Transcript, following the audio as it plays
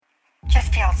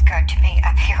feels good to be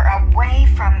up here, away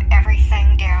from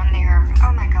everything down there.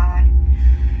 Oh my God.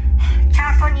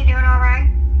 Jocelyn, you doing all right?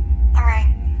 All right.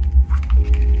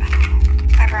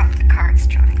 I brought the cards,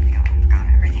 Johnny. Got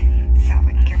everything, so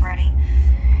we can get ready.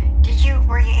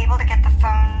 Were you able to get the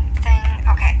phone thing?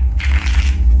 Okay.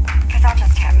 Because I'll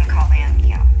just have him call in,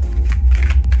 yeah.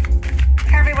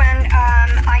 Hey everyone,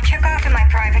 I took off in my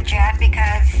private jet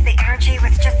because the energy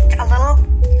was just a little...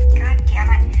 God damn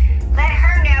it. Let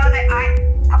her know that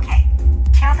okay.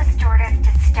 Tell the stewardess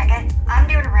to stick it. I'm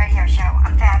doing a radio show.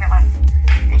 I'm fabulous.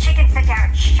 And she can sit down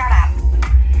and shut up.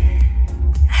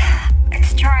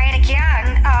 Let's try it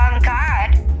again.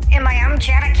 God. In my own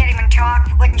jet, I can't even talk.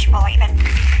 Wouldn't you believe it?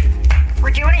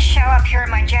 We're doing a show up here in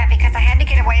my jet because I had to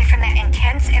get away from that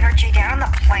intense energy down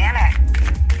on the planet.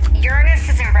 Uranus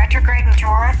is in retrograde in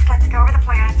Taurus. Let's go over the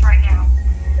planets right now.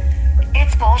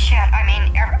 It's bullshit. I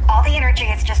mean, all the energy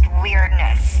is just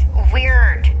weirdness.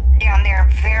 Weird down there.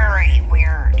 Very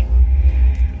weird.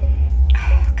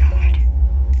 Oh, God.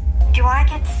 Do I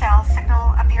get cell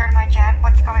signal up here in my jet?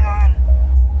 What's going on?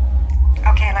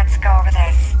 Okay, let's go over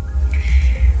this.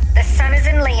 The sun is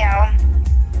in Leo.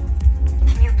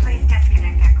 Can you please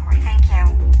disconnect that cord? Thank you.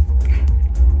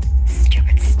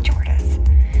 Stupid stewardess.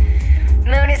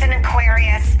 Moon is in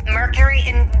Aquarius. Mercury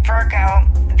in Virgo.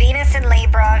 Venus in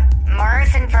Libra.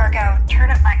 Mars in Virgo. Turn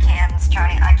up my cans,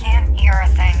 Johnny. I can't hear a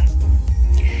thing.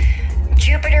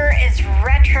 Jupiter is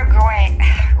retrograde.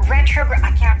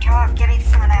 I can't talk. Give me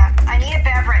some of that. I need a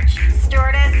beverage.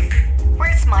 Stewardess,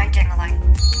 where's my dingling?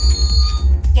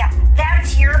 Yeah,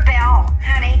 that's your bell,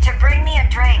 honey, to bring me a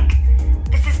drink.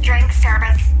 This is drink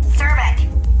service. Serve it.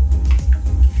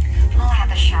 I'll have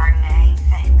the Chardonnay,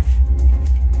 thanks.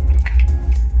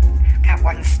 Got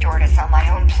one stewardess on my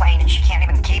own plane and she can't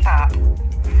even keep up.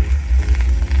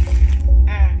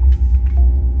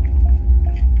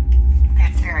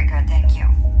 That's very good, thank you.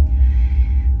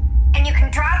 And you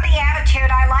can drop the attitude.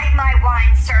 I like my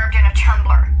wine served in a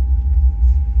tumbler.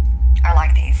 I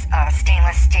like these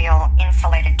stainless steel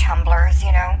insulated tumblers,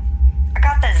 you know. I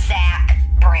got the Zach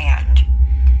brand.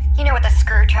 You know, with the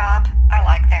screw top? I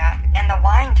like that. And the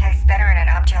wine tastes better in it,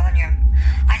 I'm telling you.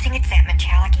 I think it's that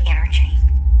metallic energy.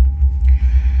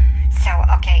 So,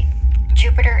 okay,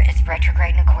 Jupiter is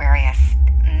retrograde in Aquarius,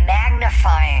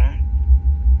 magnifying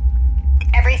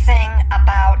everything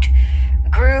about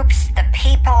groups, the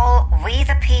people, we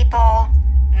the people,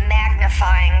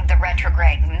 magnifying the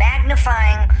retrograde,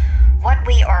 magnifying what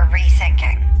we are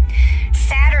rethinking.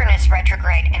 Saturn is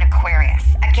retrograde in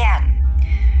Aquarius. Again,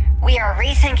 we are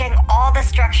rethinking all the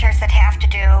structures that have to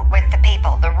do with the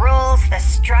people. The rules, the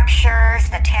structures,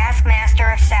 the taskmaster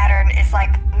of Saturn is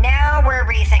like, now we're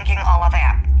rethinking all of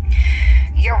that.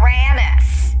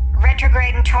 Uranus,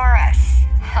 retrograde in Taurus.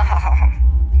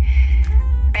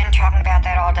 Been talking about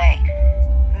that all day.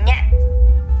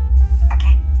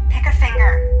 Okay, pick a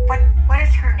finger. What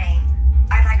is her name?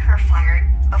 I'd like her fired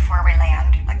before we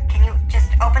land. Like, can you just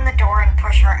open the door and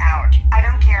push her out? I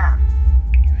don't care.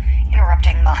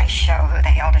 Interrupting my show. Who the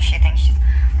hell does she think she's...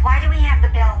 Why do we have the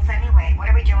bells anyway? What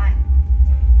are we doing?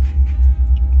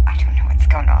 I don't know what's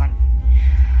going on.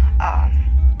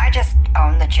 I just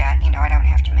own the jet. You know, I don't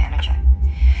have to manage it.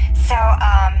 So,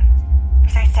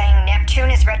 was I saying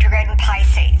Neptune is retrograde in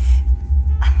Pisces?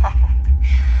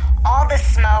 All the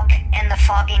smoke and the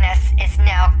fogginess is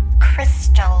now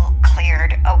crystal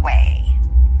cleared away.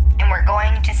 And we're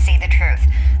going to see the truth.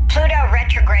 Pluto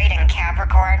retrograde in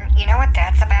Capricorn, you know what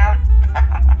that's about?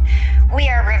 We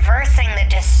are reversing the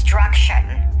destruction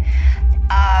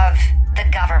of the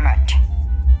government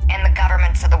and the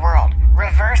governments of the world.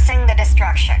 Reversing the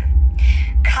destruction.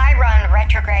 Chiron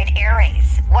retrograde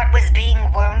Aries. What was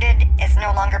being wounded is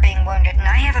no longer being wounded. And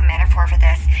I have a metaphor for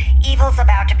this. Evil's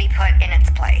about to be put in its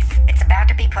place. It's about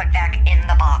to be put back in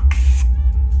the box.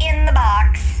 In the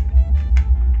box.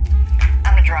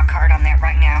 I'm going to draw a card on that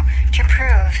right now to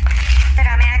prove that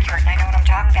I'm accurate and I know what I'm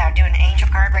talking about. Doing an angel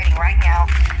card reading right now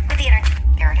with the energy.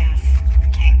 There it is.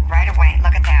 Okay, right away.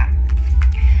 Look at that.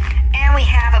 And we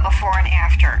have a before and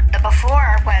after. The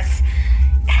before was...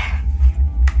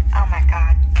 Oh my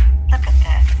God. Look at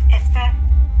this. Is that...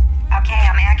 Okay,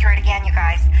 I'm accurate again, you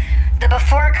guys. The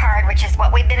before card, which is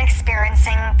what we've been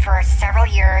experiencing for several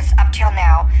years up till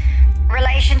now.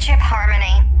 Relationship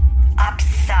harmony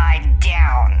upside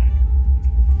down.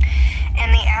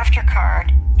 And the after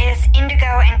card is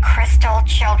indigo and crystal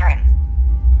children.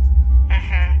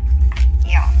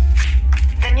 Yeah.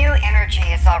 The new energy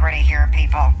is already here,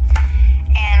 people.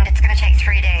 And it's going to take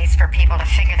 3 days for people to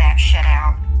figure that shit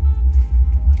out.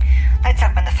 Let's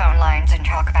open the phone lines and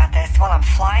talk about this while I'm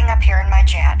flying up here in my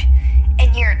jet.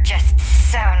 And you're just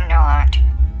so not.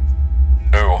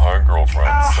 Oh, hi, girlfriend.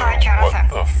 hi, Jonathan.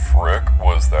 What the frick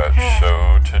was that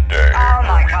show today Oh,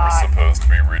 my where we God. were supposed to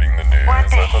be reading the news? What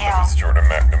the I thought hell? that was Jordan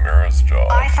McNamara's job.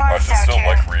 I thought just so, don't too.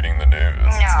 like reading the news.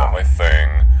 It's No. not my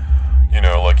thing. You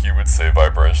know, like you would say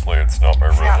vibrationally, it's not my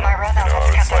rhythm. not my rhythm. You know,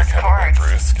 Let's get it's like those having my chords.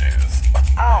 brewskis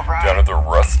Oh, right. down at the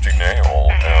rusty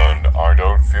nail, and I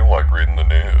don't feel like reading the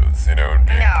news, you know, and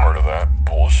being No. part of that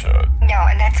bullshit. No,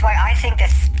 and that's why I think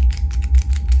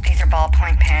these are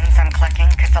ballpoint pens I'm clicking,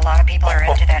 because a lot of people are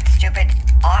into that stupid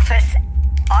office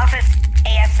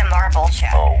ASMR bullshit.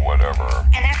 Oh, whatever.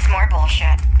 And that's more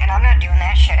bullshit. And I'm not doing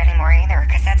that shit anymore either,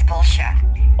 because that's bullshit.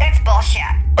 That's bullshit.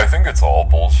 I think it's all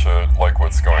bullshit, like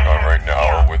what's going on right now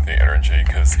Yeah. with the energy,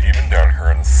 because even down here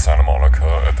in Santa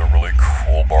Monica at the really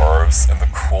cool bars and the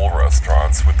cool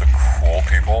restaurants with the cool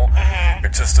people,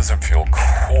 it just doesn't feel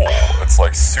cool. It's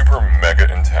like super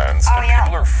mega intense, Oh, and yeah.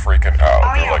 people are freaking out.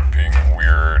 Oh, They're yeah. like being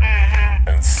weird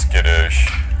and skittish,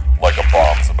 like a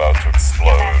bomb's about to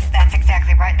explode. That's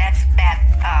exactly right. That's that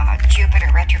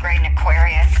Jupiter retrograde in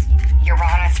Aquarius,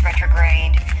 Uranus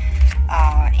retrograde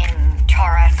in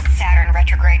Taurus, Saturn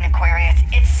retrograde in Aquarius.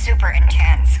 It's super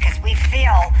intense because we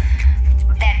feel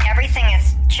that everything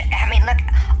is. I mean, look,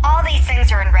 all these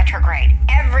things are in retrograde.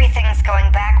 Everything's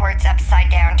going backwards, upside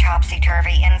down,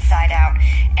 topsy-turvy, inside out,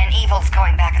 and evil's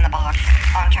going back in the box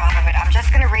on top of it. I'm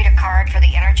just going to read a card for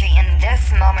the energy in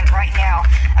this moment right now.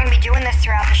 I'm going to be doing this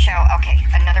throughout the show. Okay,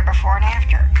 another before and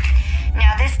after.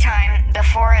 Now this time,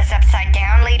 before is upside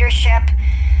down leadership.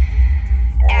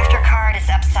 After card is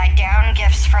upside down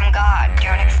gifts from God.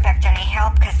 Don't expect any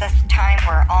help because this time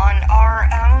we're on our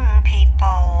own,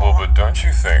 people. Well, but don't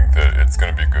you think that it's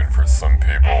going to be good for some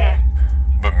people,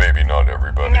 but maybe not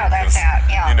everybody? No, that's 'Cause, that,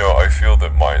 yeah. You know, I feel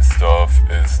that my stuff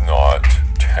is not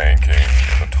tanking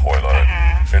in the toilet.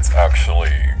 It's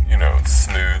actually, you know,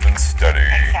 smooth and steady.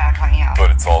 Exactly, yeah.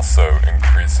 But it's also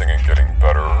increasing and getting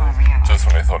better. yeah. Just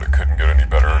when I thought it couldn't get any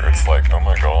better, it's like, oh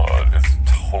my god, it's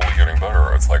totally getting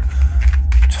better. It's like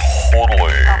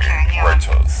totally Okay, yeah.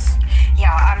 righteous.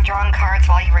 Yeah, I'm drawing cards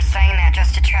while you were saying that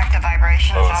just to track the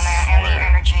vibrations Oh, on that and the sweet.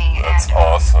 energy. That's and,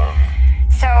 awesome.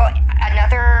 So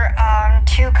another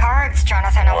 2 cards,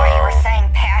 Jonathan, on what you were Wow. saying.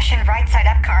 Passion, right side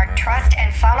up card. Trust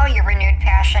and follow your renewed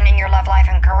passion in your love life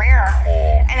and career.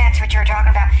 Cool. And that's what you're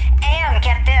talking about. And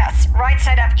get this, right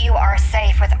side up, you are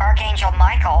safe with Archangel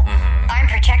Michael. I'm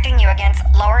protecting you against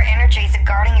lower energies and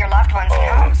guarding your loved ones at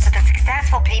home. So the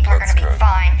successful people are going That's to be good.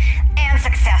 fine and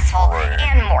successful Right.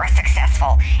 and more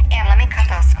successful. And let me cut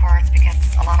those cords because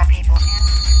a lot of people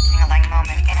feeling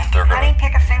moment. And They're gonna- honey,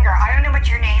 pick a finger. I don't know what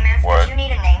your name is, What? but you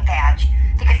need a name badge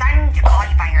because I need to call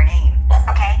you by your name.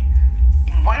 Okay?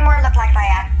 And one more look like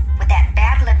that with that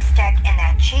bad lipstick and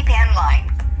that cheap end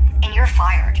line, and you're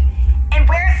fired. And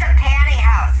where's the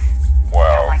pantyhose? I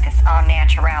Wow. don't like this all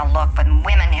natural look, but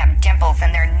women have dimples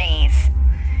in their knees,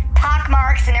 pock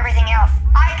marks, and everything else.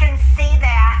 I can see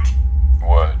that.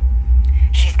 What?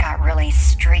 She's got really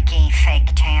streaky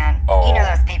fake tan. Oh. You know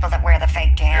those people that wear the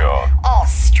fake tan? Yeah. All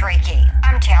streaky.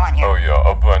 I'm telling you. Oh yeah,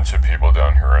 a bunch of people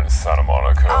down here in Santa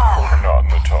Monica who are not in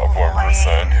the top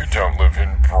 1%, who don't live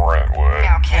in Brentwood,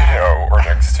 No kidding. you know, or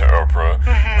next to Oprah.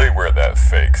 They wear that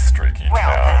fake streaky Well,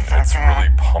 tan. that's It's okay. really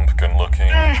pumpkin looking,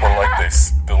 or like they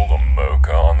spilled a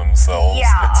mocha on themselves.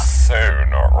 Yeah. It's so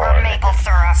not Or right. maple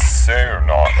syrup. So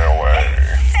not LA.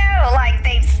 So, like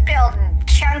they've spilled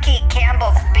chunky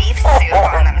Campbell's beef soup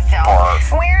on themselves.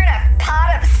 Barf. Wearing a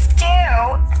pot of stew.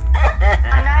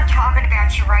 I'm not talking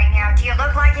about you right now. Do you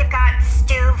look like you've got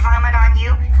stew vomit on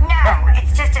you? No,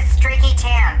 it's just a streaky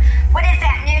tan. What is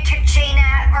that,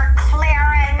 Neutrogena or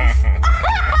Clarins?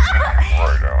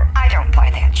 Right on. I don't buy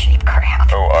that cheap crap.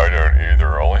 Oh, I don't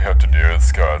either. All I have to do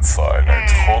is go outside and I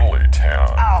totally tan.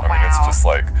 Oh, I mean, it's wow. just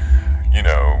like, you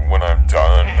know, when I'm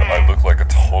done, I look like a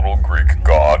total Greek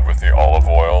god with the olive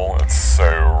oil. It's so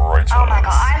righteous. Oh my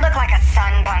god, I look like a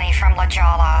sun bunny from La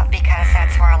Jolla because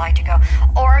that's where I like to go.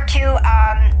 Or to,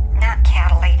 not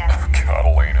Catalina.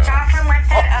 Catalina. Jocelyn, what's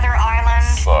that other island?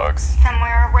 Sucks.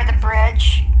 Somewhere where the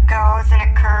bridge goes and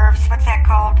it curves. What's that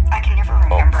called? I can never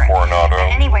remember it. Coronado.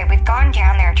 But anyway, we've gone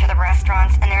down there to the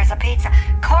restaurants and there's a pizza.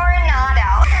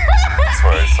 Coronado. That's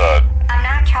what I said. I'm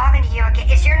not talking to you again.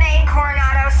 Is your name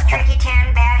Coronado, streaky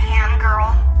tan, bad ham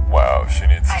girl? Wow, she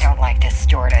needs. I don't like this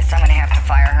stewardess. I'm gonna have to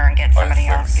fire her and get somebody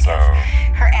think else so. because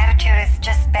her attitude is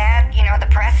just bad. You know, the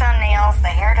press on nails,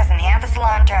 the hair doesn't have the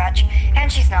salon touch,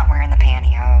 and she's not wearing the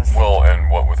pantyhose. Well,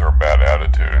 and what with her bad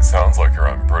attitude, it sounds like you're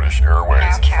on British Airways No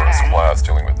in first kidding. class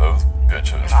dealing with those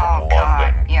bitches from Oh,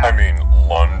 God, London. yeah. I mean,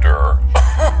 Lunder.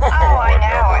 Oh, I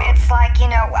know. Whatever. It's like, you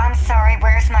know, I'm sorry,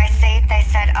 where's my seat? They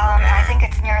said, I think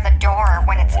it's near the door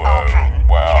when it's Whoa, open.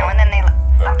 wow. You know, and then they...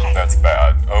 Okay. That's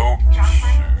bad. Oh,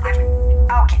 Jocelyn, shoot.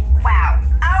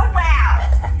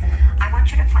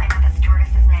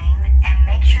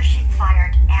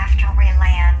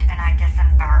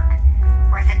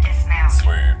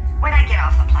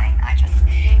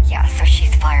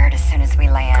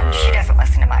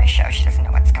 my show. She doesn't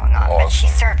know what's going on. But she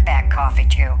Awesome. served bad coffee,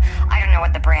 too. I don't know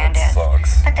what the brand That is.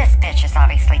 sucks. But this bitch is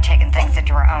obviously taking things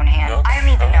into her own hand. I don't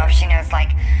even know if she knows,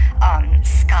 like,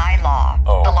 sky law.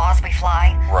 Oh. The laws we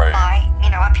fly Right. by,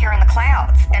 up here in the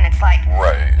clouds. And it's like,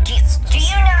 Right. do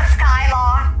you know sky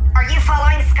law? Are you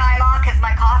following sky law? Because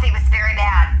my coffee was very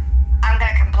bad. I'm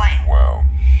going to complain. Wow.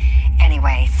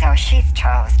 Anyway, so she's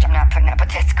toast. I'm not putting up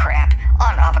with this crap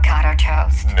on avocado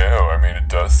toast. No, I mean, it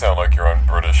does sound like you're on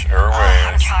British I'm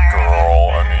Airways, tired of it. girl.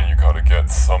 I mean, you gotta get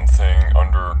something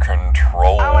under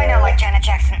control. Oh, I know, like Janet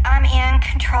Jackson. I'm in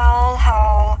control,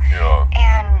 ho. Yeah.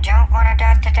 And don't wanna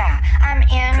da-da-da. I'm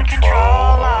in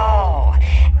control, oh.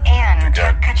 And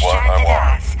get what I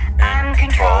want. I'm In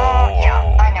control. control.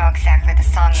 Yeah, I know exactly the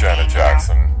song. you Janet mean,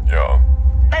 Jackson, yeah.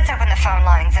 Let's open the phone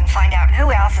lines and find out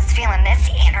who else is feeling this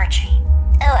energy.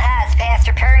 Oh, hi, it's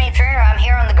Pastor Perny Turner. I'm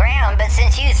here on the ground, but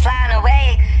since you was flying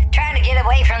away, trying to get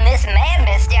away from this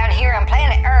madness down here on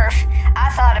planet Earth, I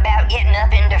thought about getting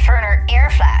up into Ferner Air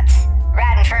Flights,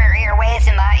 riding Ferner Airways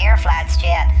in my Air Flights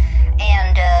jet.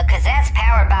 And, cause that's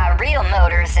powered by real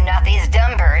motors and not these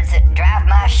dumb birds that drive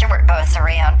my short bus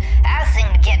around. I was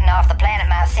thinking of getting off the planet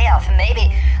myself, and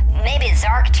maybe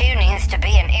Zark 2 needs to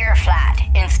be an air flight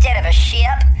instead of a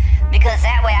ship, because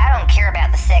that way I don't care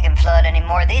about the second flood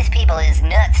anymore. These people is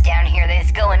nuts down here. They're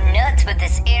just going nuts with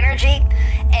this energy,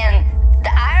 and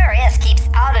the IRS keeps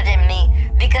auditing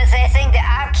me because they think that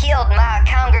I killed my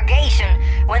congregation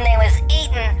when they was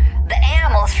eating the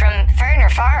animals from Ferner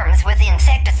Farms with the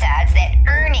insecticides. That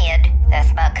Erniad,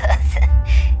 that's my cousin,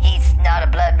 he's not a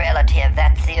blood relative.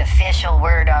 That's the official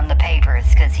word on the papers,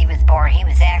 because he was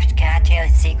actually, can I tell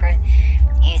you a secret?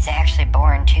 He's actually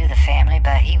born to the family,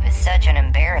 but he was such an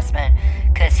embarrassment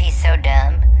because he's so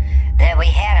dumb that we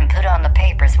had him put on the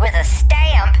papers with a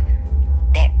stamp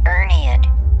that Erniad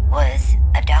was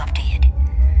adopted.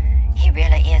 He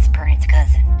really is Perniad's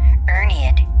cousin.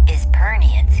 Erniad is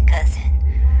Perniad's cousin,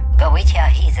 but we tell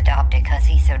he's adopted because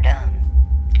he's so dumb.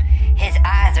 His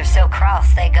eyes are so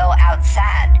crossed they go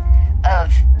outside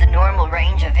of the normal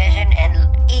range of vision, and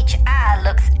each eye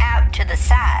looks out to the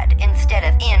side instead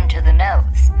of into the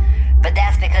nose. But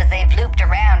that's because they've looped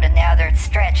around and now they're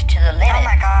stretched to the limit. Oh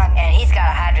my God. And he's got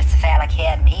a hydrocephalic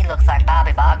head and he looks like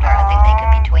Bobby Bogler. I think they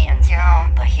could be twins.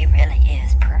 Yeah. But he really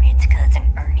is Perniad's cousin,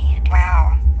 Erniad.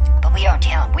 Wow. But we don't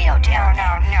tell him.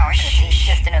 No. He's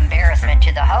just an embarrassment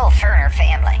to the whole Ferner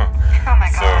family. Oh my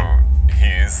God. So,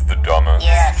 he's the dumbest.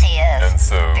 Yes, he is. And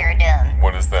so, very dumb.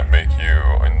 what does that make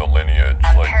you in the lineage?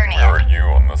 I'm like, Perniad. where are you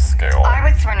on the scale?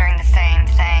 I was wondering the same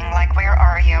thing. Like, where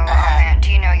are you on that?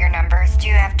 Do you know your numbers? Do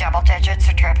you have double digits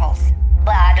or triples?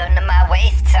 Well, I don't know. My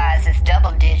waist size is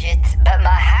double digits, but my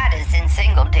height is in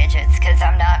single digits because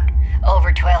I'm not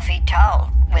over 12 feet tall.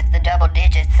 With the double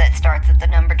digits, that starts at the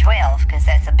number 12, because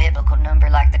that's a biblical number,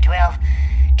 like the 12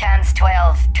 times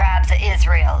 12 tribes of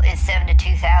Israel is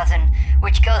 72,000,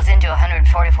 which goes into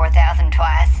 144,000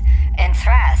 twice and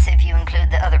thrice if you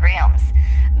include the other realms.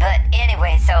 But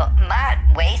anyway, so my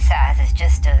waist size is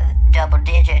just a double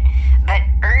digit, but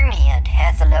Erniad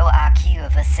has a low IQ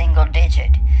of a single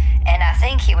digit, and I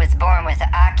think he was born with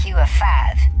an IQ of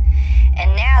 5.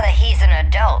 And now that he's an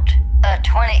adult,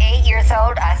 28 years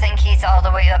old, I think he's all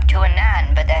the way up to a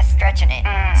 9, but that's stretching it.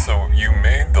 So, you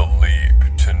made the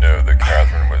leap to know that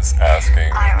Catherine was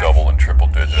asking double and triple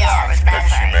digits, Yes, that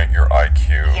that's she right. meant your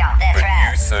IQ. Yeah, that's but right.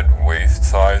 you said waist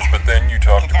size, but then you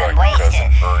talked about your cousin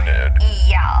Erniad,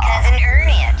 Yeah. Cousin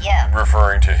Erniad, yeah.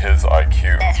 referring to his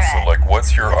IQ. That's right. So, like,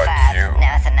 what's your It's a 5. IQ?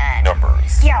 Now it's a 9.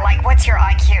 Numbers. Yeah, like, what's your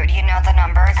IQ? Do you know the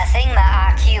numbers? I think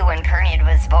my IQ when Perniad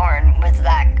was born was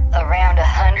like around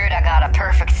 100. I got a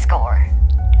perfect score.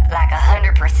 Like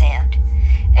 100%.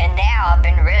 And now I've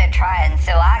been really trying,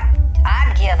 so I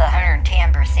give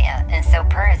 110%. And so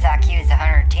Perniad's IQ is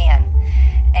 110.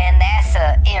 And that's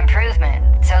an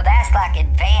improvement. So that's like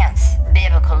advanced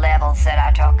biblical levels that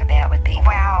I talk about with people.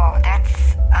 Wow,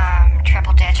 that's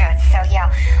triple digits. So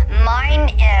yeah, mine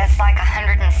is like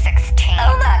 116.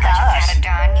 Oh my gosh. I just had it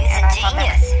done. He's a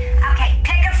genius. Okay,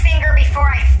 pick a finger before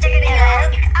I stick it in your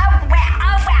head. Oh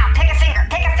wow, pick a finger,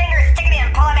 stick it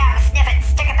in, pull it out and sniff it,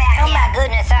 stick it back in. Oh my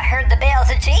goodness, I heard the bells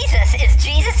of Jesus. Is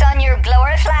Jesus on your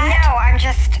glory flight? No, I'm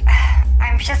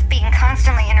just being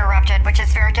constantly interrupted, which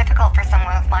is very difficult for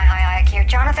someone with my high IQ.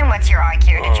 Jonathan, what's your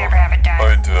IQ? Did you ever have it done?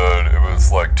 I did. It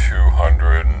was like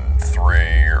 203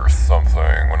 or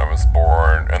something when I was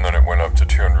born, and then it went up to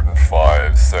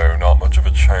 205, so not much of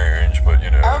a change, but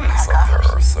it's up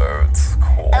there, so it's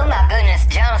cool. Oh my goodness,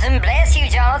 Jonathan, bless you,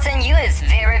 Jonathan. You is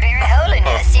very, very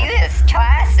holiness. You is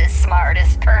twice as smart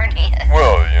as Perniad.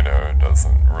 Well, it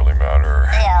doesn't really matter.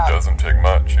 Yeah. It doesn't take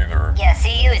much either. Yeah,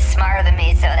 see, you is smarter than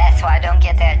me, so that's why I don't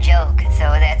don't get that joke, so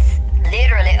that's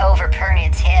literally over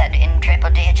Pernod's head in triple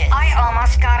digits. I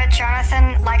almost got it,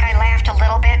 Jonathan. Like, I laughed a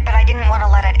little bit, but I didn't want to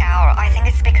let it out. I think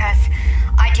it's because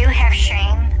I do have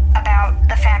shame about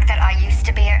the fact that I used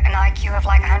to be an IQ of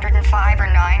like 105 or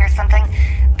 9 or something,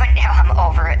 but now I'm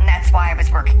over it, and that's why I was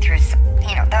working through,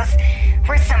 those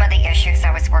were some of the issues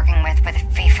I was working with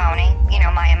Fifoni,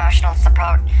 my emotional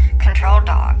support control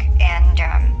dog. And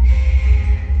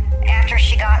after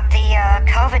she got the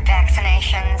COVID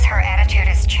vaccinations, her attitude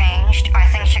has changed. I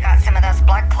think she got some of those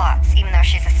blood clots, even though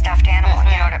she's a stuffed animal.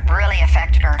 It really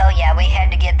affected her. Oh yeah, we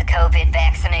had to get the COVID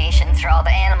vaccinations for all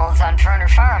the animals on Ferner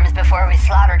Farms before we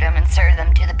slaughtered them and served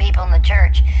them to the people in the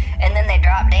church. And then they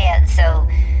dropped dead, so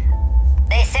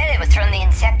they said it was from the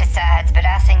insecticides, but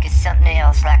I think it's something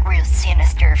else, like real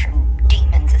sinister from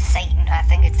demons of Satan. I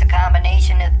think it's a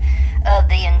combination of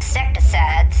the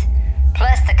insecticides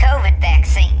plus the COVID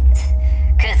vaccines,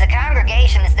 because the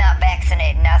congregation is not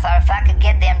vaccinated. And I thought if I could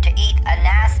get them to eat a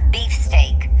nice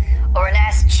beefsteak or a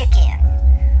nice chicken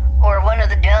or one of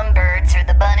the dumb birds or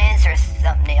the bunnies or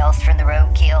something else from the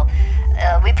roadkill,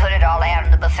 we put it all out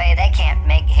in the buffet. They can't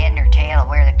make head nor tail of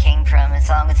where it came from as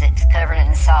long as it's covered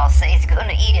in sauce. They're going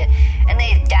to eat it, and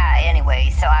they die anyway,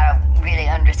 so I don't really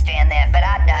understand that. But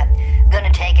I'm not going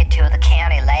to take it to the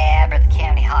county lab or the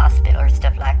county hospital or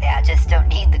stuff like that. I just don't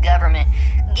need the government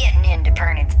getting into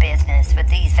Pernod's business with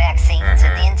these vaccines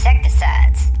and the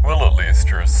insecticides. Well, at least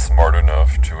you're smart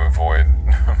enough to avoid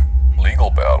legal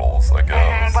battles, I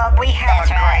guess. Well, we have a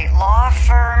great law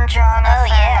firm, Jonathan. Oh,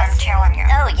 yes. I'm telling you.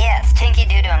 Oh, yes. Tinky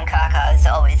Doodle and Kaka is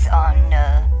always on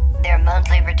their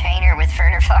monthly retainer with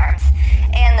Ferner Farms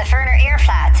and the Ferner Air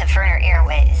flights of Ferner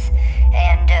Airways.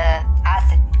 And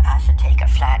I should take a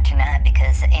flight tonight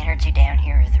because the energy down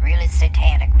here is really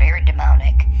satanic, very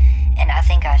demonic. And I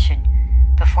think I should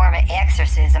perform an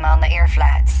exorcism on the air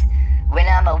flights when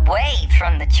I'm away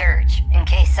from the church, in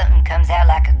case something comes out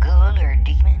like a ghoul or a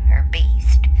demon or a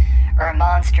beast or a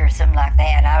monster or something like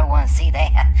that. I don't want to see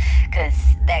that, because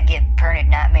that gives Pernod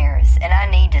nightmares, and I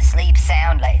need to sleep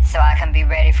soundly so I can be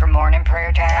ready for morning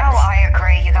prayer times. Oh, I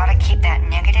agree. You gotta keep that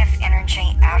negative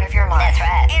energy out of your life. That's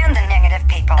right. And the negative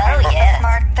people. Oh, yes. That's a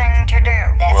smart thing to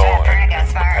do. That's right. Pernod got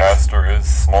smart. The pastor is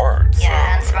smart.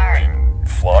 Yeah, I'm smart.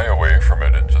 Fly away from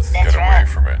it and just get away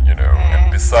from it,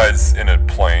 And besides, in a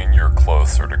plane, you're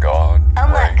closer to God. Oh,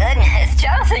 right? My goodness.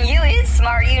 Jonathan, you is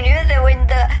smart. You knew that when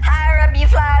the higher up you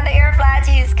fly in the air flights,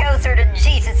 you's closer to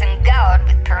Jesus and God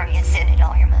with Permian sending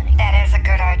all your money. That is a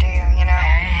good idea,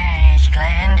 Hi, it's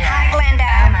Glenda. Hi, Glenda.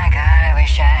 Oh, my God, I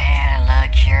wish I had a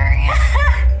luxurious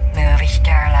movie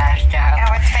star lifestyle.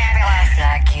 Oh, it's fabulous.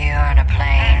 Like you on a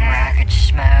plane where I could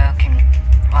smoke and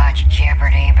watch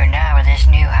Jeopardy, but not with this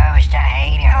new host. I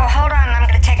hate him. Oh, hold on. I'm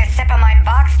going to take a sip of my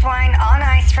boxed wine on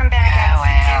ice from Bennigan's. Oh,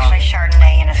 well. It's actually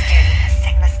Chardonnay in a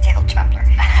steel tumbler.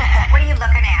 What are you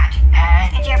looking at?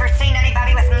 Huh? Had you ever seen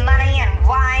anybody with money and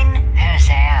wine? Who's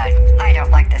that? I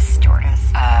don't like this stewardess.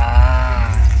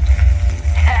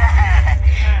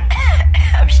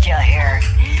 I'm still here.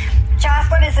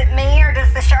 Jocelyn, is it me, or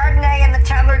does the Chardonnay in the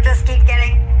tumbler just keep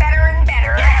getting better and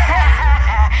better?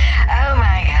 Oh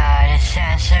my God, it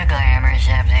sounds so glamorous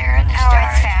up there in the stars. Oh,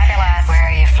 it's fabulous. Where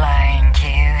are you flying to,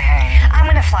 honey? I'm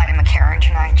going to fly to McCarran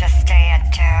tonight, just stay at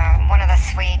one of the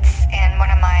suites in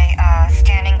one of my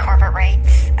standing corporate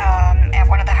rates at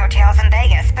one of the hotels in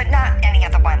Vegas, but not any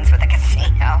of the ones with a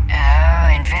casino. Oh,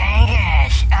 in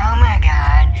Vegas. Oh my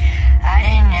God. I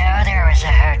didn't know there was a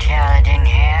hotel that didn't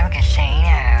have a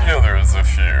casino. Yeah, there's a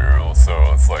few.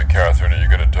 So it's like, Catherine, are you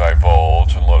going to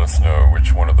divulge and let us know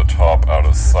which one of the top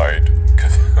out-of-sight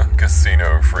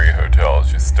casino-free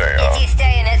hotels you stay Is at? he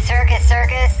staying at Circus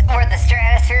or the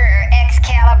Stratosphere or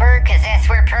Excalibur? Because that's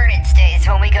where Pernod stays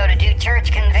when we go to do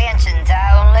church conventions.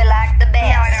 I only like the best.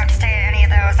 No, I don't stay at any of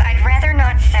those. I'd rather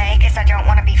not say, because I don't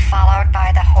want to be followed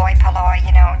by the hoi polloi,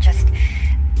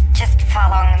 just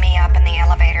following me up in the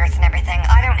elevators and everything.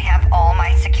 I don't have all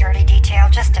my security detail,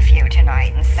 just a few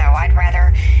tonight, and so I'd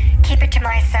rather keep it to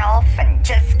myself and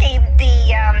just keep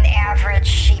the average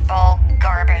sheeple,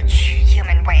 garbage,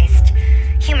 human waste,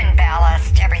 human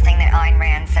ballast, everything that Ayn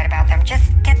Rand said about them.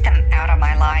 Just get them out of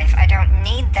my life. I don't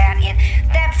need that.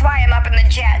 That's why I'm up in the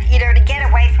jet, to get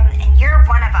away from, and you're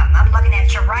one of them. I'm looking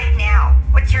at you right now.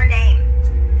 What's your name?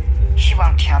 She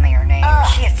won't tell me her name.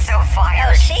 She is so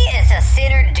fired. Oh, she is a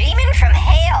sinner demon from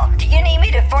hell. Do you need me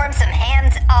to form some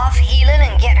hands-off healing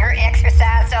and get her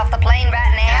exorcised off the plane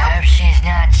right now? I hope she's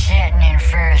not sitting in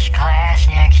first class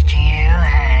next to you,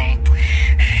 honey.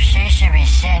 She should be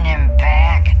sitting in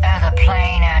back of the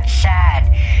plane outside.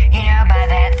 By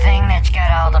that thing that's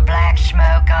got all the black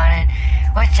smoke on it.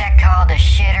 What's that called? The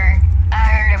shitter? I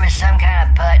heard it was some kind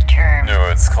of butt term. No,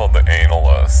 it's called the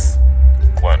analus,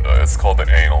 Glenda. It's called the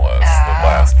analus, the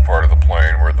last part of the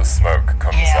plane where the smoke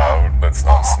comes out. That's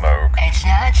not smoke. It's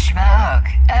not smoke.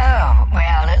 Oh,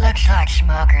 well, it looks like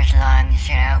smoker's lungs,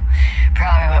 you know.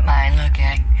 Probably what mine look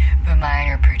like, but mine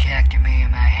are protecting me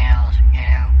in my health, you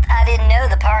know. I didn't know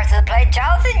the parts of the plane.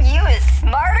 Jonathan, you is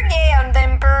smarter damn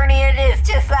than Bernie. It is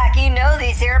just like you know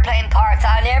these airplane parts.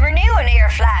 I never knew an air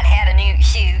flight had a new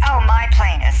chute. Oh, my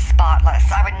plane is spotless.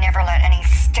 I would never let any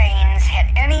stains hit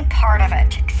any part of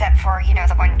it, except for, you know,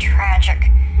 the one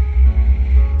tragic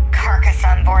carcass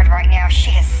on board right now.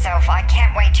 She is so I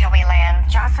can't wait till we land.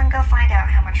 Jocelyn, go find out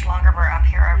how much longer we're up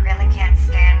here. I really can't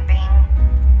stand being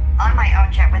on my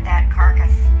own jet with that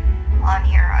carcass on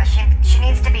here. She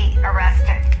needs to be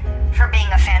arrested for being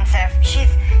offensive.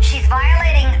 She's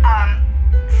violating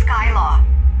Sky Law,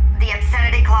 the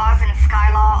obscenity clause in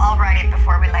Sky Law. I'll write it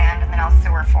before we land, and then I'll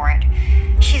sue her for it.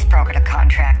 She's broken a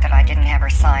contract that I didn't have her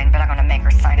sign, but I'm gonna make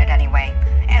her sign it anyway.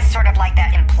 As sort of like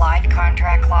that implied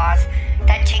contract clause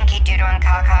that Tinky Doodle and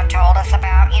Kaka told us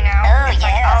about, you know? Oh, it's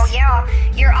yes. like, oh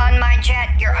yeah, you're on my jet,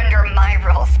 you're under my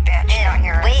rules, bitch, not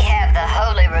yours. We have the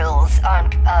holy rules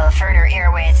on Ferner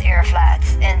Airways air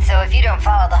flights, and so if you don't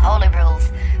follow the holy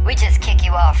rules, we just kick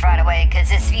you off right away,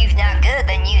 because if you're not good,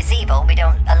 then you's evil. We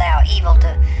don't allow evil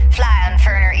to fly on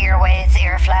Ferner Airways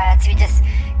air flights. We just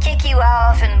kick you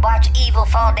off and watch evil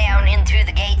fall down in through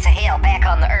the gates of hell back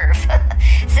on the earth.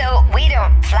 So we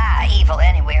don't fly evil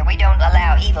anywhere. We don't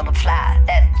allow evil to fly.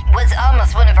 That was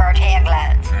almost one of our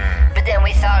taglines. But then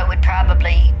we thought it would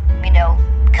probably, you know,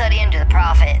 cut into the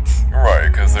profits. Right,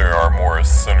 because there are more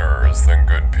sinners than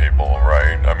good people,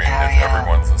 right? I mean, if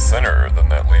everyone's a sinner, then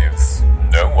that leaves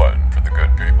no one for the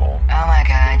good people. Oh my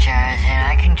God, Jonathan,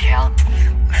 I can tell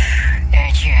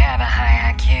that you have a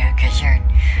high IQ, because you're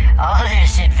all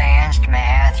this advanced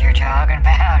math you're talking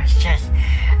about. It's just,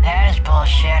 that is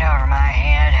bullshit over my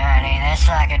head, honey. That's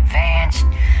like advanced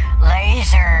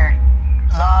laser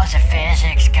laws of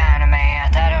physics kind of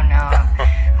math. I don't know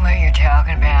what you're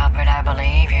talking about, but I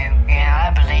believe you.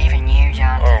 Yeah, I believe in you,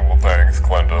 Jonathan. Oh, well, thanks,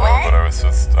 Glenda. What? But I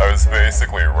was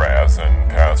basically razzing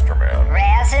Pastor Man.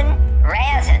 Razzin'?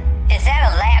 Razzin'? Is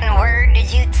that a Latin word? Did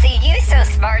you see you so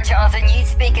smart, Jonathan? You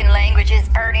speaking languages,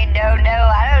 Bernie? No,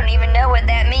 I don't even know what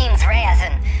that means,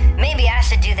 razzin'. Maybe I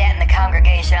should do that in the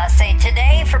congregation. I'll say,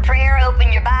 today for prayer,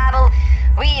 open your Bible.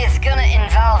 We is gonna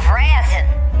involve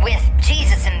razzin' with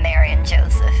Jesus and Mary and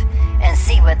Joseph and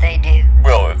see what they do.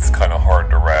 Well, it's kind of hard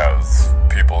to razz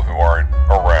people who aren't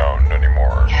around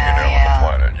anymore, on the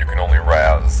planet. You can only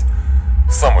razz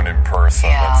someone in person.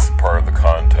 That's part of the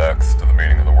context of the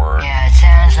meaning of the word. Yeah, it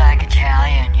sounds like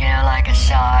Italian, you know, like a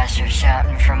sauce or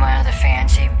something from one of the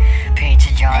fancy pizza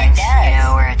joints. It does. You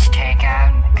know, where it's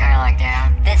takeout, kind of like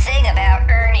that. The thing about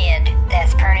Ernied,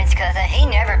 that's Pernod's cousin, he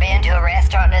never been to a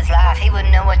restaurant in his life. He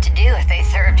wouldn't know what to do if they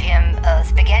served him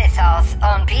spaghetti sauce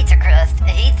on pizza crust.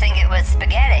 He'd think it was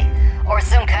spaghetti or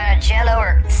some kind of jello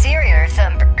or cereal or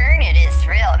something. But Ernied is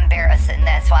real embarrassing.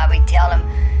 That's why we tell him,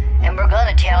 and we're going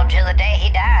to tell him till the day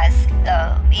he dies.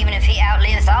 Even if he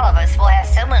outlives all of us, we'll have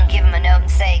someone give him a note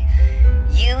and say,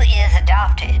 you is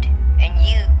adopted, and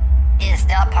you is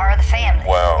not part of the family.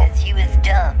 Wow. Because you is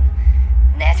dumb.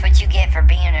 And that's what you get for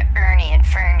being an Ernie and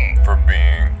Ferner. For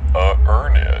being a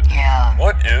Ernid. Yeah.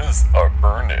 What is a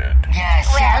Ernid? Yeah, it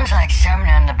sounds like something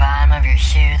on the bottom of your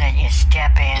shoe that you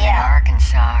step in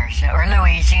Arkansas or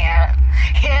Louisiana,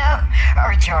 you know,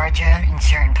 or Georgia, in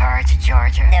certain parts of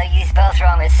Georgia. No, you're both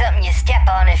wrong. It's something you step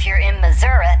on if you're in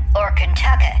Missouri or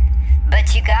Kentucky.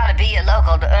 But you gotta be a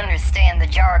local to understand the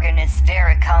jargon. It's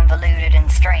very convoluted and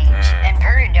strange. And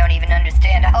Purdy don't even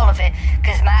understand all of it,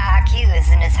 because my IQ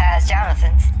isn't as high as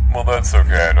Jonathan's. Well, that's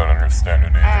okay. I don't understand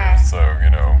it either. So,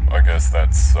 I guess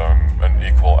that's an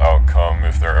equal outcome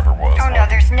if there ever was Oh, one. no,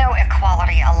 there's no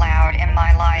equality allowed in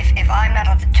my life. If I'm not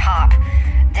at the top,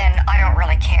 then I don't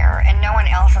really care. And no one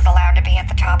else is allowed to be at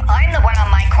the top. I'm the one on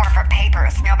my corporate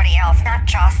papers, nobody else. Not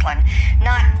Jocelyn.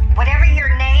 Not whatever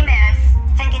your name is,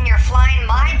 thinking you're flying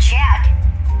my jet,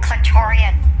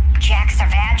 Clitoria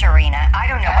Jack-Savagerina. I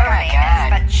don't know what her name is,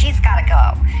 but she's gotta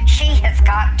go. She has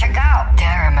got to go.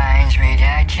 That reminds me, did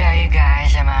I tell you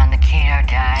guys I'm on the keto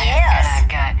diet? Yes. And I've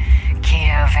got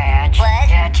keto veg. What?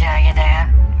 Did I tell you that?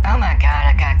 Oh my God,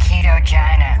 I got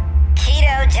keto-gina.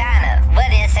 Keto-gina. What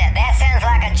is that? That sounds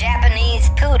like a Japanese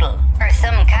poodle or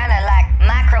some kind of like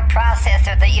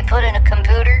microprocessor that you put in a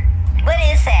computer. What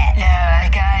is that? No, I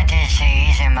got a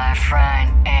disease in my front,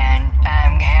 and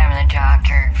I'm having the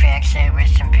doctor fix it with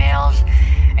some pills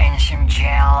and some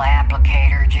gel,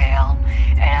 applicator gel,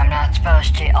 and I'm not not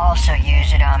supposed to also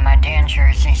use it on my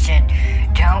dentures. They said,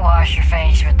 don't wash your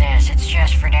face with this. It's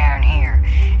just for down here.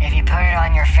 If you put it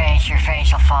on your face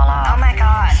will fall off. Oh my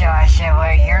God. So I said,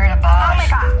 well, you're the boss. Oh my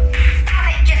God.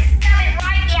 Stop it. Just stop it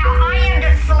right now. I am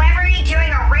the celebrity doing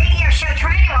a radio show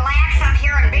trying to relax up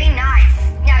here and be nice.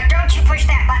 Now, don't you push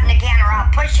that button again or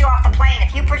I'll push you off the plane.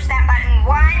 If you push that button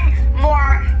one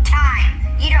more time,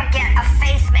 you don't get a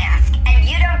face mask and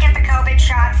you don't get the COVID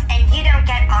shots and you don't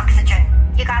get oxygen.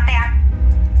 You got that?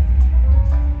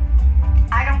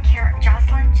 I don't care.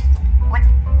 Jocelyn, just what?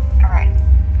 All right.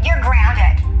 You're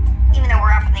grounded, even though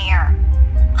we're up in the air.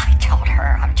 I told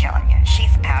her, I'm telling you,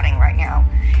 she's pouting right now.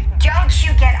 Don't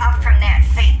you get up from that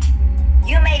seat.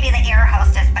 You may be the air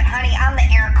hostess, but honey, I'm the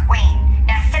air queen.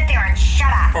 Now sit there and shut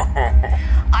up.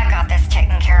 I got this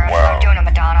taken care of. Wow. I'm doing a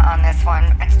Madonna on this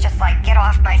one. It's just like, get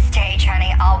off my stage,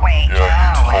 honey. I'll wait. Yeah,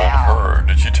 you told wow. her.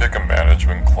 Did you take a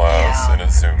management class Yeah. in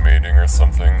a Zoom meeting or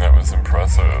something? That was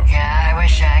impressive. Yeah, I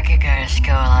wish I could go to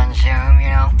school on Zoom, you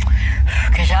know.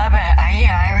 Because I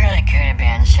really could have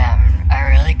been something. I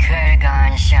really could have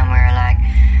gone somewhere like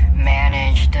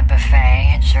managed the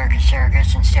buffet at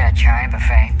Circus instead of trying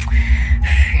buffet.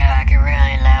 You know, I could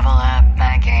really level up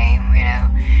my game, you know.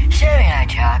 Sylvia and I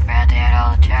talk about that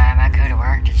all the time. I could have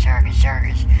worked at Circus,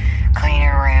 cleaning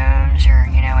rooms or,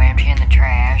 you know, emptying the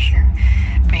trash or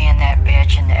being that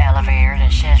bitch in the elevator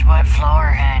that says, what floor,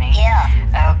 honey? Yeah.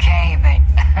 Okay, but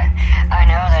I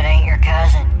know that ain't your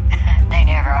cousin. They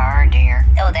never are, dear.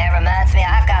 Oh, that reminds me,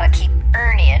 I've got to keep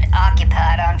Ernie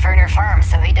occupied on Ferner Farm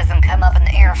so he doesn't come up in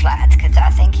the air flights, because I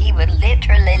think he would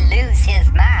literally lose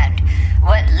his mind.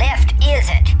 What left is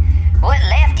it? What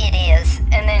left it is,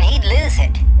 and then he'd lose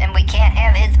it, and we can't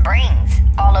have his brains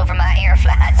all over my air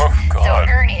flights. Oh, God.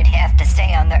 So Ernie'd have to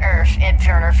stay on the earth at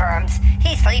Ferner Farms.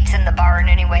 He sleeps in the barn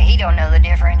anyway, he don't know the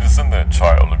difference. Isn't that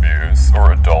child abuse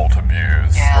or adult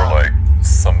abuse Yeah. or like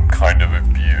some kind of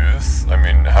abuse? I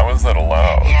mean, how is that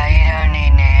allowed? Yeah, you don't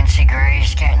need Nancy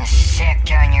Grace getting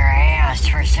sicked on your ass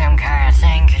for some kind of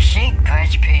thing, because she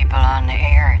puts people on the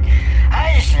air.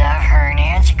 I just love her.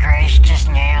 Nancy Grace just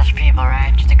nails people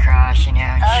right to the cross, you know,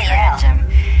 and Oh, yeah. shreds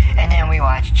them. And then we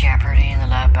watch Jeopardy in the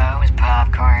Love Boat with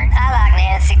popcorn. I like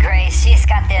Nancy Grace. She's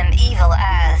got them evil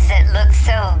eyes that look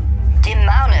so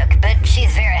demonic, but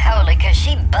she's very holy because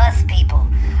she busts people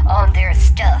on their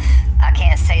stuff. I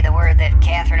can't say the word that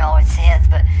Catherine always says,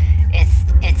 but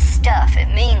it's stuff. It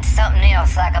means something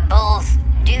else, like a bull's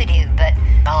doo-doo, but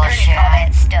Bullshit. Ernie call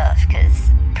that stuff because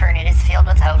Pernod is filled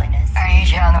with holiness. Are you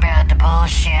talking about the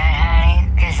bullshit, honey?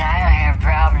 Because I don't have a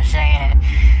problem saying it.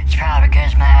 It's probably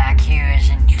because my IQ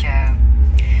isn't,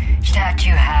 it's not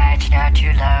too high, it's not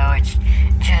too low, it's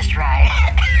just right.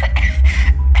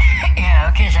 You know,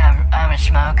 because I'm a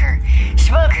smoker.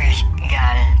 Smokers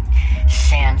got a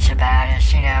sense about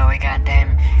us, you know, we got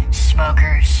them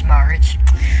smoker smarts.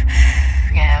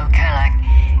 You know, kind of like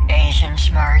Asian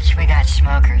smarts, we got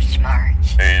smoker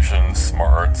smarts. Asian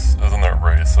smarts? Isn't that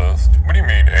racist? What do you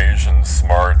mean Asian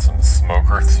smarts and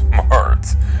smoker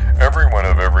smarts? Everyone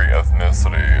of every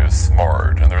ethnicity is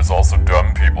smart, and there's also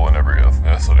dumb people in every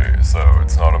ethnicity, so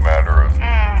it's not a matter of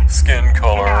skin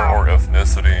color No. or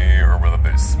ethnicity or whether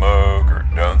they smoke or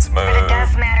don't smoke. But it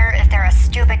does matter if they're a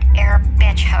stupid air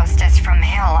bitch hostess from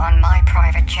hell on my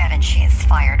private jet, and she is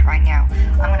fired right now.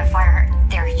 I'm gonna fire her.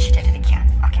 There, she did it again.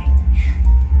 Okay.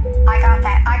 I got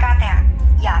that.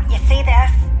 Yeah, you see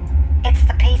this? It's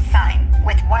the peace sign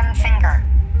with one finger.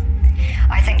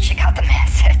 I think she got the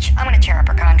message. I'm gonna tear up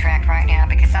her contract right now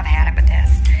because I've had it with this.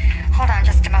 Hold on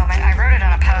just a moment. I wrote it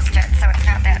on a post-it, so it's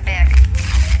not that big.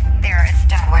 There, it's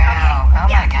done. Wow. Okay. Oh,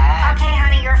 my God. Okay,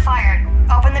 honey, you're fired.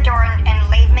 Open the door and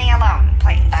leave me alone,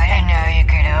 please. I didn't know you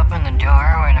could open the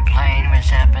door when a plane was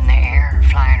up in the air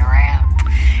flying around.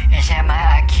 Is that my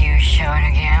IQ showing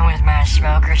again with my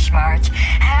smoker smarts?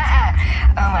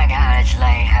 Oh my God, it's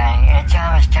late, honey. It's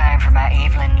almost time for my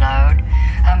evening load.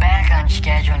 I'm back on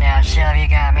schedule now. Sylvia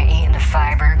got me eating the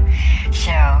fiber,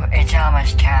 so it's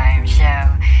almost time. So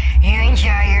you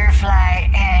enjoy your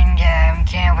flight, and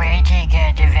can't wait to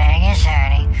get to Vegas,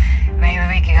 honey. Maybe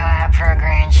we could go out for a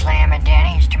grand slam at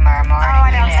Denny's tomorrow morning. Oh,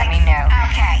 I don't you let think me know.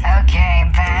 Okay. Okay,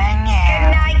 bye now.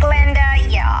 Good night, Glenda.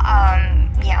 Yeah,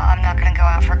 I'm not gonna go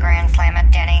out for a grand slam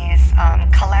at Denny's.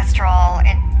 Cholesterol,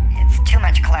 it's too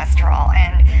much cholesterol,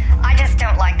 and I just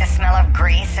don't like the smell of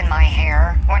grease in my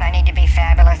hair when I need to be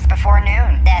fabulous before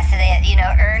noon. That's it. You know,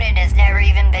 Ernest has never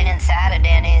even been inside a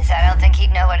Denny's. I don't think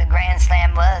he'd know what a grand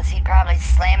slam was. He'd probably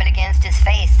slam it against his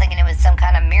face, thinking it was some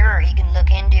kind of mirror he can look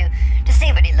into to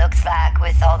see what he looks like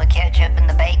with all the ketchup and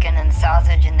the bacon and the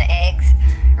sausage and the eggs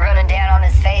running down on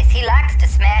his face. He likes to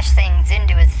smash things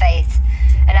into his face,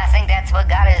 and I think that's what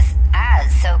got his eyes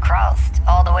so crossed,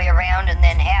 all the way around and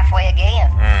then halfway again,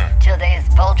 till they is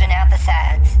bulging out the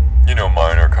sides. You know,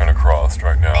 mine are kind of crossed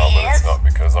right now, but it's not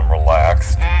because I'm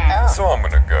relaxed. So I'm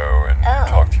gonna go and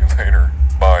talk to you later.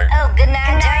 Bye. Oh, good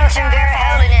night, Johnson. Your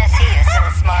Holiness, he is so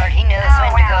smart. He knows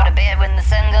when to go to bed when the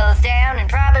sun goes down and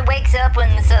probably wakes up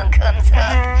when the sun comes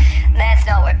up. That's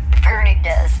not what Bernie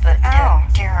does, but... Oh,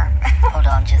 dear. Hold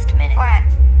on just a minute. What?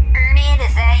 Ernie,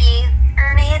 is that you?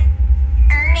 Ernie?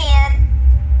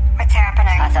 What's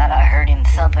happening? I thought I heard him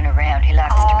thumping around. He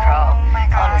likes to crawl my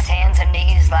God. on his hands and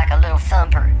knees like a little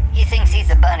thumper. He thinks he's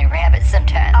a bunny rabbit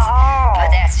sometimes. But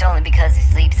that's only because he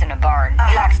sleeps in a barn.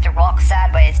 He likes to walk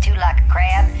sideways too like a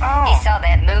crab. He saw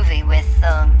that movie with,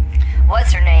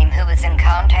 what's her name, who was in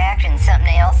Contact and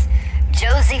something else?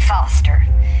 Josie Foster.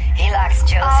 He likes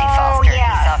Josie Foster.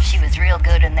 Yes. He thought she was real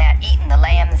good in that Eating the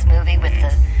Lambs movie with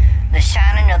the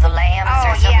Shining of the Lambs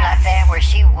or something like that, where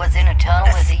she was in a tunnel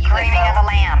with a UFO. Screaming of the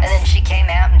Lambs. And then she came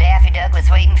out and Daffy Duck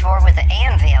was waiting for her with an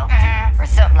anvil or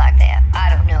something like that.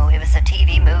 I don't know. It was a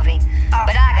TV movie.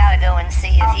 But I gotta go and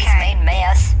see if he's made a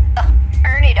mess.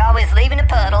 Ernie'd always leaving a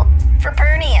puddle for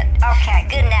Pernian. Okay.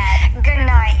 Good night. Good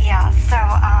night, yeah. So,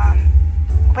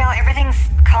 well, everything's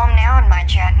calm now in my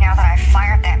jet now that I've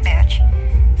fired that bitch.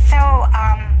 So,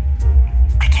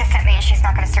 I guess that means she's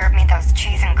not going to serve me those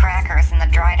cheese and crackers and the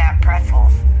dried out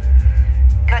pretzels.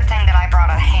 Good thing that I brought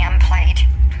a ham plate.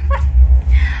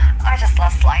 I just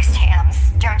love sliced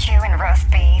hams, don't you? And roast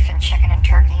beef and chicken and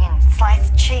turkey and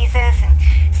sliced cheeses and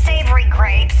savory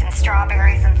grapes and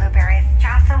strawberries and blueberries.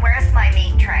 Jocelyn, where's my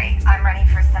meat tray? I'm ready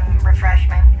for some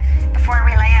refreshment. Before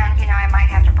we land, you know, I might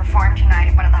have to perform tonight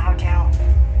at one of the hotels.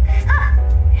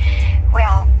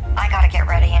 Well, I gotta get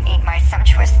ready and eat my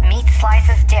sumptuous meat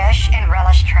slices dish and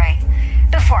relish tray.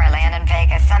 Before I land in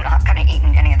Vegas, I'm not gonna eat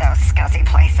in any of those scuzzy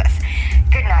places.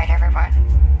 Good night, everyone.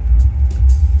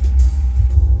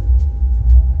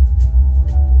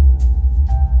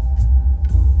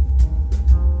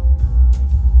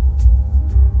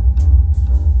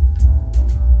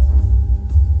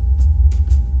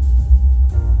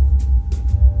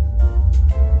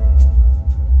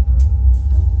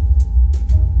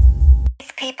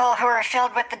 People who are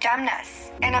filled with the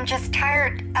dumbness, and I'm just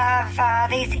tired of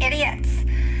these idiots.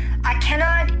 I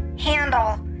cannot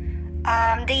handle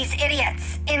these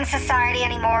idiots in society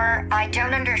anymore. I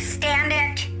don't understand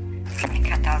it. Let me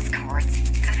cut those cords.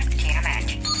 God damn it.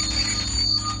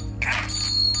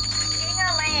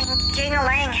 Ding-a-ling,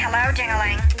 ding-a-ling, hello,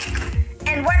 ding-a-ling.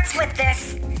 And what's with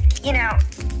this, you know,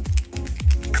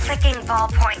 clicking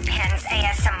ballpoint pens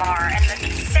ASMR and the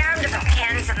sound of the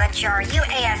pens in the jar? You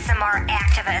ASMR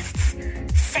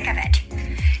activists, sick of it.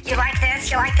 You like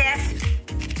this? You like this?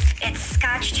 It's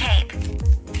Scotch tape.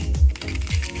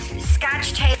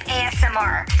 Scotch tape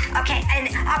ASMR. Okay, and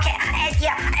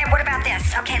what about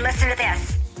this? Okay, listen to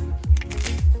this.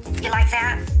 You like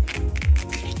that?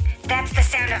 That's the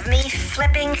sound of me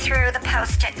flipping through the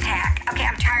Post-it pack. Okay,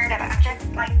 I'm tired of it. I'm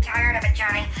just, tired of it,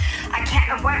 Johnny. I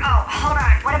can't... hold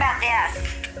on. What about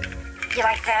this? You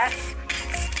like this?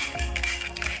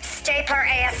 Stapler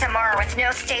ASMR with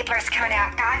no staplers coming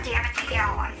out. God damn it,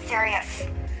 DL. I'm serious.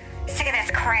 Sick of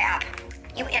this crap.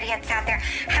 You idiots out there.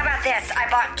 How about this? I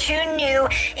bought 2 new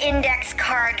index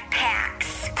card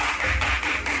packs.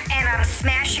 And I'm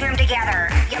smashing them together.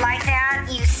 You like that,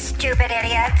 you stupid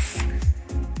idiots?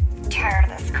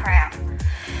 Tired of this crap.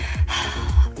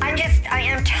 I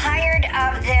am tired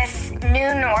of this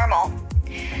new normal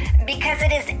because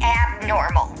it is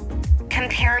abnormal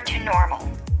compared to normal.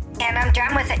 And I'm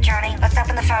done with it, Johnny. Let's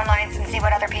open the phone lines and see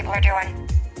what other people are doing.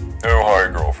 Oh, hi,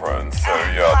 girlfriend. So,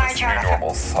 hi, this Jonathan. new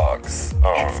normal sucks.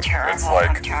 It's terrible. It's like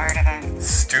I'm tired of it.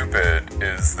 stupid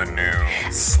is the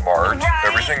new smart. Right.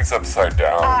 Everything's upside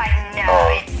down. I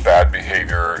know. Bad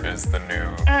behavior is the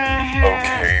new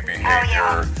okay behavior. Oh,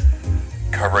 yeah.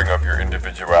 Covering up your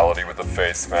individuality with a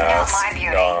face mask. Not my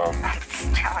beauty.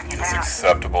 I'm telling you Is that.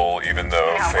 acceptable, even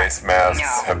though No, face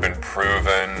masks no. have been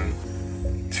proven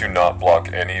to not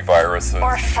block any viruses.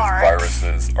 Or because farts.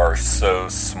 viruses are so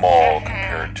small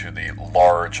compared to the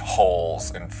large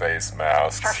holes in face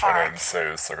masks. For And I'm farts.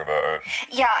 so sick of it.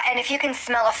 Yeah, and if you can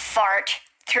smell a fart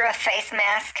through a face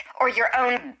mask or your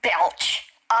own belch,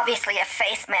 obviously a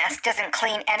face mask doesn't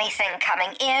clean anything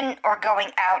coming in or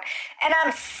going out, and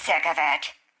I'm sick of it.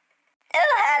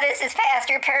 Oh, hi, this is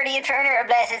Pastor Purdy and Turner of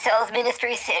Blessed Souls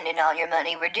Ministry. Send in all your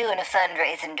money. We're doing a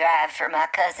fundraising drive for my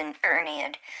cousin Ernie,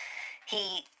 and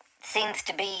he seems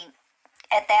to be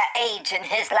at that age in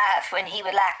his life when he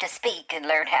would like to speak and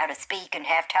learn how to speak and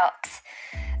have talks.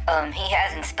 He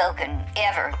hasn't spoken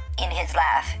ever in his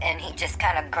life, and he just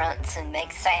kind of grunts and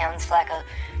makes sounds like a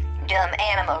dumb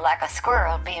animal like a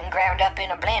squirrel being ground up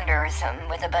in a blender or something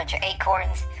with a bunch of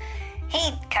acorns.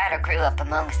 He kind of grew up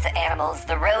amongst the animals,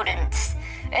 the rodents,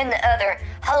 and the other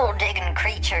hole-digging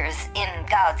creatures in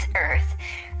God's earth.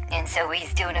 And so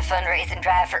he's doing a fundraising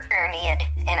drive for EarnIt,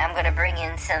 and I'm going to bring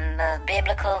in some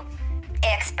biblical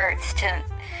experts to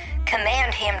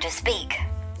command him to speak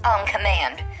on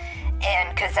command.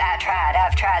 And because I've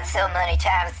tried so many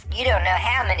times, you don't know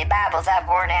how many Bibles I've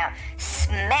worn out,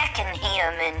 smacking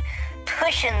him and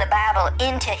pushing the Bible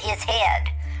into his head,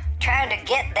 trying to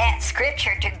get that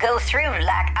scripture to go through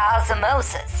like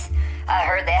osmosis. I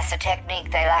heard that's a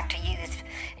technique they like to use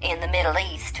in the Middle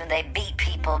East when they beat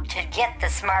people to get the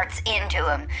smarts into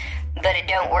them. But it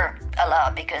don't work a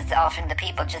lot because often the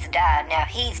people just die. Now,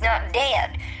 he's not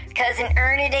dead. Cousin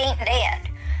EarnIt ain't dead.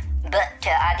 But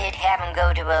I did have him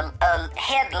go to a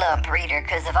head lump reader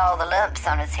because of all the lumps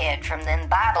on his head from them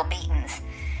Bible beatings.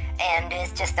 And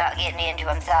it's just not getting into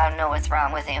him, so I don't know what's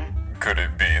wrong with him. Could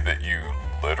it be that you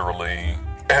literally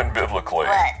and biblically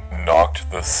What? knocked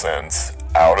the sense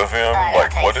out of him? I don't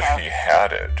Like, think what if so. he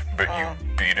had it, but you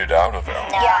beat it out of him?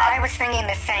 No, Yeah, I was thinking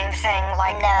the same thing.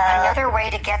 Like, No. another way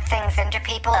to get things into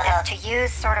people is to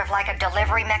use sort of like a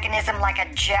delivery mechanism, like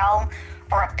a gel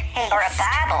or a paste. Or a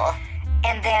Bible.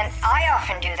 And then I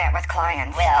often do that with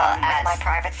clients. Well, with my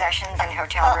private sessions in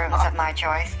hotel rooms of my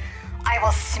choice. I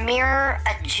will smear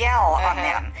a gel on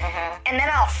them, and then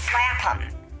I'll slap them.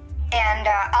 And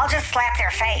I'll just slap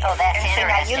their face. Oh, that's and say,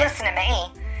 now you interesting. listen to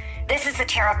me. This is the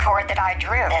tarot card that I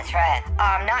drew. That's right.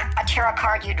 Not a tarot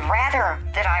card you'd rather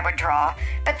that I would draw,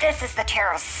 but this is the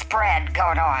tarot spread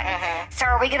going on. So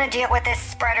are we going to deal with this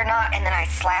spread or not? And then I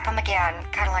slap him again,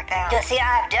 kind of like that. You see,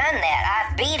 I've done that.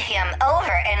 I've beat him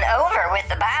over and over with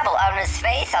the Bible on his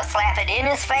face. I'll slap it in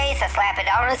his face. I slap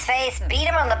it on his face. Beat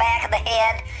him on the back of the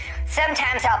head.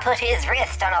 Sometimes I'll put his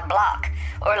wrist on a block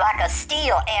or like a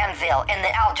steel anvil, and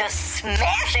then I'll just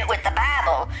smash it with the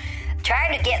Bible,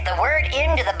 trying to get the word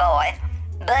into the boy.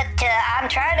 But I'm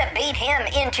trying to beat him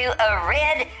into a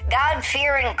red,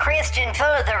 God-fearing Christian full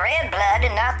of the red blood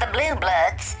and not the blue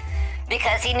bloods.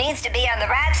 Because he needs to be on the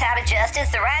right side of justice,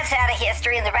 the right side of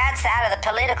history, and the right side of the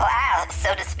political aisle,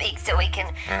 so to speak, so we can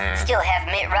still have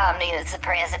Mitt Romney as the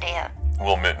president.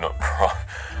 Well, Mitt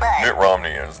Romney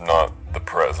is not the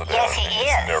president. Yes, he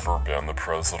He's is. never been the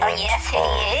president. Oh, yes, he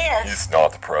is. He's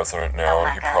not the president now, Oh, my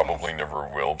and he goodness. probably never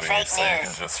will be. Fake so you news.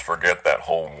 can just forget that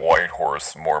whole white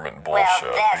horse Mormon bullshit.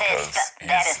 Well, that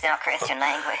because is not Christian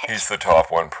language. He's the top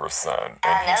 1%, and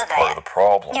I know he's part that. of the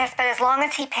problem. Yes, but as long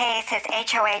as he pays his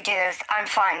HOA dues, I'm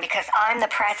fine because I'm the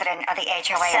president of the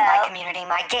HOA in So- my community,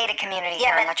 my gated community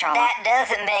Yeah, here in but La Jolla. that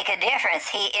doesn't make a difference.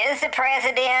 He is the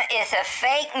president. It's a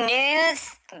fake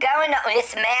news going on.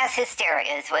 It's mass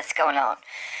hysteria is what's going on.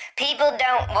 People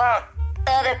don't want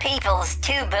other peoples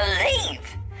to believe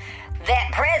that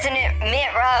President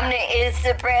Mitt Romney is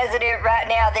the president right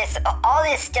now. All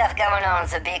this stuff going on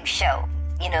is a big show.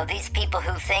 You know, these people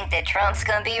who think that Trump's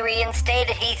going to be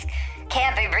reinstated, he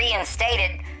can't be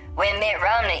reinstated when Mitt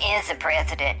Romney is the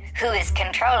president who is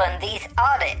controlling these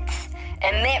audits.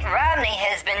 And Mitt Romney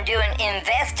has been doing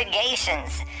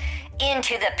investigations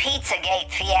into the Pizzagate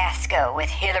fiasco with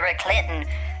Hillary Clinton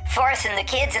forcing the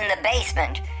kids in the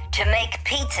basement to make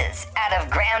pizzas out of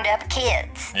ground-up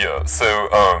kids. Yeah, so,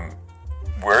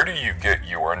 where do you get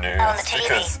your news? On the TV.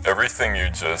 Because everything you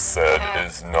just said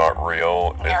is not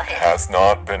real. No, it it- has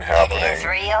not been happening. It is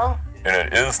real. And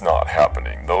it is not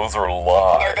happening. Those are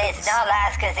lies. No, there's not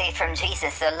lies because they're from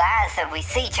Jesus. The lies that we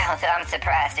see, Jonathan, I'm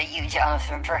surprised at you,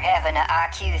 Jonathan, for having an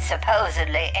IQ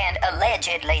supposedly and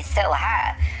allegedly so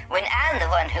high. When I'm the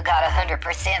one who got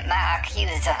 100%, my IQ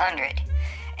is 100.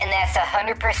 And that's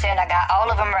 100%, I got all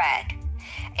of them right.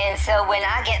 And so when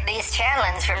I get these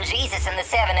challenges from Jesus and the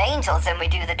 7 angels and we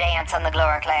do the dance on the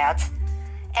glory clouds,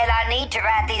 and I need to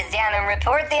write these down and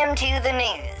report them to the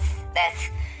news. That's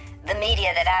the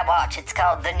media that I watch. It's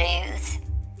called the news.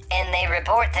 And they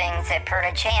report things at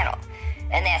Perna Channel.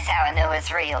 And that's how I know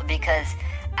it's real, because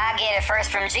I get it first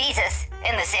from Jesus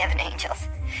and the 7 angels.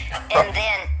 And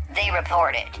then they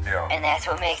report it. Yeah. And that's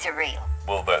what makes it real.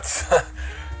 Well, that's...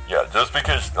 yeah, just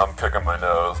because I'm picking my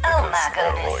nose because Oh, my I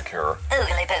don't goodness. really care.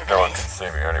 Oogly No one can booglies. see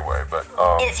me anyway, but...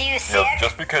 Is you know, sick?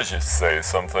 just because you say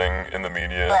something in the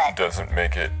media What? doesn't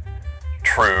make it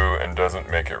true and doesn't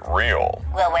make it real.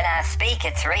 Well, when I speak,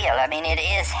 it's real. I mean, it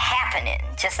is happening.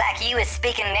 Just like you is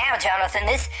speaking now, Jonathan.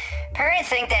 This parents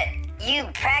think that you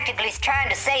practically is trying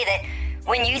to say that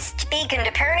when you speaking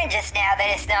to Perna just now that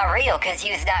it's not real because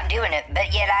you's not doing it,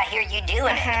 but yet I hear you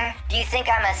doing it. Do you think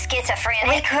I'm a We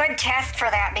schizophrenic? could test for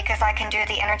that because I can do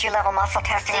the energy level muscle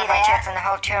testing See of my that? chest in the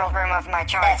hotel room of my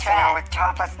choice, That's right. with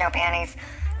topless, no panties,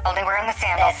 Only we're in the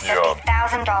sandals.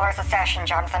 That's $50,000 a session,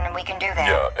 Jonathan, and we can do that.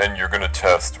 Yeah, and you're going to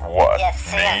test what? Yes,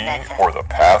 sin, me, that's or the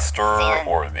pastor, sin.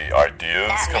 or the ideas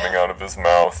Not me. coming out of his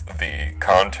mouth, the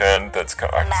content that's...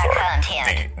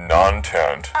 content. The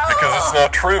non-tent. Because it's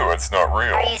not true, it's not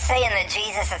real. Are you saying that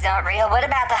Jesus is not real? What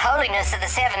about the holiness of the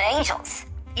 7 angels?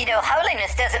 You know,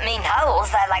 holiness doesn't mean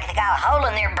holes. Like they got a hole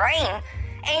in their brain.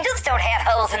 Angels don't have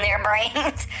holes in their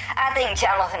brains. I think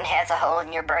Jonathan has a hole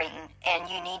in your brain, and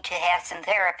you need to have some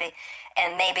therapy.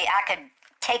 And maybe I could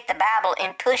take the Bible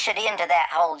and push it into that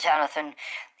hole, Jonathan,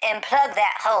 and plug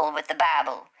that hole with the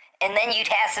Bible. And then you'd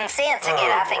have some sense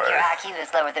again. I think your IQ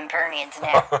is lower than Pernian's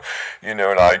now. You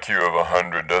know, an IQ of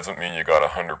 100 doesn't mean you got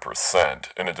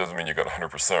 100%, and it doesn't mean you got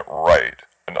 100% right.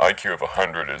 An IQ of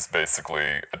 100 is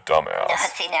basically a dumbass.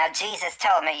 See, now, Jesus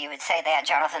told me you would say that,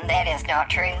 Jonathan. That is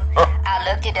not true. I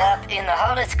looked it up in the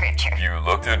Holy Scripture. You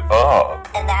looked it up.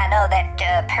 And I know that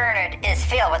Pernod is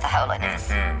filled with the holiness.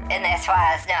 And that's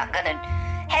why it's not going to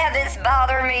have this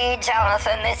bother me,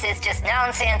 Jonathan. This is just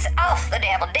nonsense. Off the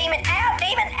devil. Demon out,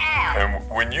 demon out. And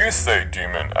when you say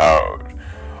demon out,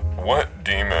 what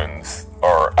demons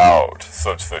are out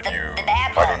such that you, the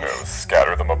bad I don't know, ones.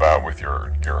 scatter them about with your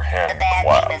hand The bad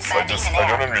claps? demons, I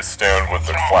don't understand what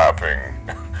the clapping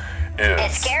is.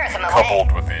 It scares them away.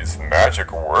 coupled with these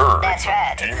magic words. That's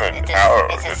right. Demon It's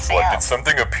out. a It's spell. like, did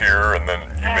something appear and then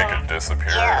you make it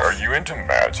disappear? Yes. Are you into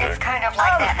magic? It's kind of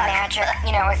like that magic,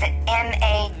 you know, is it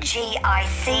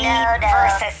M-A-G-I-C No.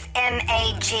 versus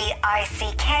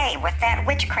M-A-G-I-C-K with that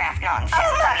witchcraft nonsense? Oh,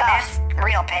 my I mean, gosh. that's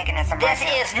real paganism This right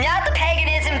there. is not the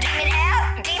paganism. Demon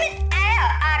out, demon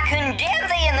out. I condemn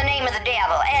thee in the name of the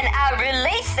devil, and I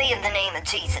release thee in the name of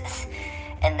Jesus.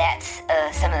 And that's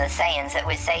some of the sayings that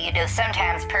we say. You know,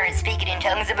 sometimes parents speak it in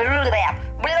tongues.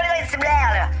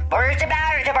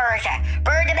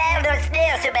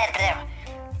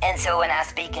 And so when I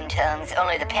speak in tongues,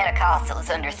 only the Pentecostals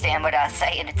understand what I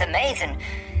say, and it's amazing.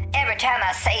 Every time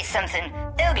I say something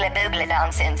oogly-boogly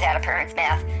nonsense out of parents'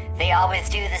 mouth, they always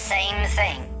do the same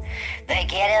thing. They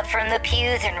get up from the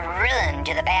pews and run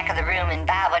to the back of the room and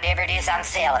buy whatever it is I'm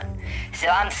selling. So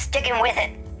I'm sticking with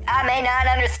it. I may not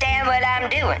understand what I'm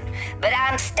doing, but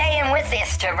I'm staying with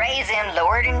this to raise in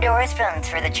Lord and Doris funds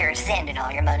for the church, sending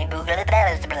all your money. You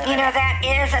know, that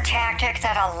is a tactic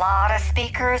that a lot of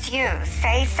speakers use.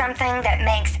 Say something that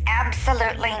makes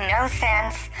absolutely no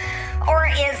sense or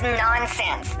is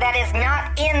nonsense, that is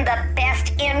not in the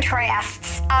best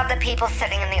interests of the people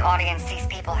sitting in the audience. These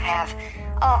people have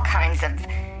all kinds of,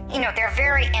 you know, they're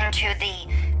very into the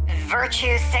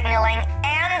virtue signaling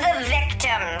and the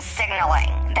victim signaling.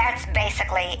 That's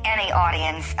basically any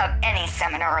audience of any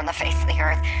seminar on the face of the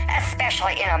earth,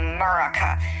 especially in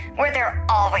America, where they're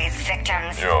always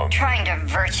victims trying to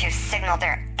virtue signal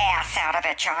their ass out of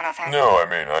it, Jonathan. No, I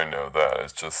mean, I know that.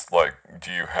 It's just like, do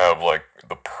you have like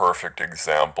the perfect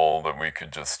example that we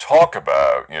could just talk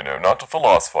about, you know, not to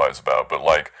philosophize about, but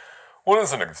like, what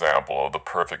is an example of the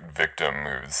perfect victim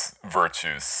who's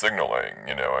virtue signaling,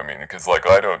 you know? I mean, because, like,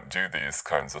 I don't do these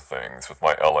kinds of things with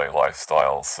my LA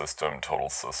lifestyle system, total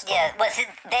system. Yeah, well, see,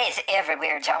 that's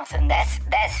everywhere, Jonathan. That's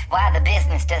why the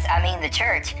business does, the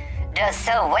church does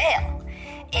so well,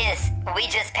 is we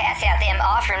just pass out them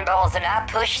offering bowls and I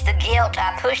push the guilt,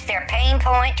 I push their pain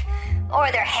point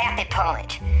or their happy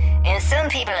point. And some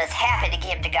people is happy to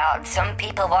give to God. Some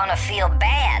people want to feel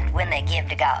bad when they give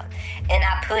to God. And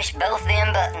I push both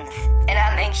them buttons. And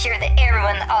I make sure that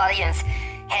everyone in the audience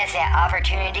has that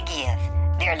opportunity to give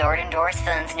their Lord and Doris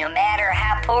funds, no matter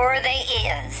how poor they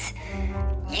is.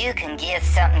 You can give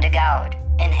something to God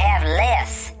and have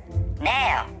less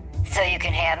now so you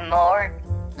can have more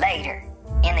later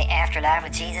in the afterlife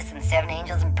with Jesus and the 7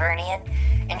 angels and Pernian.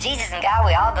 And Jesus and God,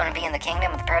 we all going to be in the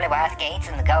kingdom with the pearly white gates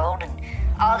and the gold and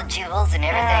all the jewels and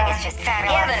everything. It's just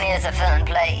fabulous. Heaven is a fun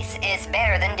place. It's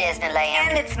better than Disneyland.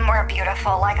 And it's more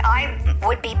beautiful. Like, I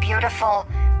would be beautiful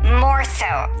more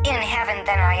so in heaven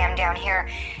than I am down here.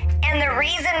 And the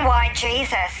reason why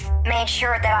Jesus made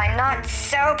sure that I'm not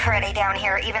so pretty down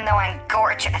here, even though I'm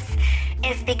gorgeous,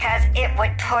 is because it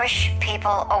would push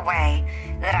people away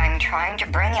that I'm trying to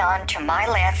bring on to my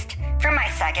list for my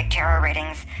psychic tarot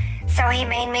readings. So he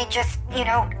made me just, you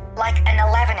know, like an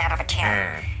 11 out of a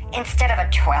 10. Instead of a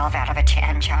 12 out of a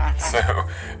 10, Jonathan. So,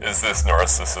 is this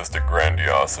narcissistic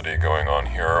grandiosity going on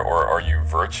here, or are you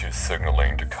virtue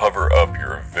signaling to cover up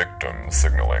your victim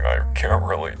signaling? I can't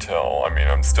really tell. I mean,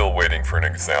 I'm still waiting for an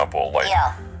example. Like,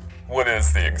 what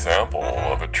is the example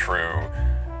of a true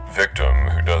victim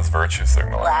who does virtue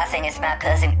signaling? Well, I think it's my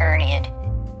cousin Erniad.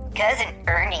 Cousin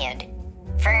Erniad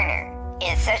Ferner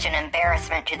is such an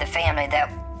embarrassment to the family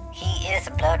that he is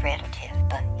a blood relative,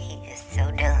 but he is so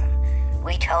dumb.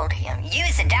 We told him,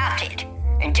 you's adopted,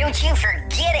 and don't you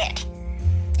forget it.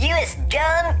 You is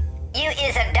dumb, you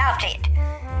is adopted.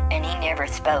 And he never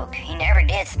spoke. He never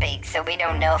did speak, so we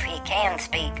don't know if he can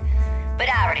speak. But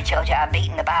I already told you I've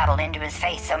beaten the Bible into his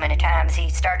face so many times he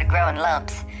started growing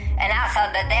lumps. And I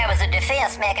thought that was a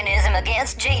defense mechanism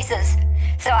against Jesus.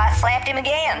 So I slapped him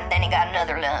again, then he got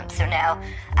another lump. So now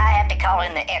I have to call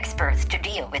in the experts to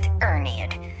deal with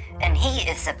Ernied. And he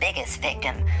is the biggest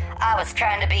victim. I was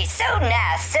trying to be so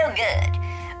nice, so good.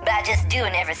 By just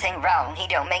doing everything wrong, he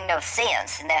don't make no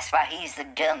sense, and that's why he's the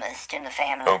dumbest in the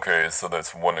family. Okay, so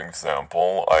that's one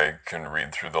example. I can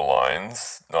read through the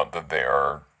lines. Not that they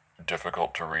are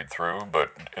difficult to read through,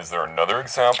 but is there another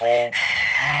example?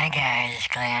 Hi guys,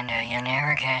 Glenda. You'll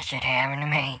never guess it happened to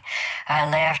me. I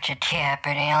left a tip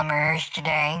at Elmer's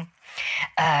today.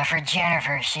 For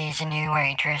Jennifer, she's a new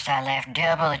waitress. I left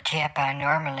double the tip I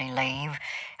normally leave.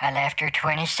 I left her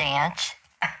 20 cents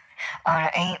on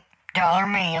an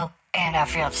 $8 meal, and I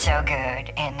felt so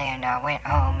good. And then I went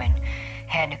home and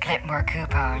had to clip more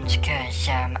coupons because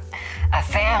I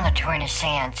found the 20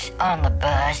 cents on the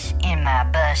bus in my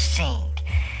bus seat.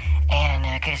 And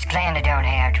because Glenda don't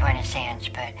have 20 cents,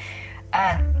 but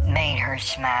I made her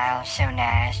smile so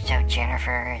nice. So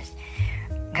Jennifer is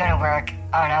gonna work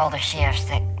on all the shifts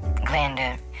that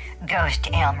Glenda goes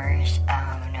to Elmer's.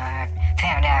 I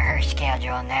found out her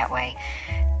schedule, and that way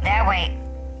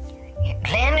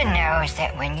Glenda knows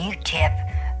that when you tip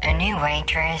a new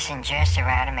waitress in just the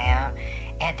right amount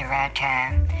at the right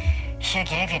time, she'll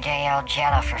give you day old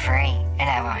Jello for free, and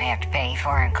I won't have to pay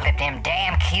for it and clip them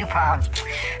damn coupons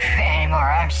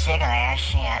anymore. I'm sick of that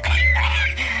shit.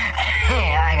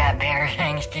 Yeah, I got better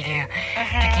things to do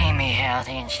to keep me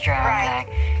healthy and strong, like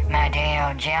my day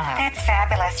old Jello. That's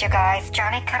fabulous, you guys.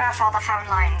 Johnny, cut off all the phone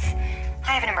lines.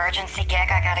 I have an emergency gig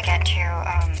I gotta get to.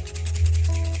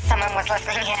 Someone was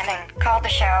listening in and called the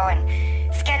show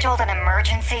and scheduled an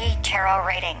emergency tarot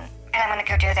reading. And I'm gonna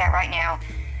go do that right now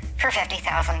for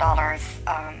 $50,000.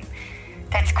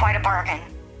 That's quite a bargain.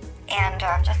 And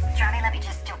Johnny, let me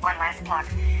just do one last plug.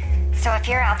 So if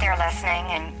you're out there listening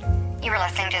and you were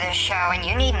listening to this show and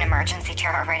you need an emergency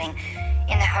tarot reading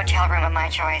in the hotel room of my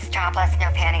choice, topless,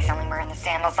 no panties, only wearing the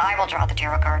sandals, I will draw the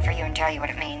tarot card for you and tell you what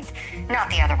it means. Not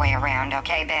the other way around,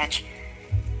 okay, bitch?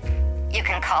 You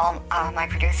can call my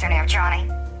producer now, Johnny.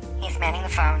 He's manning the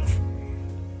phones.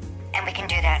 And we can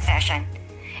do that session.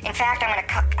 In fact, I'm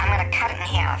gonna cut it in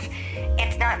half.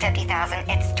 It's not 50,000,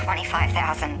 it's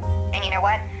 25,000. And you know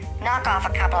what? Knock off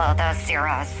a couple of those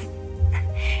zeros.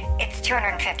 It's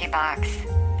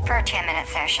 $250 for a 10-minute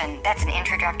session. That's an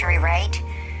introductory rate.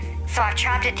 So I've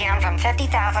chopped it down from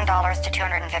 $50,000 to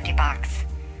 $250.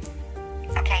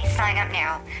 Okay, sign up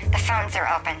now. The phones are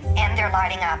open and they're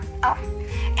lighting up. Oh,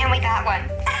 and we got one.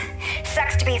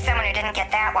 Sucks to be someone who didn't get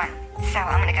that one. So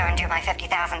I'm gonna go and do my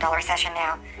 $50,000 session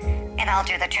now. And I'll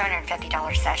do the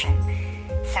 $250 session.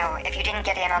 So if you didn't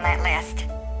get in on that list,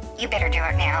 you better do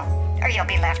it now, or you'll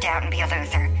be left out and be a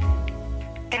loser.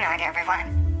 Good night,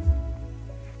 everyone.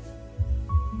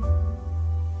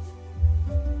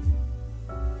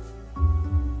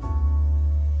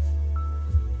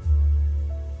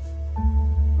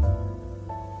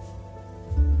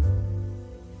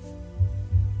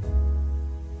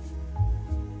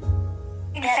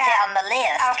 That's on the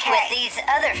list with these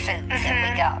other foods that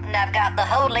we got. And I've got the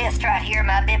whole list right here,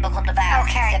 my biblical device,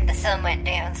 except the sun went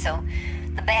down, so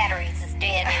the batteries is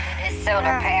dead and it is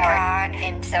solar powered.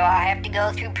 And so I have to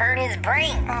go through Perny's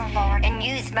brain and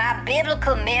use my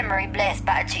biblical memory blessed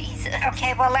by Jesus.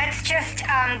 Okay, well, let's just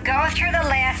go through the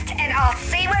list, and I'll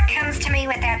see what comes to me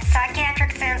with that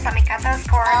psychiatric sense. Let me cut those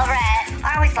cords. All right.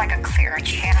 I always like a clear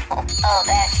channel. Oh,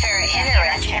 that's very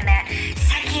interesting. And that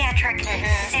psychiatric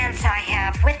sense I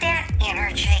have with that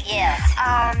energy. Yes.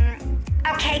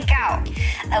 Okay, go.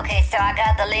 Okay, so I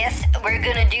got the list. We're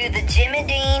gonna do the Jimmy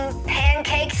Dean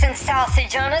pancakes and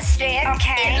sausage on a stick.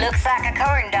 Okay. It looks like a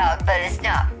corn dog, but it's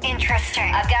not.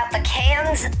 Interesting. I've got the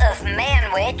cans of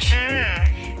Manwich,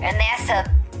 and that's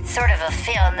a sort of a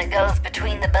filling that goes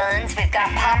between the buns. We've got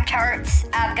Pop-Tarts.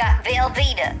 I've got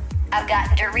Velveeta. I've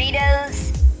got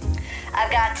Doritos.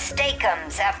 I've got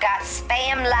Steakums. I've got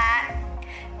Spam Light.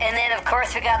 And then, of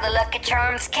course, we got the Lucky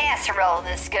Charms casserole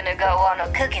that's going to go on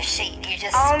a cookie sheet. You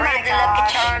just spread the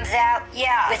Lucky Charms out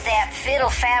with that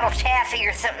fiddle-faddle taffy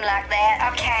or something like that.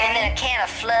 Okay. And then a can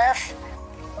of fluff.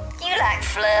 You like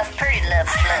fluff. Pretty loves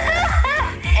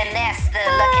fluff. And that's the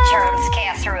Lucky Charms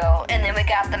casserole. And then we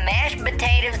got the mashed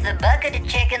potatoes, the bucket of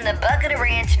chicken, the bucket of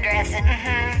ranch dressing,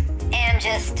 and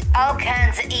just all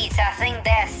kinds of eats. I think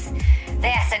that's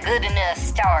a good enough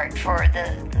start for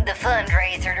the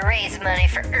fundraiser to raise money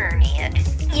for Ernie.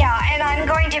 Yeah, and I'm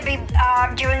going to be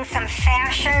doing some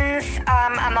fashions.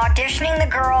 I'm auditioning the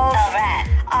girls. All right.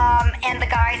 And the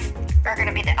guys are going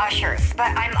to be the ushers.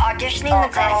 But I'm auditioning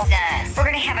the girls. That's nice. We're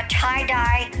going to have a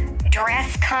tie-dye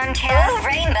dress contest. Ooh,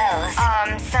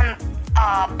 rainbows. Some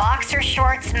boxer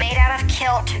shorts made out of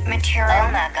kilt material.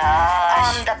 Oh my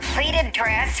gosh. The pleated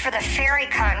dress for the fairy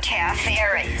contest.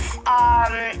 Fairies.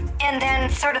 And then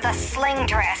sort of the sling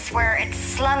dress where it's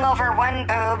slung over one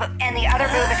boob and the other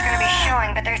boob is going to be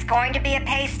showing, but there's going to be a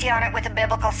pasty on it with a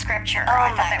biblical scripture. I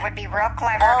thought that would be real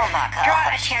clever. Oh my gosh.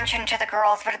 Draw attention to the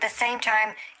girls, but at the same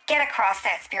time, get across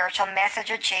that spiritual message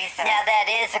of Jesus. Now that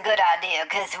is a good idea,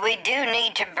 because we do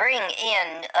need to bring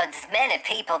in as many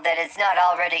people that is not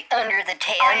already under the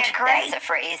tent. I agree. That's a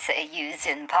phrase they use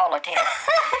in politics.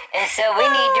 And so we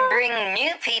need to bring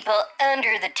new people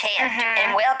under the tent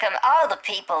and welcome all the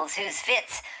peoples whose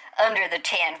fits under the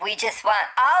tent. We just want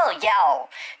all y'all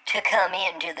to come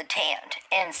into the tent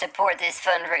and support this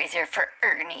fundraiser for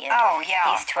Ernie. Oh,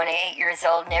 yeah. He's 28 years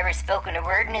old, never spoken a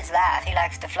word in his life. He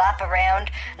likes to flop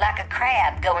around like a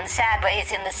crab going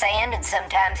sideways in the sand, and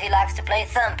sometimes he likes to play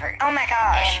thumper. Oh my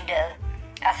gosh. And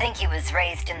I think he was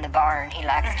raised in the barn. He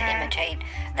likes to imitate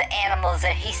the animals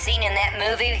that he's seen in that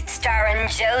movie starring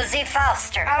Josie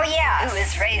Foster. Oh, yeah. Who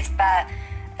was raised by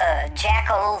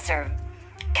jackals or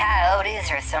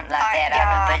coyotes or something like that. yeah. I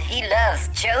don't know, but he loves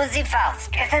Josie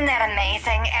Foster. Isn't that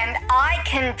amazing? And I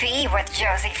can be with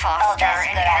Josie Foster that's a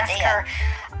and good ask idea.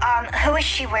 her, who is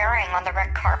she wearing on the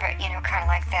red carpet? You know, kind of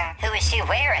like that. Who is she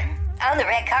wearing? On the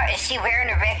red carpet? Is she wearing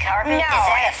a red carpet? No, Is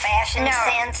that a it's- fashion no.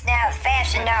 sense now?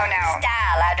 Fashion No.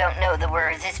 style. I don't know the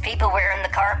words. Is people wearing the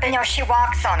carpet? No, she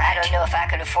walks on it. I don't know if I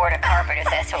could afford a carpet if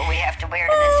that's what we have to wear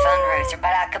to this fundraiser,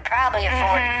 but I could probably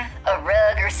afford a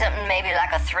rug or something, maybe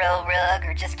like a throw rug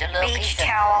or just a little Beach piece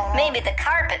towel. of maybe the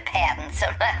carpet pattern,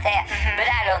 something like that. But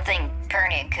I don't think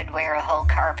Pernia could wear a whole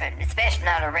carpet, especially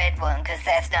not a red one, because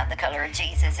that's not the color of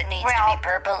Jesus. It needs to Well- be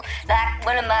purple, like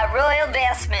one of my royal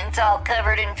vestments, all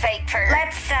covered in fake fur.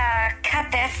 Let's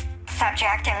cut this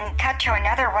subject and cut to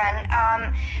another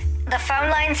one. The phone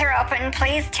lines are open.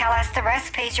 Please tell us the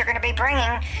recipes you're going to be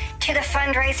bringing to the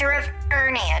fundraiser of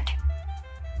Ernie.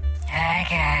 Hi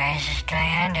guys, it's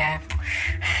Glenda.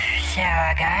 So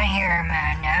I got here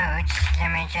my notes.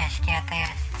 Let me just get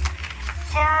this.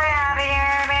 Sorry, I'll be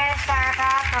there a minute. Sorry,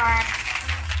 popcorn.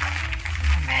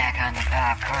 I'm back on the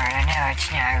popcorn. I know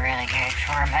it's not really good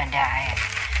for my diet,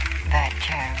 but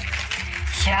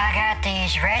so I got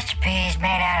these recipes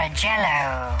made out of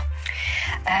Jell-O.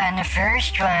 And the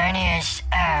first one is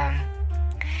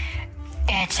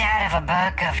it's out of a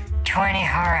book of 20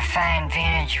 horrifying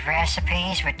vintage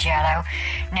recipes with Jell-O.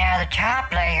 Now the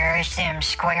top layer is them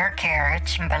square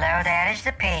carrots, and below that is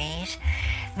the peas.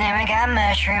 Then we got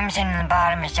mushrooms, and the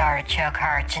bottom is artichoke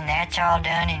hearts, and that's all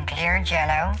done in clear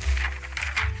Jell-O.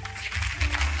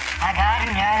 I got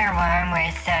another one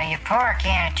with you pour a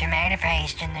can of tomato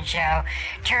paste in the Jell-O,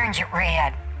 turns it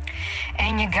red.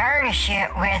 And you garnish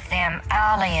it with them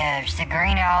olives, the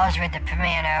green olives with the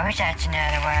pimentos, that's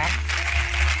another one.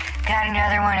 Got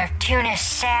another one of tuna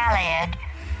salad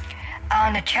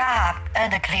on the top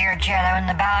of the clear Jell-O, and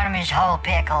the bottom is whole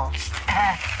pickles.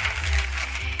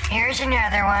 Here's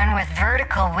another one with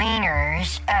vertical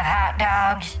wieners of hot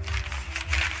dogs.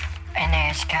 And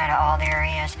that's kind of all there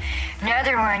is.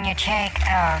 Another one, you take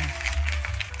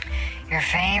your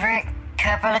favorite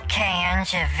couple of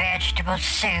cans of vegetable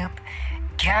soup,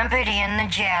 dump it in the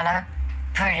Jell-O,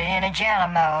 put it in a Jell-O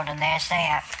mold, and that's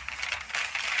that.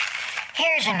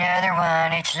 Here's another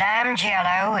one. It's lime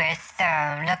Jell-O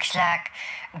with, looks like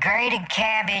grated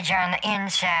cabbage on the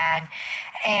inside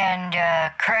and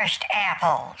crushed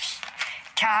apples,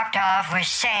 topped off with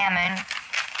salmon.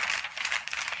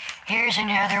 Here's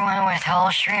another one with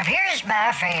whole shrimp. Here's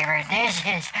my favorite. This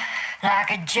is like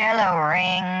a Jell-O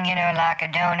ring, you know, like a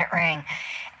donut ring.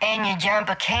 And you dump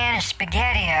a can of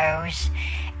SpaghettiOs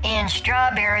in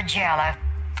strawberry Jell-O,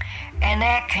 and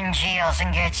that congeals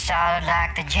and gets solid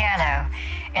like the Jell-O.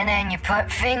 And then you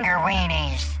put finger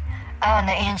weenies on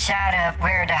the inside of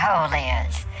where the hole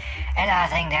is. And I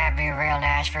think that'd be real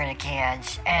nice for the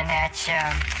kids. And that's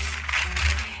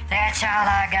all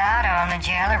I got on the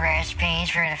Jell-O recipes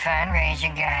for the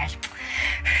fundraiser, guys.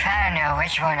 I don't know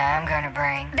which one I'm gonna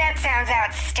bring. That sounds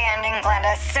outstanding,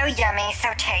 Glenda. So yummy, so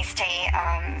tasty.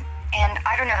 and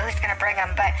I don't know who's going to bring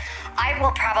them, but I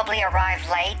will probably arrive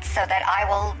late so that I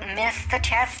will miss the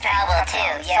testing. I will of too,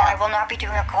 those. yeah. So I will not be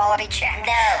doing a quality check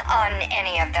No. on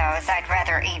any of those. I'd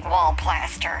rather eat wall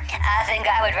plaster. I think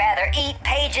I would rather eat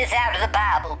pages out of the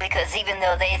Bible, because even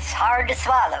though it's hard to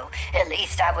swallow, at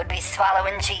least I would be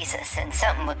swallowing Jesus, and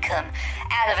something would come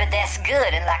out of it that's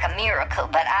good and like a miracle.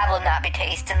 But I will not be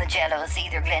tasting the jellos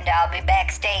either, Glenda. I'll be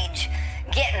backstage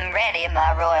getting ready in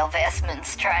my royal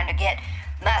vestments, trying to get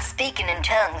my speaking in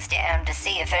tongues down to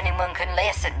see if anyone can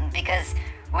listen, because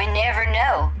we never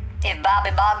know. If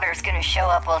Bobby Bogner's gonna show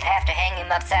up, we'll have to hang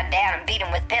him upside down and beat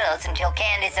him with pillows until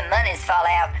candies and monies fall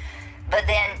out. But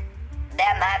then,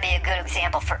 that might be a good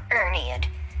example for Erniad.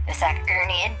 It's like,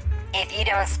 Erniad, if you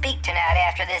don't speak tonight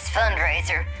after this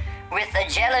fundraiser, with the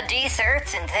jello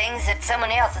desserts and things that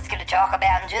someone else is gonna talk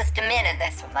about in just a minute,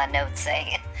 that's what my notes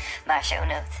say, my show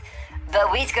notes. But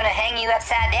we's gonna hang you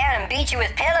upside down and beat you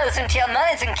with pillows until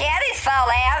monies and caddies fall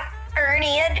out,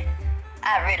 Erniad.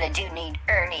 I really do need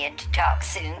Erniad to talk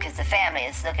soon, because the family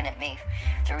is looking at me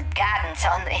for guidance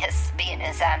on this, being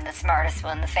as I'm the smartest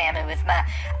one in the family with my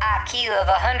IQ of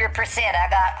 100%. I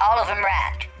got all of them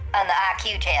right on the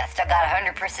IQ test. I got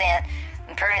 100%,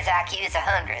 and Perna's IQ is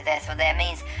 100. That's what that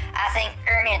means. I think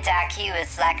Erniad's IQ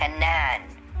is like a 9.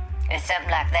 Or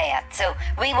something like that. So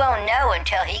we won't know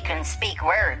until he can speak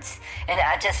words. And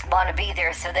I just want to be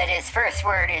there so that his first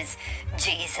word is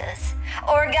Jesus.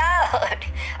 Or God.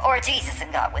 Or Jesus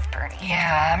and God with Bernie.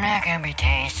 Yeah, I'm not gonna be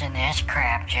tasting this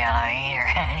crap jello either,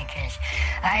 honey, because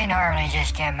I normally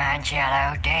just get my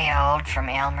jello day old from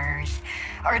Elmer's,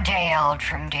 or day old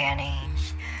from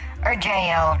Denny's, or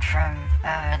day old from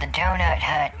the Donut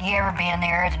Hut. You ever been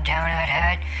there at the Donut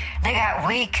Hut? They got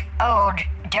week old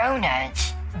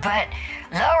donuts, but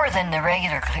lower than the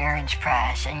regular clearance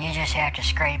price, and you just have to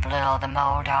scrape a little of the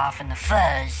mold off and the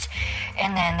fuzz,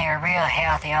 and then they're real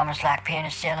healthy, almost like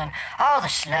penicillin. All the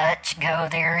sluts go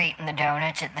there eating the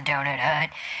donuts at the Donut Hut.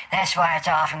 That's why it's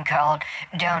often called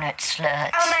Donut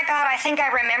Sluts. Oh my God, I think I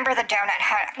remember the Donut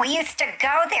Hut. We used to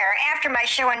go there after my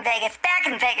show in Vegas,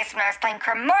 back in Vegas when I was playing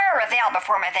Cremora Revel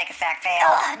before my Vegas act failed.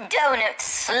 Oh, Donut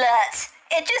Sluts.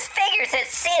 It just figures that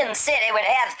Sin City would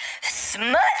have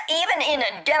smut even in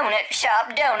a donut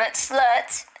shop. Donut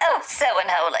Sluts. Oh, so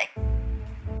unholy.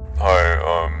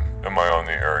 Hi, am I on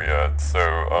the air yet? So,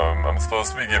 I'm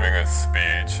supposed to be giving a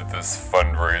speech at this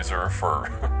fundraiser for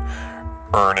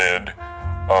Erniad.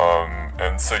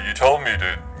 And so you told me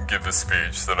to give the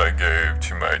speech that I gave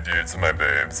to my dudes and my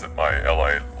babes at my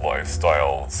LA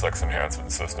Lifestyle Sex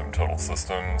Enhancement System, Total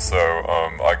System. So,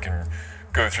 I can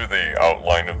go through the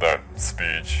outline of that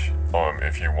speech,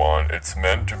 if you want. It's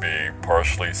meant to be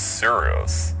partially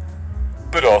serious,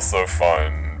 but also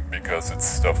fun, because it's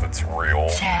stuff that's real.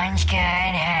 Sounds good,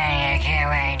 honey. I can't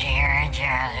wait to hear it,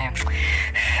 Jonathan.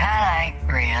 I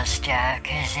like real stuff,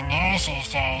 because the news these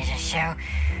days is so...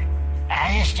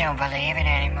 I just don't believe it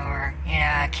anymore. You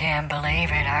know, I can't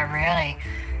believe it. I really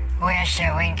wish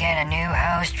that we'd get a new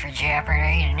host for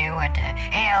Jeopardy who knew what the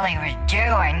hell he was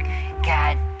doing.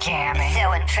 God damn it.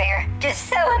 So unfair. Just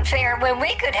so unfair when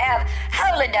we could have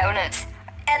holy donuts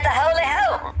at the holy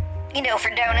hole. You know, for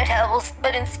donut holes,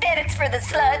 but instead it's for the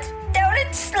sluts.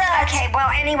 Donut sluts. Okay, well,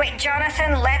 anyway,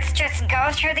 Jonathan, let's just go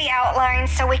through the outline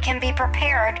so we can be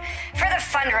prepared for the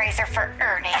fundraiser for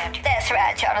Erniad. That's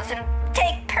right, Jonathan.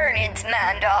 Take Perniad's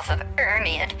mind off of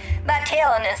Erniad by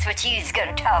telling us what you's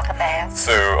gonna talk about.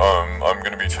 So, I'm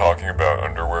gonna be talking about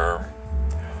underwear,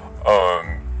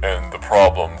 and the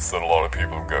problems that a lot of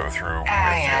people go through with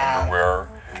the underwear.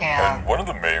 Yeah. And one of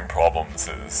the main problems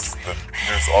is that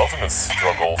there's often a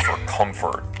struggle for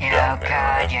comfort down there,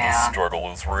 and the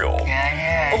struggle is real.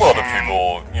 Yeah, it is. A lot of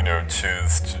people, you know,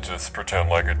 choose to just pretend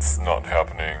like it's not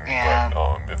happening,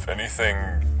 but if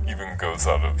anything even goes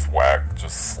out of whack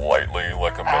just slightly,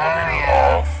 like a millimeter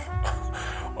off,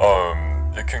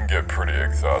 it can get pretty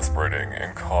exasperating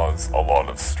and cause a lot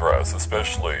of stress,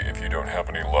 especially if you don't have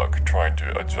any luck trying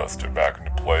to adjust it back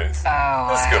into place.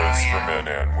 This goes for men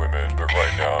and women, but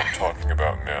right now I'm talking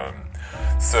about men.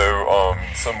 So,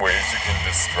 some ways you can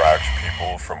distract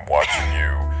people from watching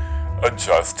you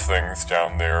adjust things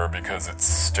down there because it's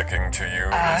sticking to you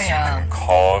is you can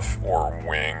cough or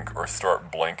wink or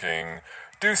start blinking.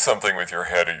 Do something with your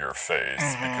head or your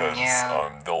face because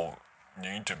they'll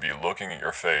need to be looking at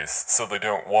your face so they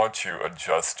don't want you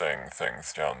adjusting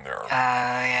things down there.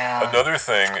 Another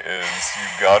thing is you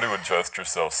got to adjust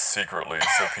yourself secretly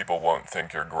so people won't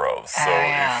think you're gross. So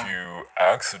if you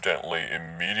accidentally,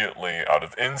 immediately, out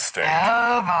of instinct,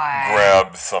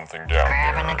 grab something down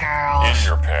there in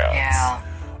your pants,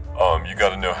 you got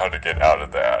to know how to get out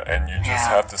of that, and you just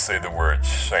have to say the word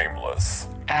shameless.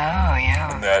 Oh,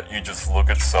 yeah. And that you just look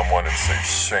at someone and say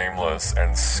shameless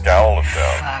and scowl at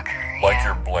them. Fucker, Like yeah.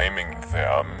 you're blaming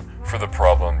them for the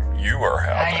problem you are I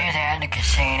having. do that in the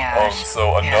casinos.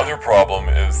 So another problem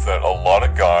is that a lot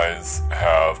of guys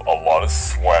have a lot of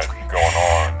sweat going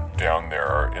on down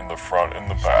there in the front and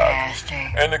the back. Nasty.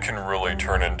 And it can really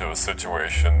turn into a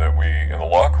situation that we in the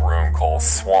locker room call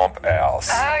swamp ass.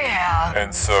 Oh, yeah.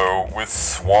 And so with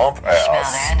swamp ass,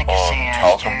 that in the casinos,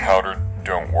 talcum too. powder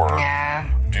don't work, Yeah.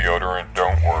 deodorant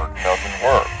don't work, nothing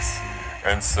works.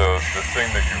 And so the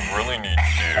thing that you really need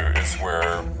to do is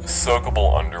wear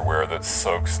soakable underwear that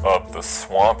soaks up the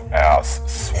swamp ass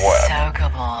sweat.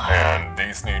 Soakable. And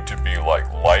these need to be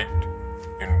like light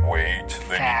in weight.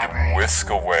 They need Fabric. to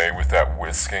whisk away with that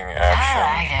whisking I action.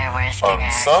 like that whiskey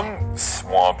action. Some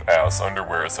swamp ass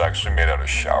underwear is actually made out of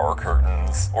shower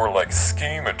curtains or like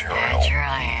ski material. That's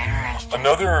really interesting.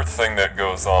 Another thing that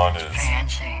goes on is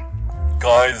Fancy.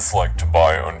 guys like to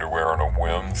buy underwear on a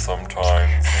whim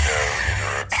sometimes,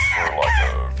 either it's for like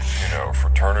a,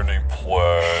 fraternity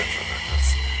pledge or they're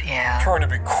just Yeah. trying to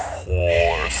be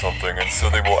cool or something, and so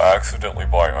they will accidentally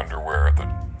buy underwear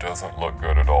that doesn't look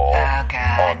good at all Oh,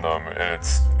 God. on them, and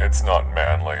it's not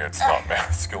manly, it's not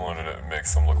masculine, and it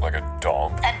makes them look like a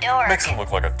dump. A dork. Makes them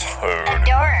look like a toad. A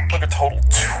dork. Like a total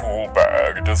tool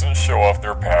bag. It doesn't show off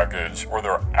their package or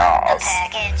their ass.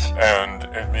 Package. And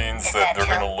it means Is that that they're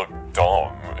true? gonna look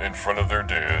dumb in front of their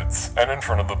dudes and in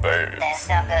front of the babes. That's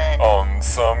not good.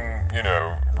 Some,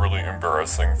 really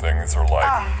embarrassing things are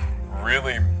like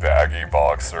really baggy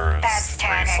boxers, That's 3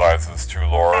 tacky. sizes too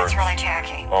large. That's really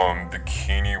tacky.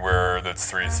 Bikini wear that's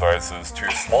 3 sizes too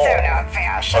small. So not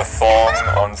fashion. A thong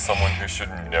on someone who should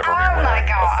never be Oh my wearing a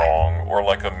God. thong, or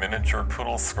like a miniature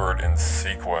poodle skirt in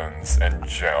sequins and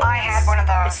gems. I had one of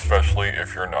those. Especially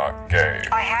if you're not gay.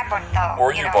 I had one though.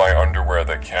 Or you buy underwear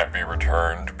that can't be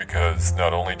returned because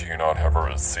not only do you not have a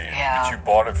receipt, Yeah. but you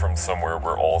bought it from somewhere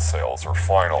where all sales are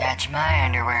final. That's my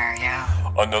underwear, yeah.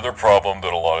 Another problem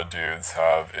that a lot of dudes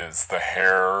have is the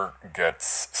hair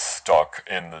gets stuck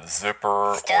in the zipper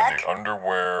or Stuck? the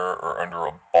underwear or under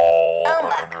a ball Oh or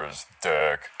my- under his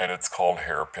dick, and it's called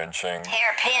hair pinching.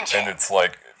 Hair pinching. And it's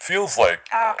like, feels like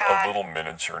Oh, God. a little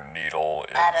miniature needle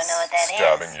is I don't know what that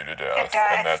stabbing is. you to It death.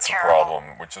 does, And that's a terrible. problem,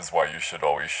 which is why you should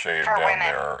always shave For down women.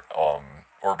 there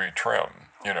or be trim,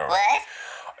 What?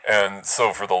 And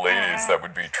so for the ladies, that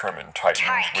would be trim and tightened.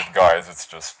 Tight. With guys, it's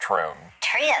just trim.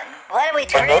 Trim. What are we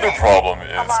trimming? Another problem A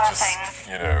is lot of just, things.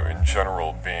 in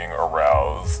general, being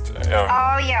aroused.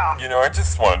 Oh yeah. I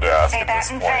just wanted to ask Say at that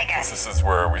this in point, Vegas. 'cause this is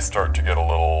where we start to get a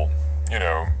little,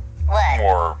 What?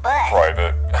 more What?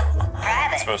 private,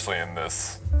 Private. especially in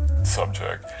this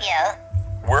subject. Yeah.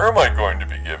 Where am I going to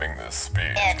be giving this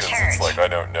speech? At Because church. it's like, I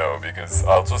don't know, because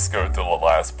I'll just go through the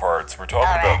last parts. We're talking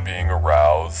All right. about being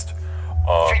aroused,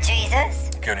 For Jesus?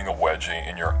 getting a wedgie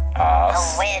in your A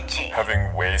ass, wedgie.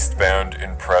 having waistband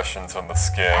impressions on the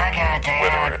skin, I got that.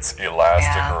 whether it's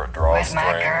elastic Yeah, or a with drawstring,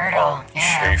 my girdle,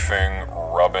 yeah. chafing,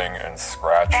 rubbing, and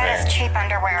scratching. That is cheap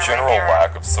underwear General right there.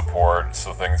 lack of support,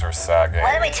 so things are sagging.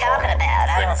 What are we talking about?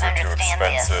 I Things don't are too understand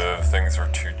this. expensive. Things are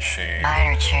too cheap. Mine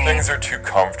are cheap. Things are too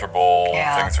comfortable.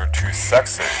 Yeah. Things are too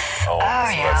sexy. So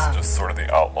yeah. that's just sort of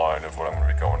the outline of what I'm going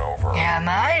to be going over. Yeah,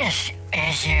 mine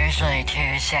is usually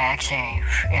too sexy,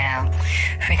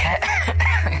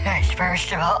 because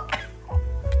first of all,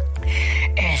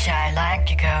 is I like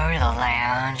to go to the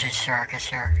lounge at Circus,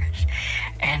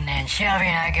 and then Sylvia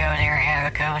and I go there,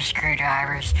 have a couple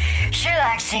screwdrivers. She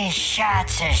likes these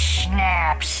shots of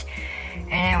schnapps, and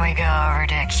then we go over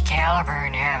to Excalibur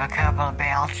and have a couple of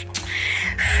belts.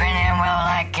 And then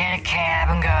we'll get a cab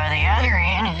and go to the other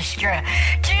end of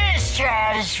to the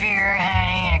Stratosphere,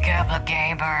 honey, and a couple of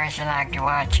gay bars. I like to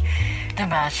watch the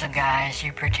muscle guys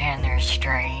who pretend they're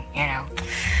straight,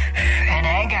 And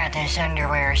they got this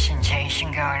underwear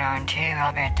sensation going on too.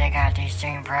 I'll bet they got these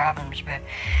same problems, but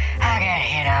I got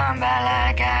hit on by a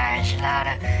lot of guys, a lot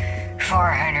of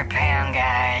 400-pound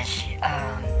guys,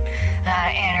 a lot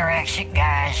of anorexic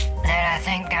guys that I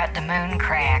think got the moon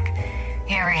crack.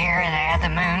 You ever hear of that, the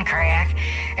moon crack?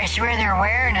 It's where they're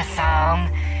wearing a thong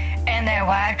and they're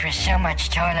wiped with so much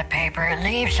toilet paper it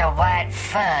leaves a white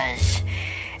fuzz.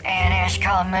 And it's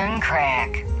called moon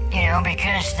crack,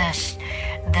 because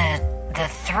the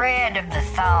thread of the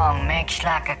thong makes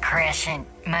like a crescent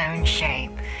moon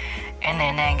shape. And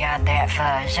then they got that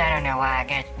fuzz. I don't know why I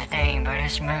get the name, but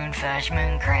it's moon fuzz,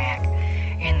 moon crack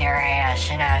in their ass.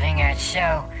 And I think that's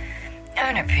so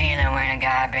unappealing when a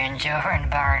guy bends over in the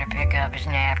bar to pick up his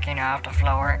napkin off the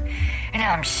floor, and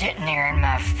I'm sitting there in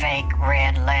my fake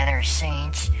red leather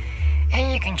seats,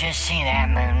 and you can just see that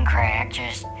moon crack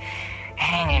just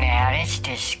hanging out. It's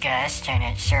disgusting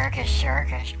at Circus.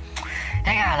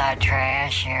 They got a lot of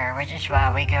trash here, which is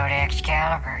why we go to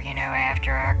Excalibur,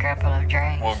 after our couple of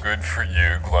drinks. Well, good for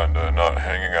you, Glenda, not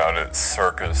hanging out at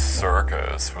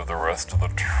Circus with the rest of the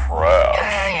trash.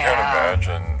 Yeah. Can't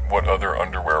imagine what other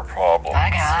underwear problems I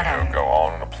got 'em. go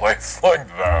on in a place like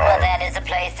that. Well, that is a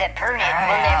place that Pernod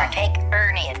will yeah. never take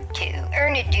Ernid to.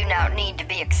 Ernid do not need to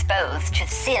be exposed to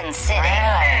Sin City. Really?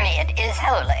 Ernid is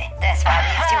holy. That's why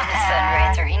he's doing this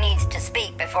fundraiser. He needs to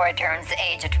speak before he turns the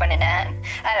age of 29.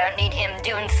 I don't need him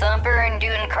doing thumper and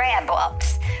doing crab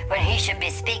walks when he should be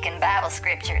speaking Bible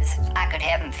scriptures. I could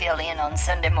have him fill in on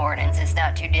Sunday mornings. It's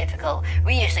not too difficult.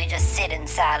 We usually just sit in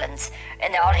silence,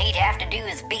 and all he'd have to do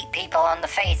is beat people on the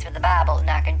face with the Bible, and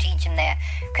I can teach him that,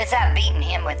 because I've beaten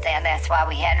him with that. That's why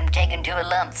we had him taken to a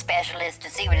lump specialist to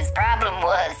see what his problem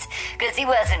was, because he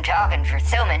wasn't talking for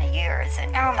so many years,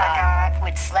 and Oh, my God.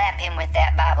 would slap him with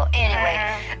that Bible. Anyway,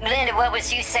 Glenda, what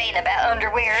was you saying about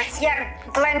underwears? Yeah,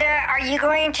 Glenda, are you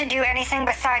going to do anything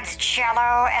besides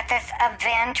Jell-O at this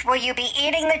event? Will you be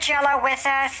eating the Jell-O with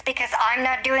us? Because I'm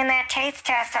not doing that taste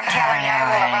test. I'm telling you, I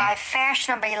will honey. arrive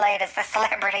fashionably late as the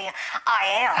celebrity I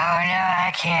am. Oh, no,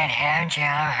 I can't have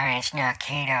Jell-O, honey. It's not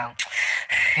keto.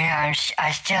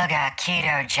 I still got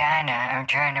ketogina. I'm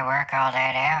trying to work all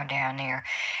that out down there.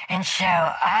 And so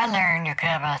I learned a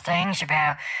couple of things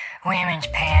about women's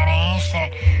panties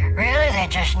that really they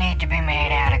just need to be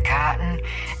made out of cotton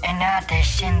and not this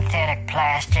synthetic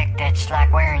plastic that's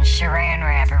like wearing saran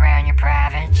wrap around your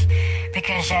privates,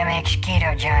 because that makes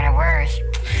ketogina worse.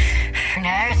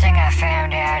 Another thing I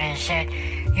found out is that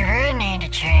you really need to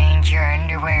change your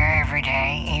underwear every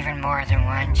day, even more than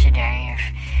once a day,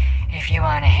 if you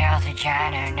want a healthy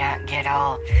vagina and not get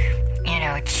all,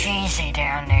 cheesy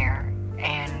down there.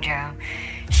 And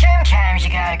sometimes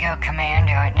you gotta go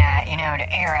commando at night,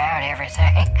 to air out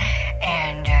everything.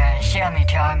 And Shelby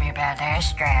told me about that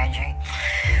strategy.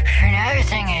 Another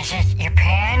thing is that your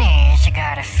panties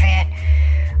gotta fit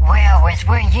well with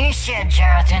what you said,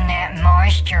 Jonathan, that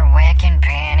moisture wicking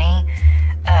panty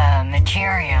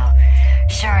material.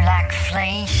 Sort of like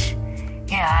fleece.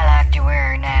 I like to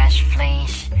wear a nice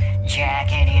fleece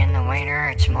jacket in the winter.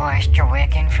 It's moisture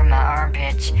wicking from my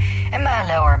armpits and my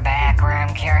lower back where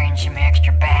I'm carrying some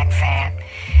extra back fat.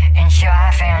 And so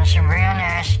I found some real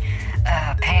nice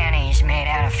panties made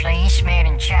out of fleece, made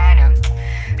in China.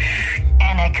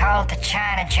 And they call it the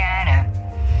China.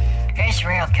 It's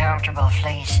real comfortable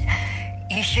fleece.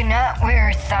 You should not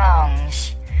wear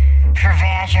thongs for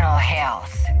vaginal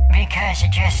health, because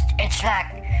it's like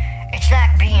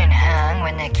being hung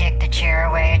when they kick the chair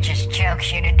away. It just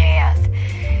chokes you to death.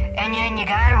 And then you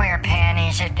gotta wear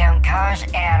panties that don't cause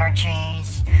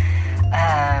allergies.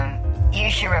 You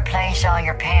should replace all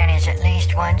your panties at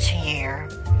least once a year.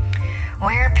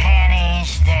 Wear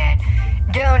panties that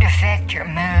don't affect your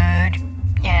mood.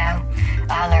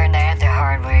 I learned that the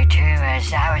hard way too,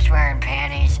 as I was wearing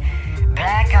panties,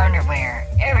 black underwear,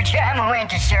 every time I went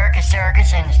to Circus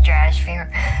in the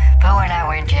Stratosphere. But when I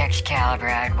went to Excalibur,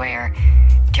 I'd wear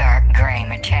dark gray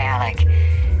metallic,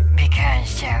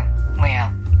 because,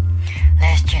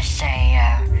 let's just say,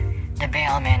 the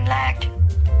bellman liked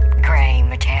gray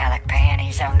metallic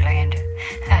panties on Glenda.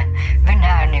 But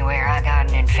not anywhere. I got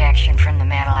an infection from the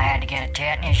metal. I had to get a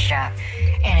tetanus shot,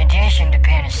 in addition to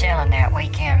penicillin that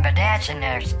weekend, but that's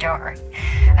another story.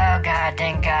 Oh, God,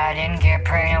 thank God I didn't get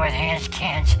pregnant with his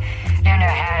kids. Don't know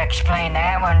how to explain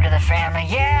that one to the family.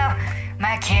 Yeah,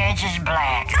 my kid's is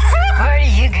black. What are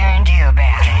you gonna do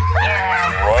about it?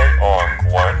 Right on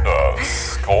Glenda.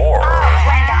 Score.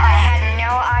 Glenda, I had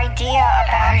no idea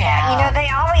about yeah. that. They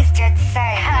always did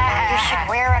say you should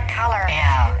wear a color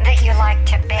Yeah. that you like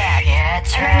to bet. Yeah,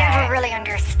 that's And right. I never really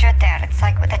understood that. It's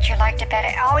like that you like to bet.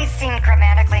 It always seemed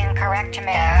grammatically incorrect to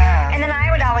me. Yeah. And then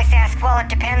I would always ask, well, it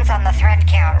depends on the thread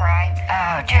count, right?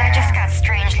 Oh, And I just dear. got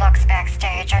strange looks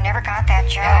backstage. I never got that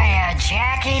joke. Oh, yeah,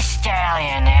 Jackie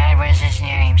Stallion, that was his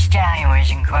name. Stallion was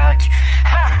in quotes.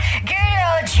 Ha! Good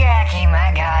old Jackie,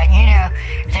 my God.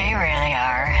 They really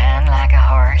are hung like a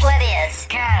horse. What is?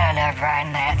 God, I love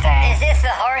riding that thing. Is this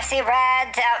the horsey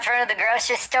rides out front of the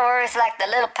grocery stores, like the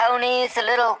little ponies, the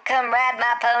little come ride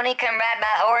my pony, come ride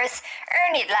my horse?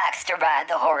 Ernie likes to ride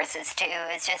the horses too.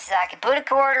 It's just like you put a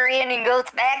quarter in and goes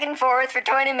back and forth for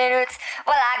 20 minutes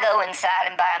while I go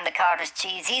inside and buy him the cottage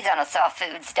cheese. He's on a soft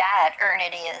foods diet,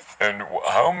 Ernest is. And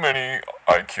how many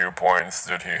IQ points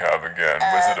did he have again?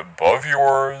 Was it above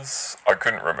yours? I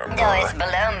couldn't remember. No, it's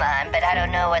below mine, but I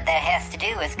don't know what that has to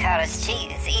do with cottage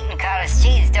cheese. Eating cottage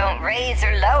cheese don't raise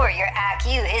or lower your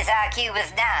IQ. His IQ was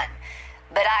 9.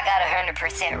 But I got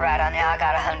 100% right on there. I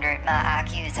got 100. My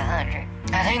IQ is 100.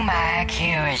 I think my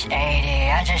IQ is 80.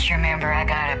 I just remember I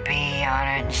got a B on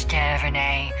it instead of an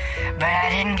A. But I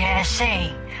didn't get a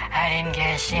C.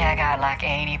 I got like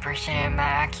 80%.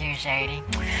 My IQ's 80.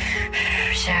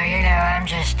 So, I'm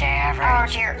just average.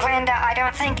 Oh, dear. Glenda, I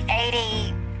don't think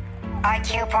 80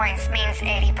 IQ points means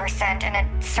 80%, and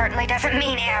it certainly doesn't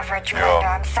mean average,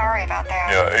 Glenda. I'm sorry about that.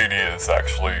 Yeah, 80 is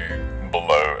actually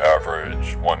below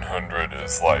average. 100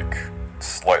 is like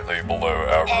slightly below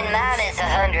average. And mine is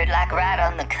 100, like right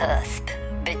on the cusp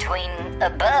between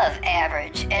above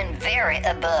average and very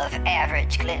above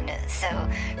average, Glenda. So,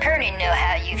 Perny know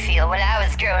how you feel. When I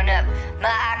was growing up, my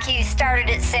IQ started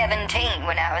at 17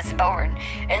 when I was born,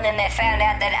 and then they found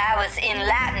out that I was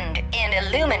enlightened and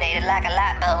illuminated like a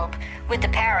light bulb with the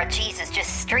power of Jesus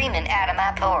just streaming out of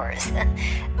my pores.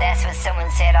 That's what someone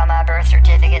said on my birth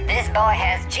certificate. This boy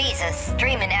has Jesus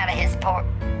streaming out of his pores.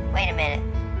 Wait a minute.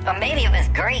 Or maybe it was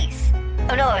grease.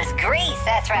 Oh no, it was grease,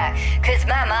 that's right. Because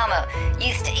my mama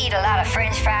used to eat a lot of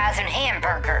french fries and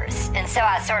hamburgers. And so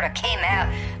I sort of came out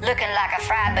looking like a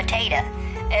fried potato.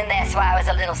 And that's why I was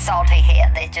a little salty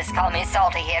head. They just called me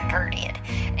Salty Head Perdid.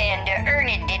 And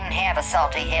Ernest didn't have a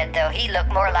salty head, though. He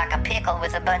looked more like a pickle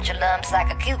with a bunch of lumps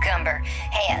like a cucumber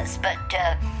has. But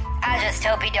I just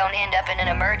hope he don't end up in an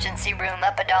emergency room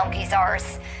up a donkey's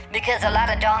arse. Because a lot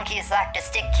of donkeys like to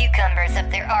stick cucumbers up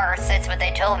their arse. That's what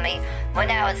they told me when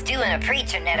I was doing a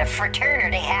preaching at a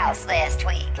fraternity house last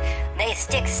week. They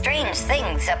stick strange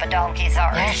things up a donkey's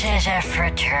arse. This is a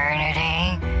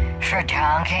fraternity for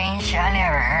donkeys? I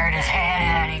never heard of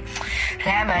that, honey.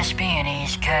 That must be an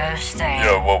East Coast thing.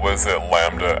 Yeah, what was it?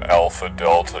 Lambda Alpha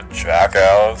Delta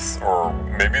Jackass? Or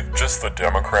maybe just the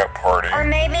Democrat Party? Or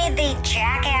maybe the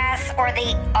jackass or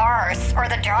the arse or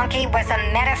the donkey was a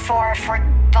metaphor for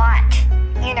butt.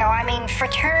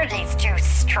 Fraternities do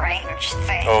strange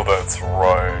things. Oh, that's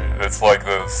right. It's like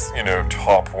those,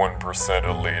 top 1%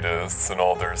 elitists and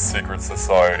all their secret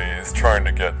societies trying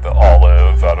to get the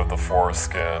olive out of the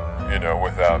foreskin,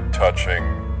 without touching,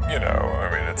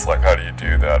 it's like, how do you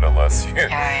do that unless you...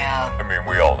 Yeah.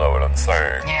 We all know what I'm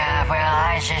saying. Yeah, well,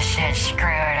 I just said, screw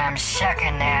it, I'm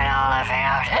sucking that olive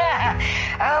out.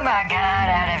 Oh my God,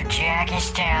 out of Jackie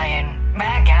Stallion.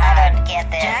 My God. I don't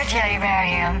get this. Did I tell you about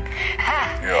him?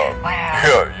 Yeah. Wow.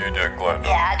 Yeah, you did, Glenda.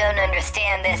 Yeah, I don't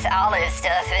understand this olive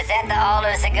stuff. Is that the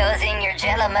olives that goes in your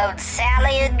Jello mode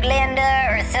salad,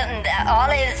 Glenda, or something? The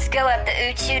olives go up the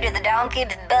oochoo to the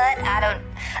donkey's butt? I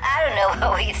don't know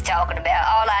what he's talking about.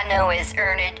 All I know is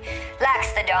Ernest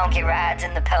likes the donkey rides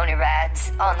and the pony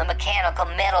rides on the mechanical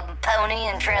metal pony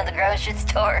in front of the grocery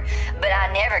store, but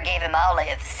I never gave him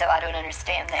olives, so I don't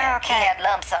understand that. Okay. He had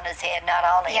lumps on his head, not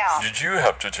olives. Yeah. Did you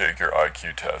have to take your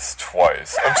IQ test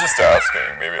twice? I'm just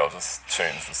asking. Maybe I'll just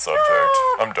change the subject.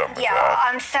 I'm done with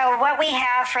that. So what we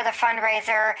have for the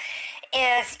fundraiser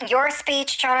is your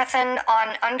speech, Jonathan,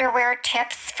 on underwear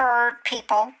tips for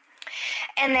people.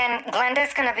 And then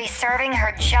Glenda's going to be serving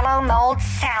her Jello mold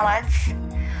salads.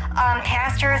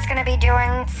 Pastor is going to be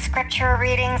doing scripture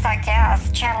readings, I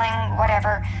guess, channeling,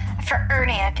 whatever, for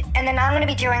Ernest. And then I'm going to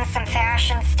be doing some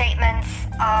fashion statements,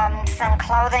 some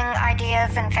clothing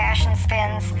ideas and fashion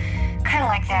spins, kind of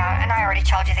like that. And I already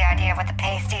told you the idea with the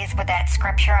pasties, with that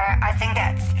scripture. I think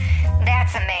that's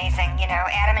amazing.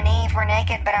 Adam and Eve were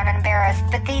naked but unembarrassed,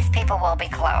 but these people will be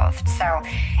clothed. So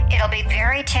it'll be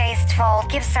very tasteful.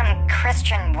 Give some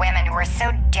Christian women who are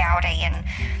so dowdy and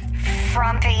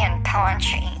frumpy and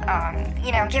paunchy,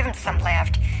 give them some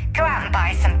lift. Go out and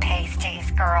buy some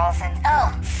pasties, girls, and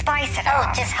spice it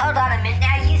up. Just hold on a minute.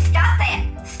 Now you stop that.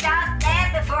 Stop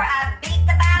that before I beat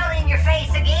the bottle in your face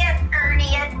again,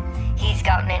 Ernest. He's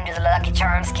gotten into the Lucky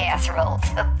Charms casserole,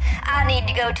 so I need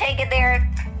to go take it there.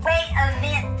 Wait a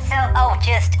minute.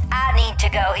 I need to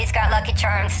go. He's got Lucky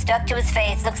Charms stuck to his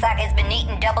face. Looks like he's been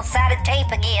eating double-sided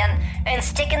tape again and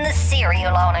sticking the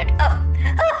cereal on it.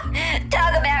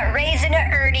 Talk about raising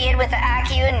an Ernest with an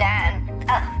IQ of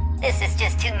 9. This is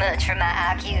just too much for my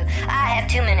IQ. I have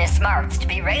too many smarts to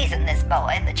be raising this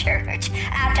boy in the church.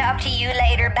 I'll talk to you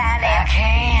later. Bye now.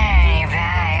 Okay, honey,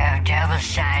 bye.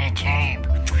 Double-sided tape.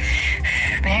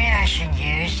 Maybe I should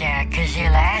use that, because the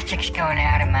elastic's going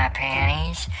out of my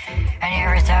panties. I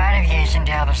never thought of using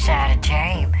double-sided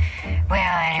tape.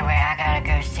 Well, anyway, I gotta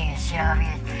go see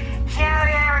Sylvia.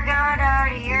 Sylvia, we're going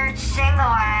over to your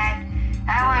single-eyed.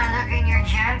 I want to look in your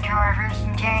junk drawer for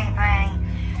some tape, honey.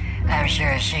 I'm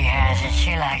sure she has it.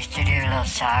 She likes to do little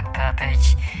sock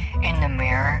puppets in the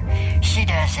mirror. She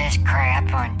does this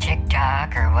crap on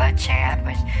TikTok or WhatsApp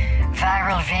with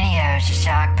viral videos of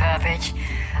sock puppets.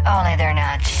 Only they're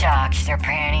not socks, they're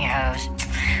pantyhose.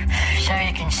 So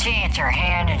you can see it's her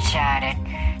hand inside it.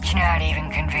 It's not even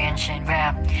convincing.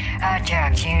 Well, I'll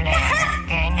talk to you later.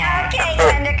 Good night. Okay,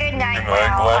 Glenda, good night. Good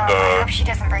night, Well, Glenda. I hope she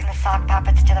doesn't bring the sock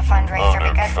puppets to the fundraiser Oh,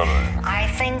 no because kidding. I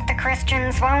think the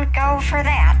Christians won't go for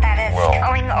that. That is Well,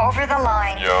 going over the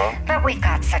line. yeah. But we've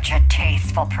got such a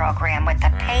tasteful program with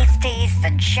the pasties,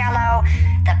 the jello,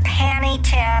 the panty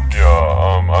tips.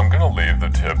 Yeah, I'm gonna leave the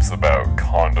tips about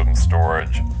condom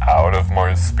storage out of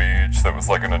my speech. That was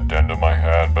like an addendum I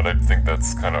had, but I think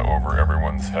that's kind of over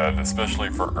everyone's head, especially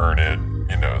for Ernid,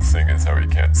 you know, seeing as how he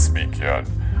can't speak yet.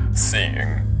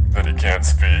 Seeing that he can't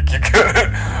speak, you get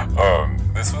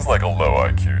it? This was like a low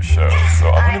IQ show, so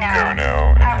I'm gonna go now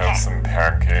and have some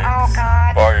pancakes. Oh,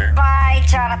 God. Bye. Bye,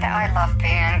 Jonathan. I love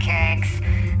pancakes.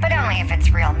 But only if it's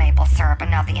real maple syrup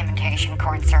and not the imitation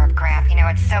corn syrup crap. You know,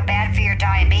 it's so bad for your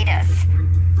diabetes.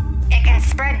 It can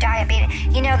spread diabetes.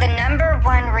 You know, the number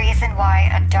one reason why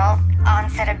adult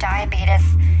onset of diabetes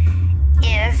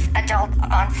is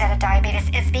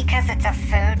because it's a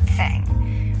food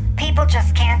thing. People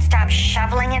just can't stop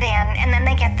shoveling it in, and then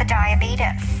they get the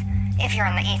diabetes. If you're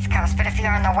on the East Coast, but if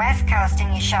you're on the West Coast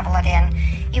and you shovel it in,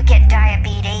 you get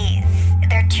diabetes.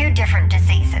 They're two different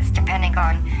diseases depending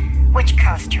on which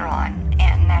coast you're on,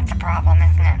 and that's a problem,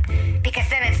 isn't it? Because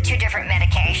then it's two different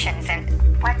medications, and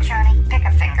what, Johnny? Pick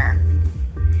a finger.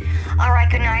 All right,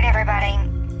 good night, everybody.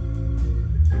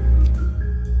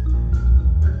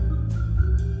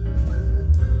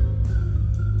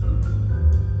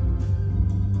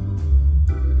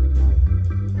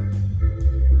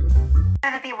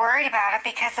 I would be worried about it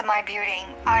because of my beauty.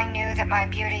 I knew that my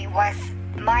beauty was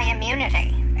my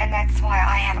immunity, and that's why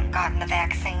I haven't gotten the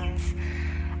vaccines.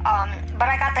 But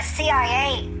I got the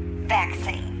CIA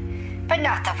vaccine, but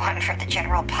not the one for the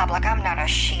general public. I'm not a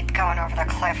sheep going over the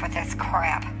cliff with this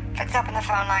crap. Let's open the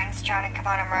phone lines, Johnny. Come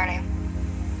on, I'm ready.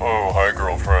 Oh, hi,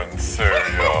 girlfriend. So,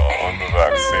 on the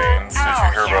vaccines, did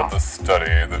you hear about the study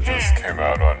that just came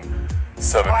out on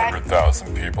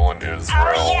 700,000 people in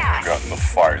Israel yes. who got the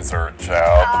Pfizer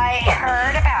jab? I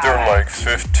heard about They're it. like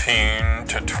 15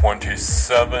 to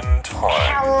 27 times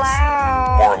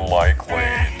Hello. more likely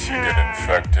to get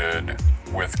infected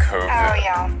with COVID. Oh,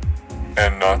 yeah.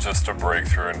 And not just a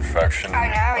breakthrough infection, I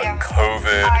know, but yeah.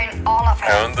 COVID All of it.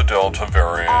 and the Delta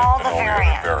variant All and the all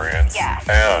variants, the other variants. yes.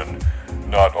 And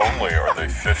not only are they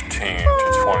 15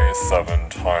 to 27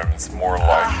 times more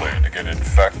likely to get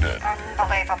infected,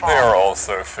 Unbelievable. they are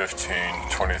also 15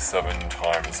 to 27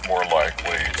 times more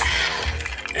likely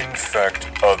to infect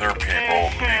other people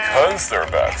because they're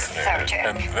vaccinated So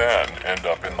and then end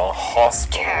up in the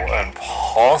hospital and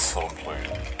possibly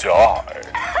die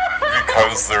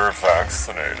because they're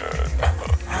vaccinated.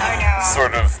 I know.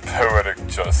 Sort of poetic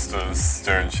justice,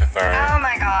 don't you think? Oh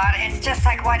my God, it's just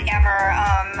like whatever.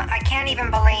 I can't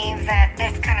even believe that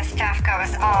this kind of stuff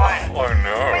goes on I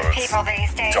know. with it's people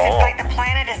these days. dumb. It's like the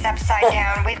planet is upside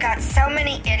down. We've got so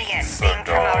many idiots So being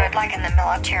promoted, dumb. like in the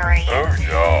military, Oh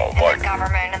yeah, and like the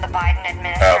government, and the Biden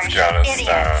administration. Afghanistan,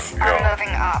 Idiots are yeah.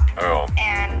 moving up, oh,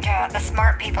 and the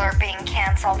smart people are being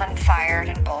canceled and fired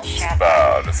and bullshit.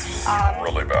 bad. It's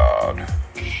really bad.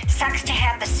 Sucks to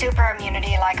have the super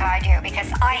immunity like I do because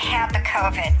I had the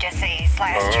COVID disease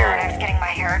last year and I was getting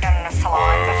my hair done in a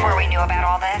salon before we knew about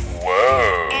all this.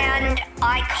 Whoa. And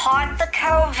I caught the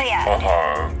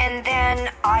COVID. And then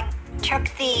I took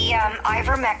the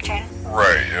ivermectin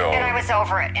Right, and I yeah. was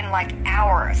over it in like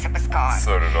hours. It was gone.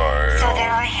 So did I. So then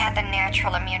I had the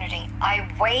natural immunity. I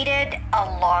waited a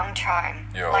long time,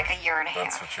 Yeah, like a year and a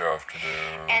That's half. what you have to do.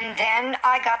 And then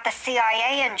I got the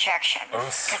CIA injection. Oh,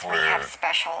 Because we have sweet.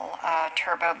 special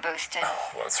turbo boosted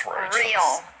That's righteous.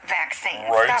 real vaccines.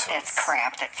 Not this Righteous.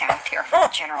 crap that's out there for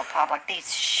the general public.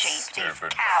 These sheep, these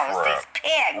Stupid cows, crap. these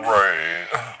pigs. Right.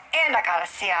 And I got a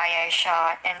CIA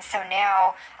shot. And so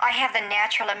now I have the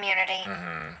natural immunity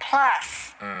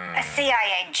plus a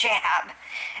CIA jab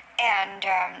and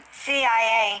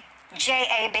CIA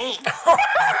JAB.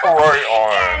 Right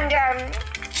on. And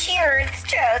cheers,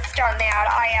 toast on that.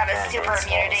 I have a super that's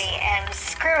immunity, and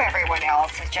screw everyone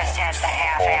else who just has the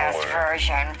half-assed Totally.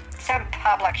 version. Some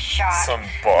public shot. Some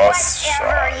bus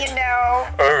Whatever, shot. you know.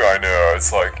 Oh, I know.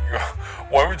 It's like,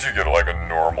 why would you get like a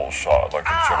normal shot like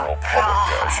the general public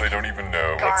God. does? They don't even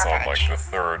know what's on like Garbage. the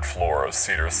third floor of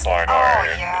Cedar-Sinai Oh,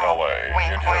 in yeah. LA.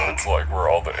 Wink, You know, wink. it's like where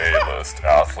all the A-list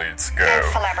athletes go And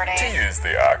celebrities. to use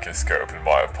the Acuscope and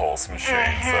MyPulse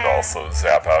machines that also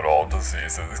zap out all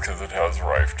diseases because it has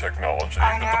rife technology,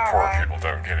 I but the know, poor right? people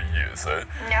don't get to use it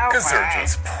No because they're way.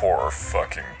 just poor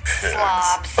fucking pigs.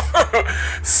 Slobs.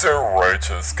 So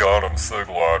righteous. God, I'm so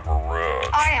glad we're rich.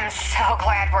 I am so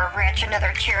glad we're rich.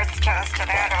 Another cheers toast to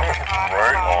that. Oh my God.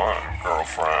 Right hold on. on,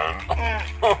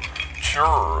 girlfriend.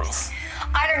 Cheers.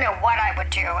 I don't know what I would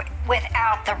do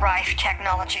without the Rife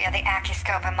technology of the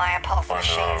Acuscope and Myopulse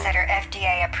machines that are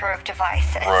FDA-approved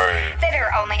devices that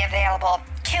are only available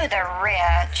to the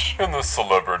rich. And the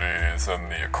celebrities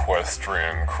and the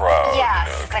equestrian crowd.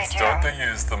 Yes, they do. Don't they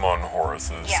use them on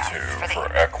horses too for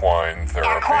equine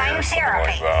therapy equine or something therapy.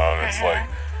 like that? It's like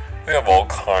they have all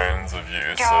kinds of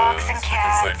uses Dogs and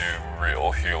cats. because they do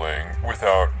real healing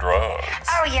without drugs.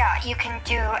 Oh yeah, you can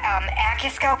do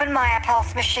Acuscope and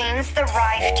Myopulse machines, the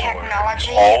Rife technology,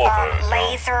 all of it,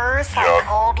 lasers, like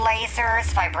cold lasers,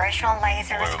 vibrational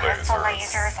lasers, Blue crystal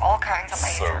lasers. lasers, all kinds of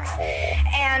lasers. So cool.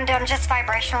 And just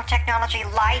vibrational technology,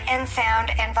 light and sound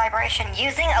and vibration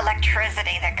using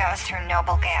electricity that goes through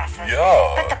noble gases.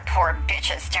 Yeah. But the poor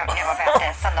bitches don't know about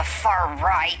this on the far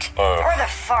right or the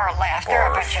far left.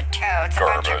 They're a bunch of toads, a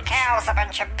bunch of cows, a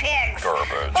bunch of pigs.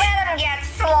 Garbage. Let them get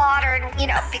slaughtered,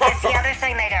 because the other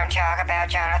thing they don't talk about,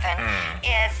 Jonathan,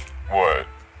 is What?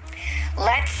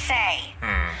 let's say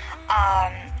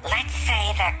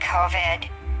that COVID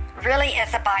really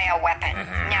is a bioweapon.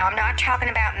 Now, I'm not talking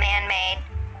about man-made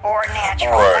or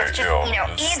natural. Right, Let's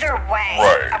just, either way,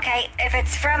 Right. okay? If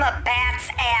it's from a bat's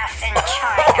ass in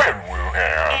China In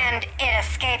Wuhan. and it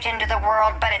escaped into the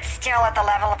world, but it's still at the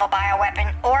level of a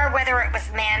bioweapon, or whether it was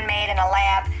man-made in a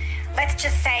lab, let's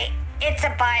just say it's a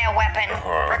bioweapon,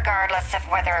 regardless of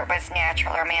whether it was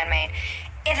natural or man-made.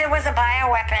 If it was a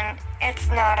bioweapon, it's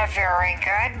not a very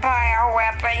good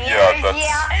bioweapon. Yeah,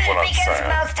 that's what I'm because saying.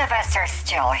 most of us are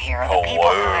still here. The people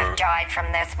who have died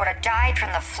from this would have died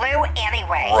from the flu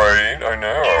anyway. Right, I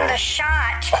know. And the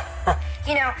shot,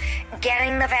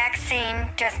 getting the vaccine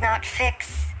does not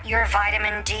fix your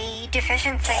vitamin D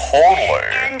deficiency. Totally.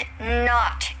 And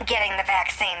not getting the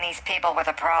vaccine, these people with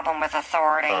a problem with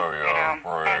authority,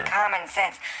 and common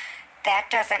sense,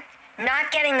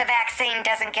 not getting the vaccine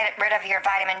doesn't get rid of your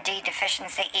vitamin D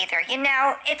deficiency either.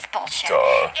 It's bullshit.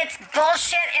 Duh. It's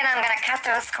bullshit, and I'm going to cut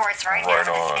those cords right now. Right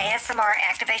on. This ASMR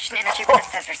activation energy with the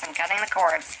scissors. I'm cutting the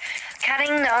cords.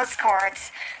 Cutting those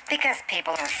cords because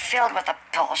people are filled with the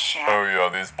bullshit. Oh yeah,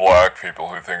 these black people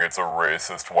who think it's a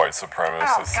racist white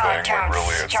supremacist God, thing, when don't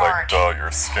really it's start. like, your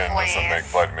skin doesn't Please. make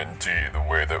vitamin D the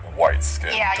way that white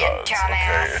skin Yeah, you does.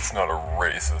 dumbass. Okay, it's not a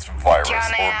racist virus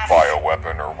Dumbass. or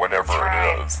bioweapon or whatever That's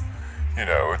right. it is.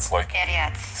 It's like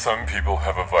Idiots. some people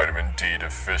have a vitamin D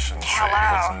deficiency. Hello.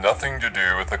 It has nothing to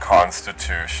do with the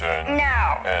Constitution.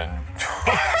 No. And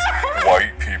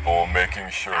white people making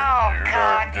sure Oh, you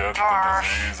God, don't get barf. the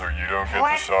disease or you don't get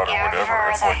the shot or whatever. Whatever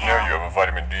It's the like, no, hell. you have a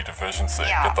vitamin D deficiency.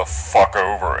 Yeah. Get the fuck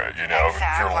over it, Your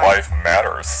Exactly. life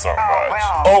matters so much.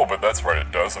 well. Oh, but that's right,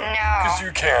 it doesn't. No. Because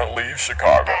you can't leave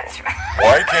Chicago. That's right.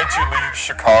 Why can't you leave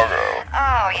Chicago?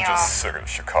 Oh, I'm just sick of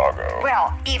Chicago.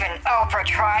 Well, even Oprah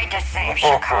tried to save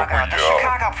Chicago, the Yeah.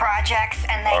 Chicago projects,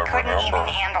 and they I couldn't even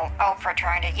remember. handle Oprah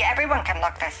trying to. Yeah, everyone can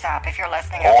look this up if you're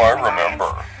listening. Oh, I up in the lines.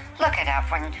 remember. Look it up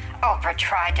when Oprah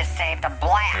tried to save the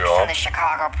blacks Yup. in the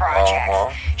Chicago projects. Uh-huh.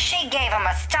 She gave them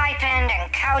a stipend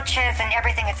and coaches and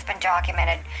everything. It's been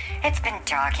documented. It's been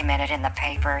documented in the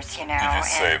papers, Did you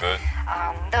save it?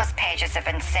 Those pages have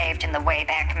been saved in the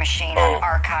Wayback Machine Oh. on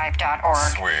archive.org.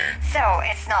 Sweet. So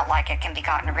it's not like it can be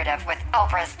gotten rid of with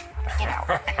Oprah's,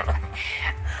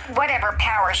 whatever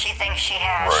power she thinks she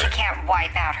has. She Right. can't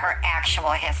wipe out her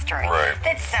actual history Right.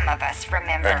 that some of us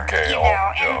remember. And Gail,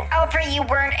 And Oprah, you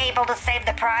weren't able to save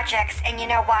the projects, and you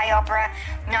know why, Oprah?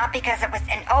 Not because it was,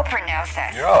 and Oprah knows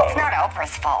this. Yeah. It's not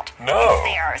Oprah's fault. No. It's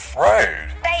theirs. Right.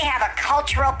 They have a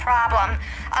cultural problem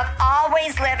of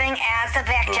always living as a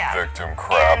victim. The victim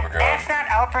crap And again. that's not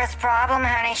Oprah's problem,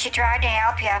 honey. She tried to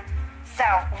help you. So,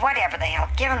 whatever the hell,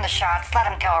 give them the shots, let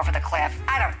them go over the cliff.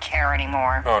 I don't care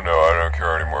anymore. Oh no, I don't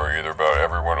care anymore either about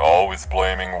everyone always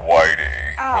blaming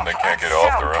Whitey when they can't that's get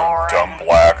off so their boring. own dumb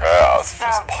black ass. So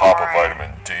Just pop a boring.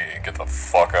 vitamin D and get the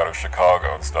fuck out of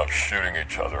Chicago and stop shooting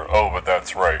each other. Oh, but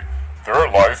that's right. Their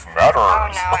life matters. Oh,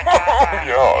 no, it doesn't.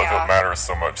 Yeah, if Yeah. it matters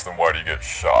so much, then why do you get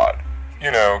shot?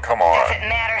 Come on. If it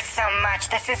matters so much,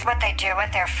 this is what they do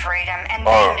with their freedom, and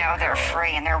Oh, they know they're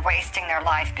free, and they're wasting their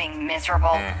life being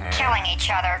miserable, killing each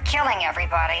other, killing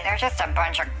everybody. They're just a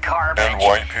bunch of garbage. And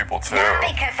white people too. Not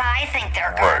because I think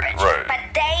they're Right, garbage, right. but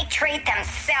they treat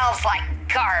themselves like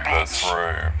garbage. That's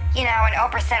right. And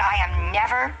Oprah said, I am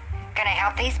never going to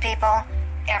help these people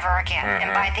ever again.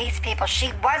 And by these people,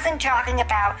 she wasn't talking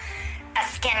about a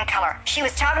skin color. She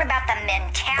was talking about the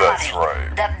mentality. That's right.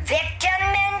 The victim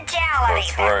mentality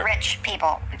That's that right. rich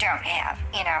people don't have.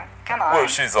 Come on. Well,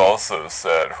 she's also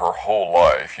said her whole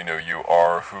life, you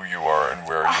are who you are and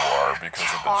where you are because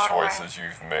of the Totally. choices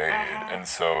you've made. And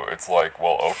so it's like,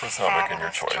 well, Oprah's not making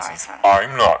your Fabulous choices. choices.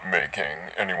 I'm not making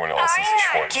anyone else's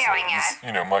I'm not choices.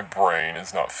 doing it. My brain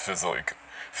is not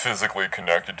physically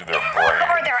connected to their brain.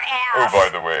 Or their Oh, ass. by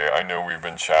the way, I know we've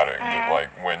been chatting, but like,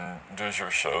 when does your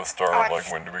show start? Oh,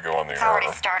 Like, when do we go on the It's air?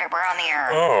 already started. We're on the air.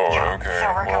 Oh, Yeah, okay.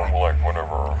 So we're Well, going. like,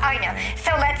 whatever. I know.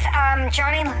 So let's,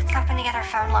 Johnny, let's open the other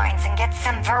phone lines and get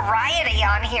some variety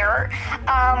on here.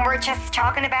 We're just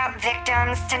talking about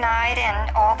victims tonight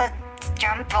and all the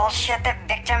dumb bullshit that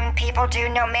victim people do,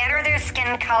 no matter their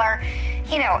skin color.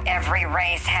 You know, every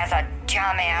race has a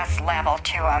dumbass level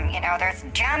to them. You know, there's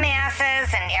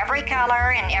dumbasses in every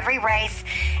color and every race.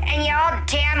 And y'all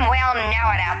damn well know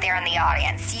it out there in the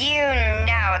audience. You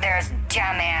know there's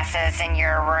dumbasses in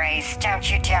your race. Don't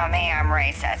you tell me I'm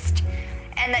racist.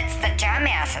 And it's the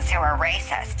dumbasses who are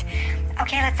racist.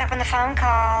 Okay, let's open the phone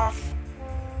calls.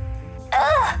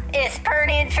 It's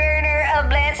Pernian Ferner of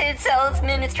Blessed Souls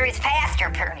Ministries, Pastor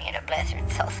Pernian of Blessed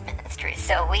Souls Ministries.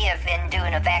 So we have been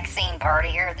doing a vaccine party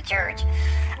here at the church.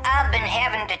 I've been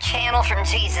having to channel from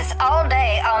Jesus all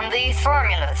day on these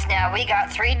formulas. Now, we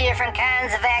got 3 different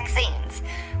kinds of vaccines.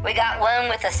 We got one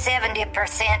with a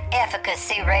 70%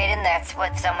 efficacy rating. That's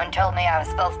what someone told me I was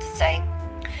supposed to say.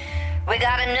 We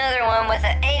got another one with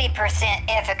an 80%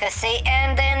 efficacy,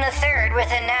 and then the third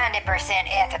with a 90%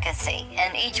 efficacy.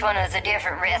 And each one is a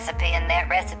different recipe, and that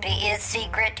recipe is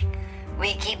secret.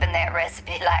 We keeping that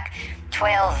recipe like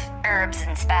 12 herbs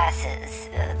and spices,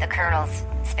 the Colonel's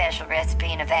special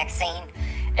recipe in a vaccine.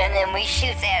 And then we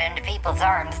shoot that into people's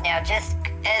arms. Now, just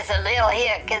as a little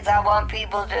hint, because I want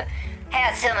people to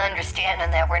have some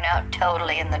understanding that we're not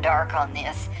totally in the dark on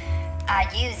this.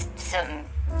 I used some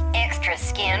extra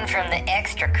skin from the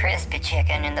extra crispy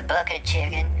chicken in the bucket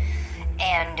chicken,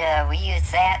 and we use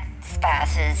that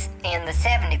spices in the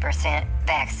 70%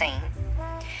 vaccine.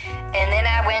 And then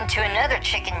I went to another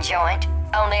chicken joint,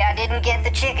 only I didn't get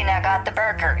the chicken, I got the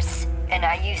burgers, and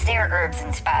I used their herbs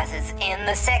and spices in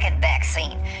the second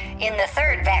vaccine. In the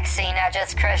third vaccine, I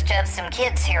just crushed up some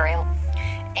kid cereal,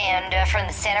 and from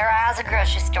the center aisles of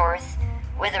grocery stores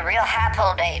with a real high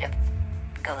pull date of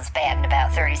goes bad in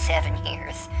about 37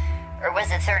 years. Or was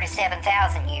it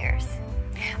 37,000 years?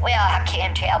 Well, I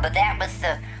can't tell, but that was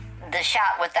the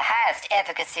shot with the highest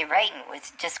efficacy rating,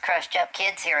 was just crushed up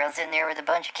kid cereals in there with a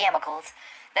bunch of chemicals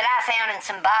that I found in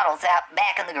some bottles out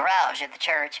back in the garage at the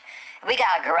church. We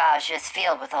got a garage just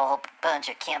filled with a whole bunch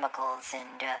of chemicals,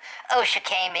 and OSHA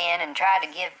came in and tried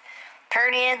to give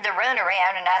Pernian the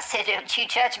runaround, and I said, "Don't you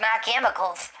touch my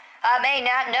chemicals. I may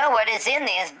not know what is in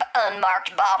these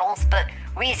unmarked bottles, but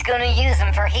we's gonna use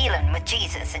them for healing with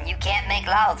Jesus, and you can't make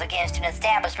laws against an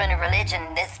establishment of religion.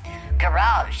 This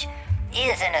garage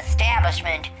is an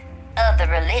establishment of the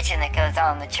religion that goes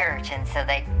on in the church." And so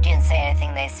they didn't say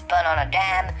anything. They spun on a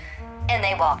dime, and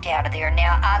they walked out of there.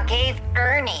 Now, I gave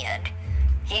Erniad,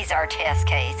 he's our test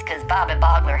case, because Bobby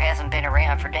Bogler hasn't been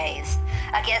around for days.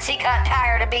 I guess he got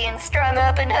tired of being strung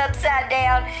up and upside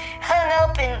down, hung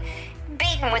up and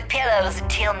beaten with pillows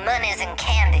until monies and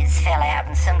candies fell out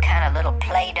in some kind of little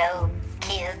Play-Doh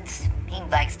kids. He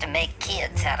likes to make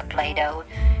kids out of Play-Doh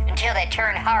until they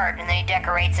turn hard, and then he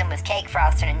decorates them with cake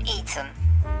frosting and eats them.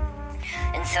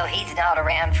 And so he's not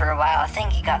around for a while. I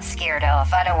think he got scared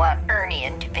off. I don't want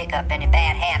Erniad to pick up any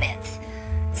bad habits.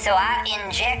 So I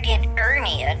injected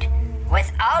Erniad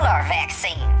with all our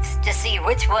vaccines to see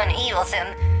which one heals him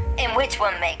and which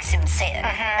one makes him sick.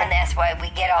 And that's why we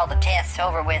get all the tests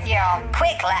over with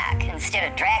quick like, instead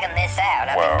of dragging this out.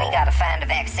 I mean, we gotta find a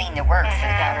vaccine that works for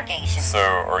the congregation. So,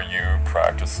 are you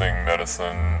practicing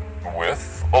medicine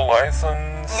with a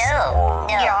license? No.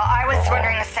 Yeah, I was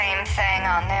wondering the same thing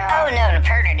on that. Oh, no,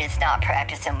 Pernian is not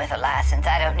practicing with a license.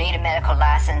 I don't need a medical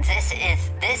license.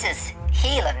 This is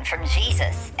healing from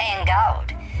Jesus and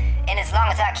God. And as long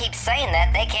as I keep saying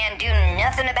that, they can't do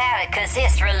nothing about it, because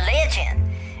it's religion.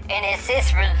 And it's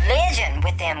this religion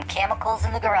with them chemicals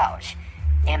in the garage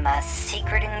and my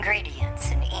secret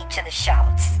ingredients in each of the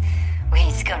shots.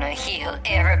 We's gonna heal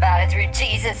everybody through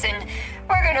Jesus, and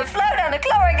we're gonna float on the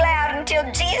glory cloud until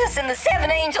Jesus and the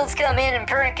 7 angels come in and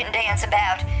Pernian can dance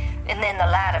about. And then the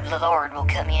light of the Lord will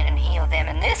come in and heal them,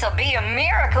 and this'll be a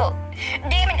miracle.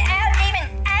 Demon out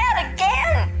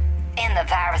again! And the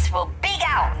virus will be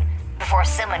gone before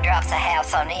someone drops a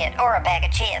house on it or a bag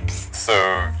of chips.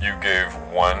 So, you gave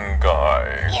one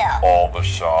guy Yeah. all the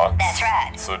shots? That's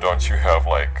right. So don't you have,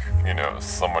 like,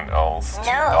 someone else to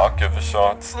No. not give the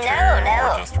shots to?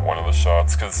 No. Or just one of the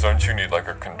shots? Because don't you need, like,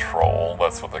 a control?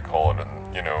 That's what they call it in,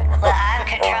 Well, I'm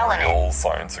controlling a real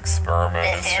science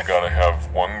experiment. This You is- gotta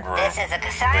have one group This is a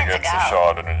that science gets ago. a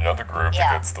shot and another group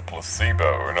Yeah. that gets the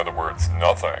placebo. In other words,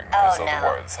 nothing. Oh, Because no.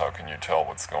 otherwise, how can you tell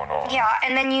what's going on? Yeah,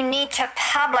 and then you need to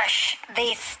publish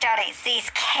these studies, these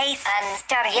case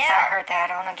studies. yeah. I heard that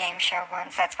on a game show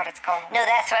once. That's what it's called. No,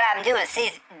 that's what I'm doing.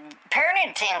 See,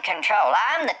 Pernod's in control.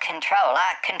 I'm the control.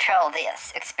 I control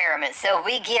this experiment. So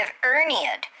we give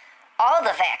Ernied all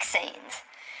the vaccines.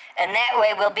 And that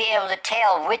way we'll be able to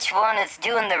tell which one is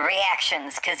doing the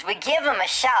reactions, because we give him a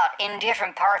shot in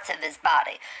different parts of his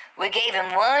body. We gave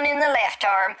him one in the left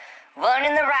arm, one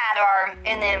in the right arm,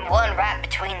 and then one right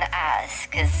between the eyes,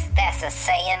 because that's a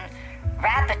saying,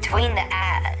 right between the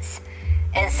eyes.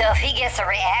 And so if he gets a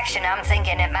reaction, I'm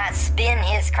thinking it might spin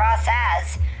his cross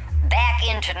eyes back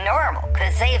into normal,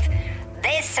 because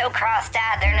they're so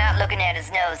crossed-eyed, they're not looking at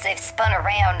his nose. They've spun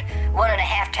around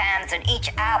 1.5 times, and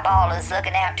each eyeball is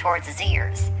looking out towards his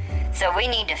ears. So we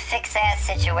need to fix that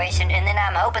situation, and then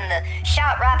I'm hoping the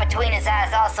shot right between his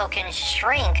eyes also can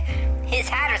shrink his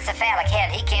hydrocephalic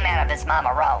head. He came out of his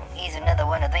mama wrong. He's another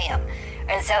one of them.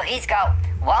 And so he's got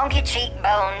wonky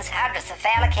cheekbones,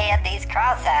 hydrocephalic head, these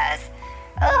cross eyes.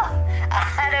 Oh,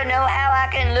 I don't know how I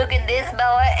can look at this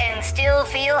boy and still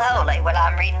feel holy when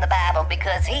I'm reading the Bible,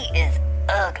 because he is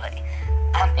ugly.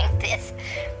 I mean,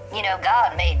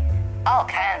 God made all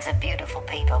kinds of beautiful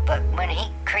people, but when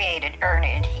he created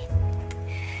Ernied,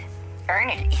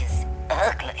 Ernied is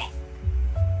ugly.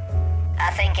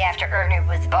 I think after Ernied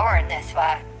was born, that's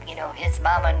why, his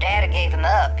mama and daddy gave him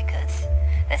up, because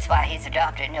that's why he's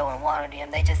adopted. No one wanted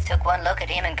him. They just took one look at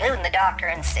him, including the doctor,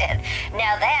 and said,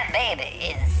 now that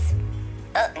baby is,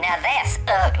 now that's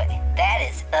ugly. That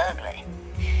is ugly.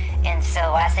 And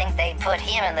so I think they put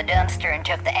him in the dumpster and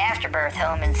took the afterbirth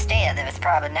home instead. That was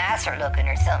probably nicer looking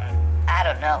or something. I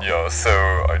don't know. Yeah,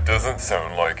 so it doesn't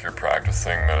sound like you're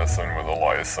practicing medicine with a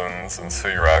license, and so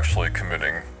you're actually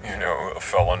committing, a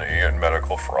felony and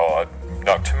medical fraud,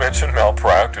 not to mention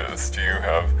malpractice. Do you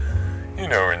have,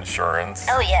 insurance?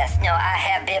 Oh, yes. No, I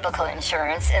have biblical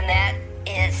insurance, and that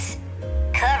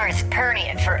covers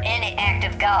Pernod for any act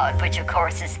of God, which of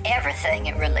course is everything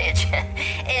in religion.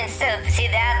 And so, see,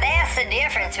 that's the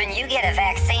difference when you get a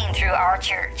vaccine through our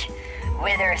church.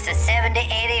 Whether it's a 70,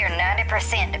 80, or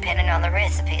 90%, depending on the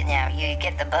recipe. Now, you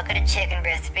get the bucket of chicken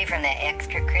recipe from that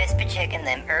extra crispy chicken,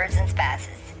 them herbs and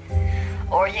spices.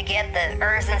 Or you get the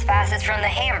herbs and spices from the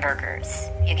hamburgers.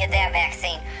 You get that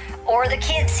vaccine. Or the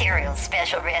kids' cereal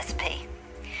special recipe.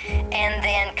 And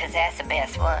then, because that's the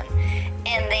best one.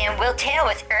 And then we'll tell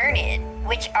with Ernied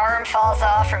which arm falls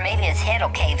off, or maybe his head will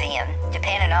cave in,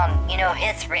 depending on,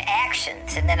 his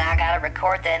reactions. And then I gotta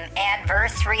record them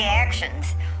adverse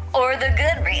reactions. Or the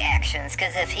good reactions,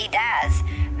 because if he dies,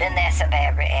 then that's a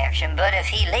bad reaction. But if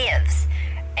he lives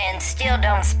and still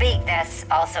don't speak, that's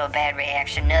also a bad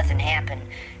reaction. Nothing happened.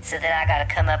 So then I gotta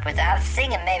come up with, I was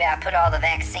thinking maybe I'll put all the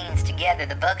vaccines together.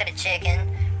 The bucket of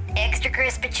chicken, extra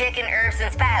crispy chicken, herbs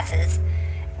and spices,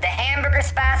 the hamburger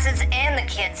spices, and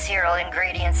the kids' cereal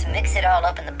ingredients. Mix it all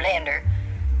up in the blender.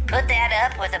 Put that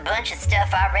up with a bunch of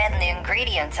stuff I read in the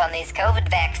ingredients on these COVID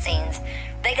vaccines.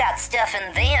 They got stuff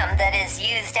in them that is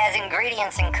used as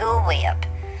ingredients in Cool Whip.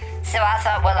 So I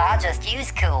thought, well, I'll just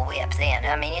use Cool Whip then.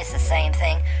 I mean, it's the same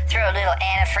thing. Throw a little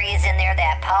antifreeze in there,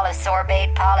 that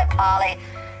polysorbate, polypropylene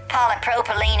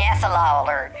ethylol,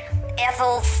 or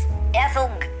ethyl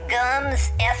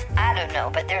gums. I don't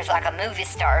know, but there's like a movie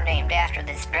star named after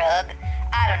this drug.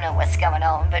 I don't know what's going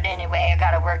on, but anyway, I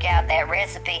gotta work out that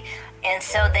recipe. And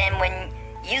so then when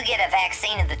you get a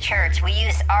vaccine at the church, we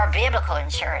use our biblical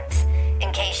insurance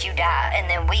in case you die, and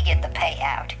then we get the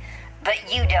payout.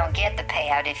 But you don't get the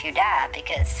payout if you die,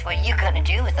 because what are you going to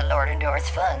do with the Lord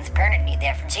endorsed funds? Pernod need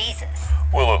that for Jesus.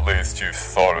 Well, at least you've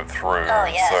thought it through. Oh,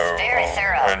 yes, very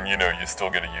thorough. And, you still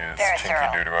get to use Very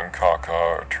Chinky thorough. Doodoo and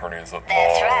Kaka, attorneys at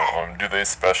That's law. right. Do they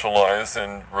specialize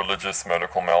in religious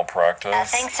medical malpractice? I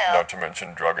think so. Not to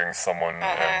mention drugging someone,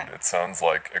 and it sounds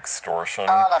like extortion.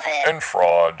 All of it. And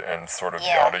fraud, and sort of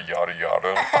Yeah. yada, yada,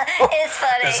 yada. It's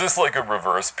funny. Is this like a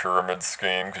reverse pyramid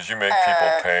scheme? Because you make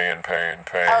people pay and pay and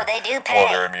pay. Oh, they do pay.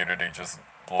 While their immunity just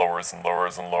lowers and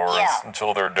lowers and lowers Yeah.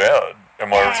 until they're dead.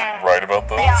 Am I right about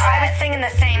this? Yeah, I was thinking the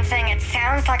same thing. It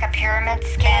sounds like a pyramid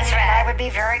scheme. That's right. And I would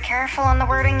be very careful on the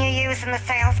wording you use in the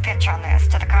sales pitch on this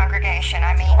to the congregation.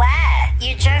 I mean, Why?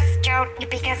 you just don't,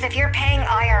 because if you're paying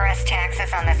IRS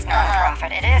taxes on this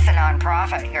nonprofit, it is a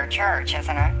nonprofit, your church,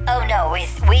 isn't it? Oh, no,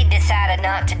 we decided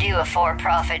not to do a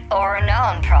for-profit or a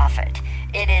non-profit.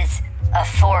 It is a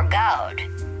for-God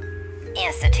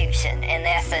institution, and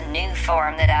that's a new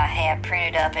form that I have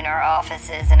printed up in our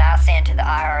offices, and I'll send to the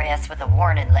IRS with a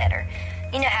warning letter.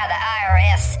 You know how the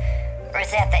IRS, or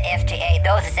is that the FDA?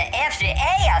 Those is the FDA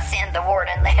I send the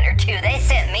warning letter to. They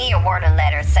sent me a warning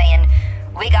letter saying,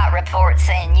 we got reports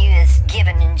saying you is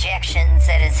giving injections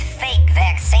that is fake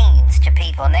vaccines to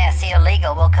people, and that's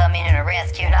illegal. We'll come in and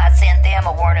arrest you. And I sent them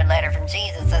a warning letter from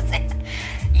Jesus. I said,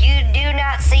 you do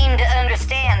not seem to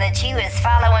understand that you is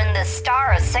following the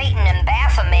star of Satan and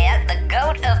Baphomet, the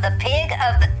goat of the pig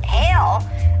of the hell,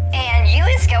 and you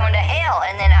is going to hell.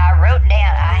 And then I wrote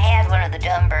down, I had one of the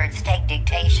dumb birds take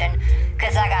dictation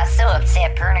because I got so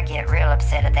upset. Perna get real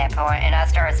upset at that point, and I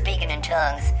started speaking in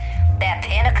tongues, that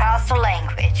Pentecostal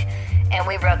language. And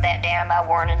we wrote that down in my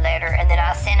warning letter, and then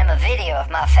I sent him a video of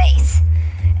my face.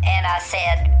 And I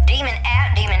said, demon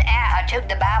out, demon out. I took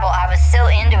the Bible, I was so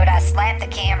into it, I slapped the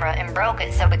camera and broke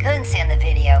it so we couldn't send the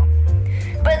video.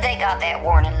 But they got that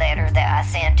warning letter that I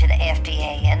sent to the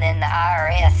FDA, and then the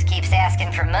IRS keeps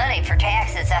asking for money for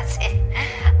taxes. I said,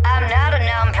 I'm not a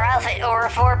non-profit or a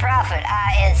for-profit.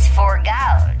 I is for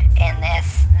God. And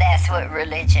that's what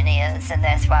religion is, and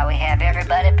that's why we have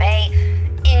everybody pay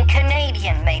in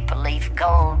Canadian maple leaf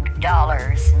gold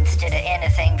dollars instead of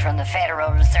anything from the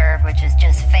Federal Reserve, which is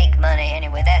just fake money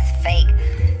anyway. That's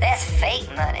fake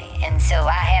money. And so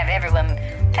I have everyone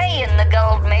paying the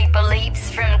gold maple leafs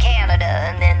from Canada,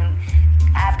 and then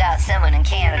I've got someone in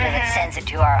Canada that sends it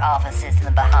to our offices in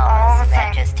the Bahamas, and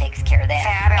that just takes care of that.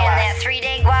 Fabulous. And that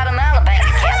 3-day Guatemala bank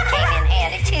account came in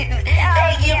handy too.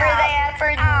 Thank you for that, for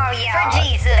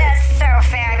Jesus. That's so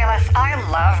fabulous. I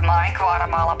love my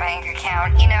Guatemala bank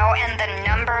account, and the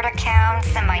numbered accounts,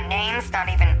 and my name's not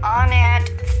even on it.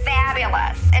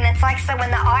 Fabulous. And it's like, so when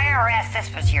the IRS,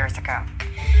 this was years ago,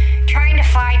 trying to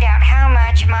find out how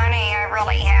much money I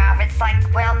really have, it's like,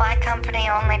 well, my company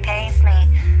only pays me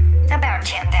about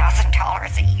 $10,000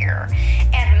 a year.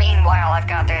 And meanwhile, I've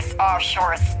got this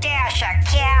offshore stash of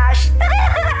cash.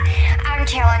 I'm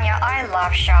telling you, I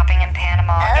love shopping in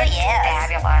Panama. Oh, it's yes.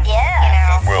 fabulous.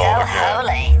 Yes, Well, so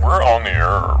again, holy. we're on the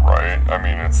air, right? I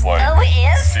mean, it's like Oh, it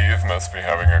is? Steve must be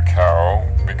having a cow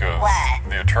because What?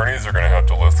 the attorneys are going to have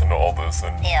to listen to all this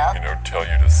and, Yeah. tell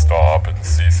you to stop and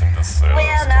cease and desist.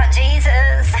 Well, not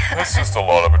Jesus. That's just a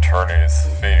lot of attorneys'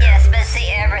 fees. Yes, but see,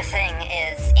 everything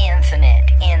is infinite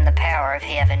in the power of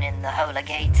heaven, in the holy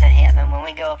gates of heaven. When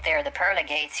we go up there, the pearly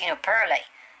gates, pearly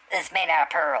is made out of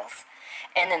pearls.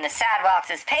 And then the sidewalks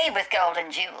is paved with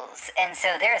golden jewels. And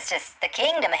so there's just the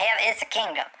kingdom of heaven. It's a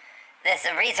kingdom. That's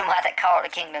the reason why they call it a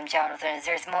kingdom, Jonathan, is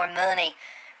there's more money,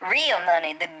 real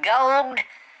money, the gold,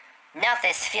 not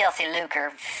this filthy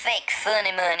lucre, fake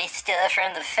funny money stuff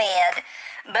from the Fed,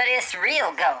 but it's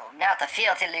real gold, not the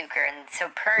filthy lucre. And so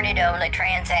Purdy only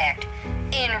transact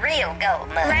in real gold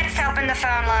money. Let's open the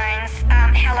phone lines.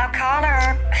 Hello,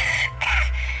 caller.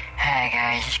 Hi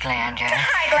guys, it's Glenda.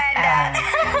 Hi, Glenda.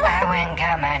 I went and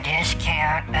got my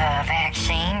discount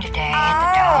vaccine today at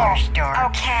the dollar store.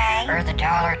 Okay. Or the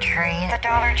Dollar Tree. The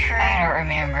Dollar Tree. I don't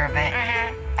remember, but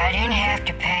I didn't have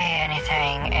to pay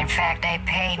anything. In fact, they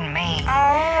paid me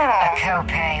a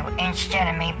copay instead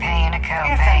of me paying a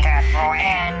copay. Isn't that right?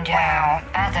 And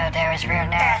I thought that was real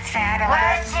nice. That's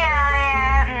fabulous.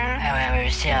 I went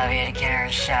with Sylvia to get her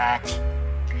shots.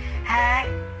 Hi.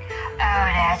 Oh,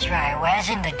 that's right. It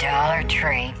wasn't the Dollar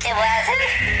Tree. It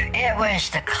wasn't? It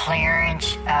was the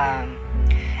clearance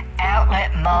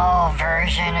outlet mall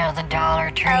version of the Dollar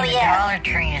Tree. Oh, The yeah. Dollar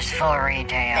Tree is full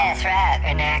retail. That's right.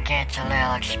 And that gets a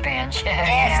little expensive.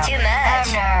 That's too much.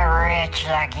 I'm not rich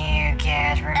like you,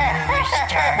 Catherine.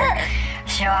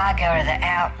 So I go to the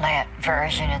outlet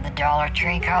version of the Dollar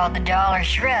Tree called the Dollar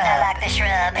Shrub. I like the shrub.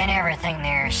 And everything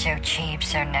there is so cheap,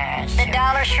 so nice. The so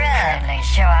Dollar Shrub. friendly.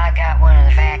 So I got one of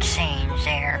the vaccines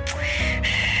there.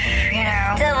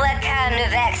 So what kind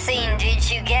of vaccine did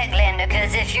you get, Glenda?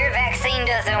 Because if your vaccine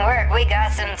doesn't work, we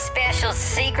got some special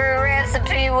secret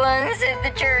recipe ones at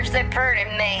the church that Purdy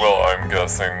made. Well, I'm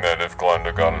guessing that if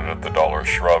Glenda got it at the Dollar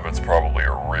Shrub, it's probably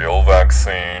a real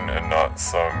vaccine and not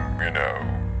some,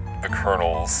 the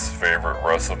Colonel's favorite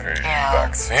recipe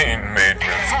vaccine made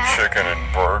with chicken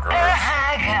and burgers.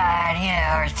 I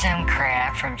got, or some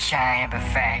crap from China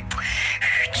buffet.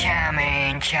 Chow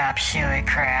mein, chop suey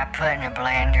crap, put in a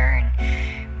blender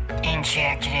and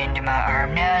inject it into my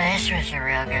arm. No, this was a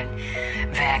real good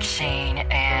vaccine,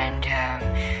 and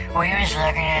we was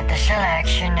looking at the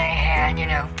selection they had,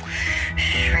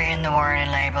 reading the warning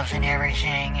labels and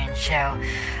everything, and so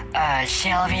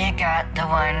Sylvia got the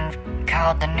one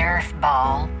called the Nerf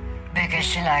ball because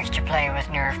she likes to play with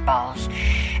Nerf balls.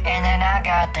 And then I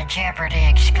got the Jeopardy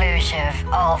exclusive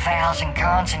all vowels and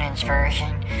consonants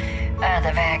version of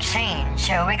the vaccine.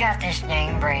 So we got this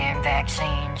name brand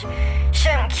vaccines.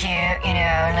 Something cute,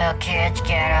 little kids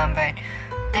get them, but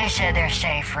they said they're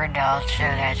safe for adults, so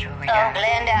that's what we Oh, got.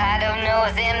 Glenda, I don't know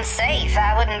if them's safe.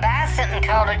 I wouldn't buy something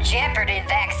called a Jeopardy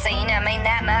vaccine. I mean,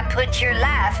 that might put your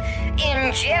life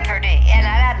in jeopardy. And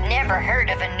I've never heard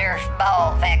of a Nerf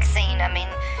ball vaccine. I mean,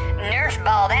 Nerf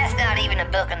ball, that's not even a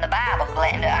book in the Bible,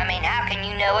 Glenda. I mean, how can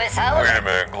you know it's holy? Wait a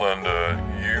minute, Glenda.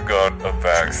 You got a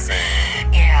vaccine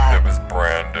Yeah. It was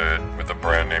branded with the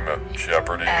brand name of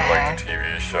Jeopardy, like the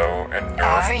TV show, and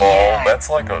Nerf Oh, Ball. yeah. That's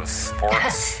like a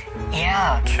sports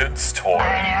Yeah. kid's toy.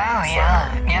 I know,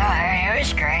 So- yeah, it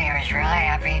was great. I was really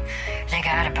happy. They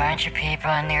got a bunch of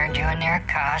people in there doing their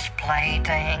cosplay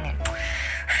thing,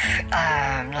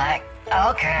 and like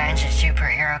all kinds of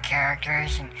superhero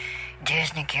characters and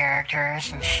Disney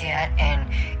characters and shit, and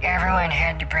everyone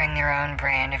had to bring their own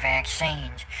brand of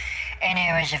vaccines. And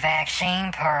it was a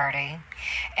vaccine party,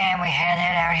 and we had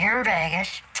that out here in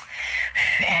Vegas.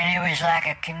 And it was like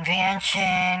a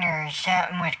convention or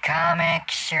something with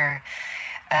comics or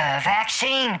a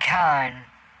vaccine con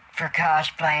for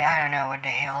cosplay. I don't know what the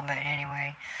hell, but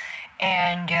anyway.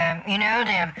 And, you know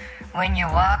them, when you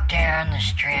walk down the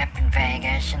strip in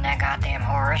Vegas and they got them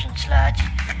whores and sluts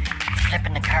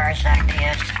flipping the cars like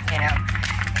this, you know,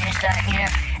 it's like, you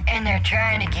know, and they're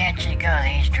trying to get you to go to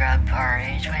these drug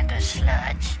parties with the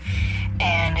sluts.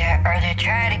 And, or they're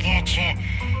trying to get you,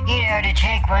 you know, to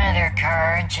take one of their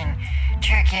cards and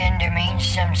trick you into meeting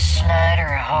some slut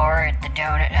or a whore at the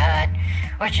donut hut,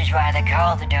 which is why they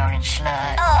call the donut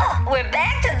slut. Oh, we're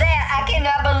back to that. I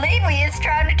cannot believe we is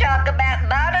trying to talk about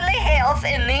bodily health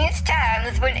in these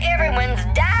times when everyone's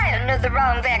dying of the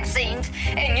wrong vaccines,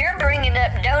 and you're bringing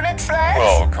up donut sluts?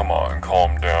 Well, come on,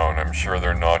 calm down. I'm sure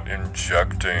they're not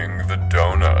injecting the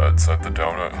donuts at the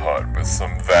donut hut with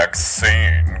some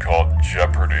vaccine called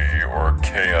Jeopardy or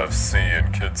KFC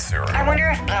and kids cereal. I wonder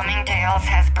if Bloomingdale's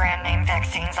has brand name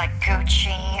vaccines like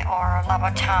Gucci or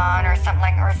Louboutin or something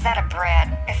like, or is that a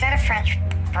bread? Is that a French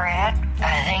bread?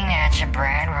 I think that's a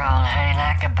bread roll, honey,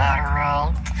 like a butter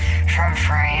roll from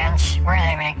France, where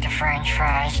they make the French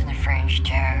fries and the French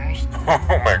toast.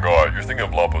 Oh my god, you're thinking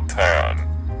of Louboutin.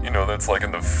 You know, that's like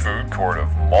in the food court of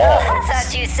I malls.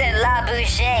 thought you said la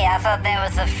bouche. I thought that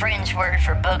was a French word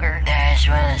for booger. That's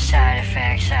one of the side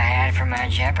effects I had from my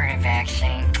Jeopardy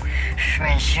vaccine.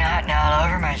 Been snotting all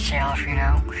over myself, you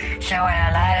know. So when I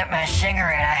light up my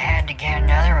cigarette, I had to get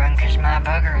another one because my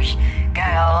boogers got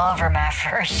all over my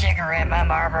first cigarette, my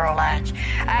Marlboro Lights.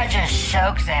 I just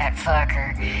soaked that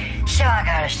fucker. So I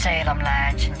got a Salem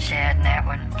Lights instead, and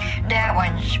that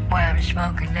one's what I'm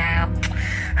smoking now.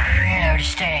 You know, to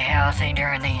stay healthy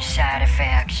during these side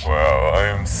effects. Wow, I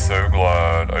am so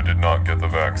glad I did not get the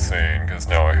vaccine because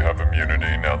now I have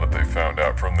immunity now that they found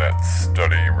out from that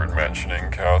study you were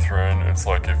mentioning, Catherine. It's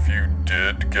like if you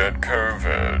did get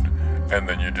COVID and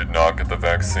then you did not get the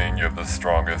vaccine, you have the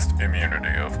strongest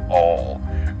immunity of all.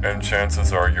 And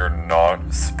chances are you're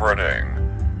not spreading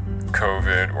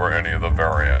COVID or any of the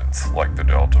variants like the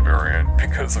Delta variant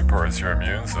because, of course, your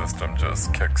immune system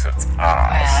just kicks its Well,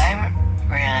 ass. I'm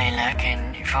really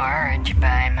looking forward to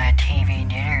buying my TV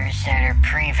dinners that are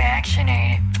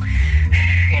pre-vaccinated.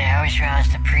 You know, as well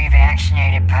as the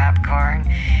pre-vaccinated popcorn.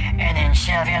 And then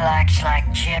Sylvia likes like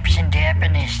chips and dip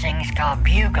and these things called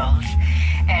bugles.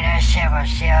 And I said, well,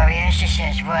 Sylvia, she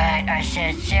says, what? I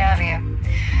said, Sylvia,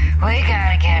 we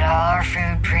gotta get all our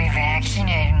food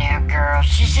pre-vaccinated now, girl.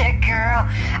 She said, girl,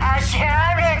 I said,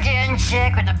 I'm not getting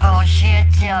sick with the bullshit,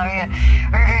 Sylvia.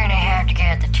 We're gonna have to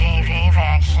get the TV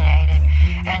vaccinated.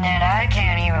 And then I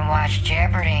can't even watch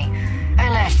Jeopardy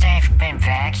unless they've been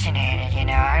vaccinated, you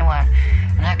know. I want to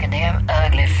look at them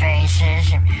ugly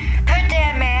faces and put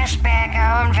that mask back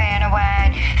on, Vanna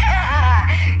White.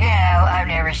 You know, I've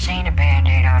never seen a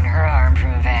Band-Aid on her arm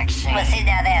from a vaccine. Well, see,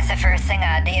 now that's the first thing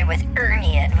I did with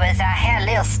Ernie. It was I had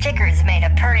little stickers made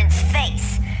of Pernod's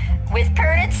face, with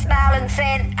Pernod smiling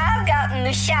saying, I've gotten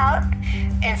the shot.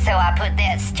 And so I put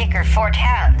that sticker 4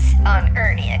 times on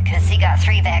Ernie, because he got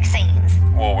 3 vaccines.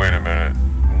 Well, wait a minute.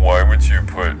 Why would you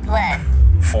put What?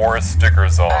 4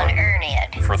 stickers On on Ernie.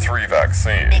 for 3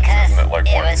 vaccines? Because Isn't it like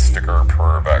it one was- sticker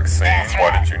per vaccine? That's Why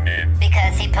right. did you need...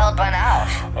 Because he pulled one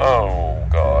off. Oh,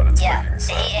 God, it's Yeah, making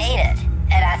sense. he ate it.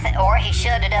 And or he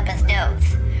shoved it up his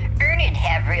nose. Ernie'd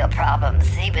have real problems.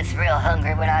 He was real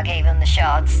hungry when I gave him the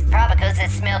shots. Probably because it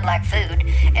smelled like food.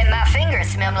 And my fingers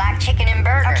smelled like chicken and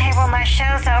burgers. Okay, well, my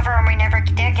show's over and we never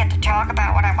did get to talk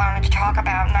about what I wanted to talk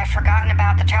about, and I've forgotten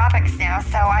about the topics now,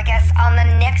 so I guess on the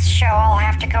next show I'll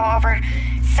have to go over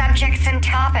subjects and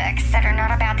topics that are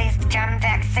not about these dumb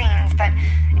vaccines. But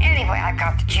anyway, I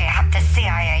got the jab, the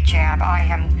CIA jab. I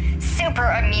am super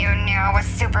immune now with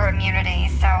super immunity,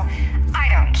 so I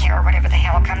don't care whatever the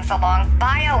hell comes along,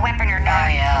 bioweapon or not.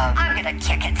 Oh, yeah. I'm gonna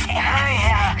kick its ass. Oh,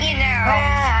 yeah. You know. Well,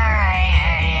 alright,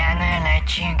 honey, I'm gonna let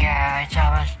you go. It's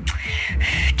almost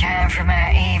time for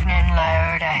my evening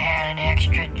load. I had an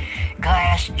extra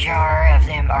glass jar of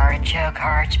them artichoke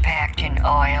hearts packed in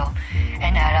oil,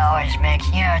 and I'd always mix,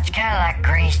 it's kind of like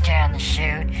grease down the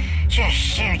chute. Just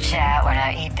shoots out when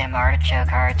I eat them artichoke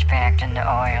hearts packed in the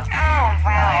oil. Oh, Oh,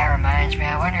 wow. that reminds me,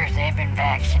 I wonder if they've been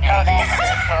vaccinated. Oh, that's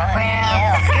good fun.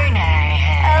 Well, good night,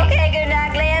 honey. Okay, good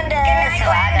night, Glenda. night, So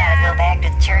I gotta Glenda. go back to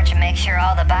the church and make sure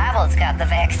all the Bibles got the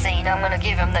vaccine. I'm gonna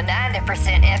give them the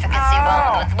 90% efficacy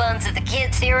one with ones that the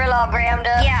kids here are all grammed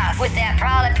up. Yes. With that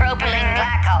polypropylene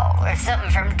glycol or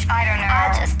something from. I don't know.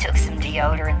 I just took some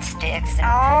deodorant sticks and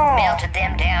Oh. melted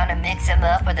them down and mixed them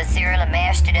up with the cereal and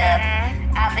mashed it up.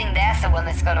 I think that's the one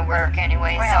that's gonna work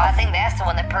anyway. So Well, I think that's the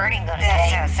one that Purdy's gonna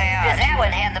that's take. so sad. Because that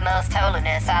one had the most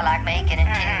holiness. I like making it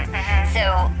too.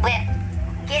 So,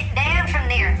 get down from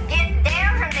there. Get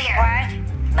down from there.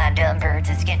 What? My dumb birds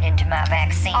is getting into my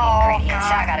vaccine Oh, ingredients.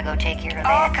 So God. I gotta go take care of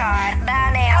Oh, that. God.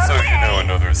 Bye now. So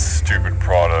another stupid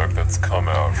product that's come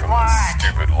out from What? this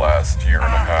stupid last year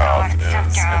and a Oh, half God, so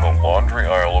is in dumb. the laundry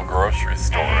aisle of grocery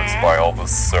stores. Buy all the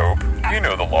soap.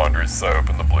 The laundry soap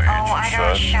and the bleach Oh, I and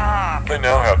don't shit. shop. They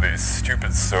now have these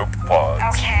stupid soap pods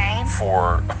Okay.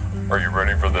 for, are you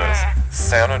ready for this?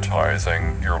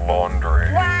 Sanitizing your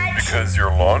laundry. What? Because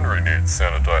your laundry needs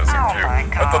sanitizing Oh, too. my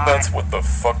I thought God. that's what the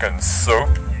fucking soap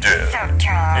did. So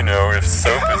dumb. If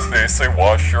soap is, they say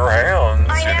wash your hands.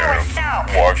 I know, it's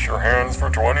soap. Wash your hands for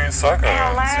 20 seconds.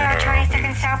 Hello,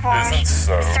 20-second soap wash. Isn't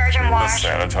soap Surgeon the wash.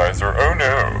 sanitizer? Oh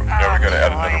no. Now we gotta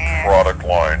add another please. product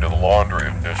line to the laundry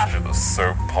in addition to the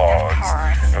soap pods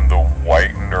course. and the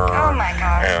whitener Oh, my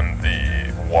God. and the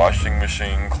washing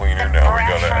machine cleaner. The Now we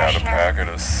breath gotta add a freshener. packet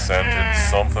of scented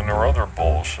something or other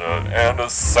bullshit and a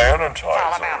sanitizer.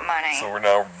 all about money. So we're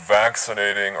now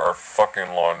vaccinating our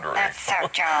fucking laundry. That's so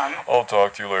dumb. I'll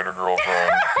talk to you later,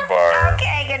 girlfriend. Bye.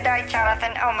 Okay, good night,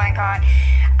 Jonathan. Oh my God.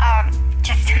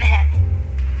 Just a minute.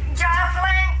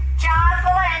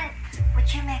 Jocelyn,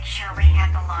 would you make sure we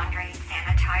have the laundry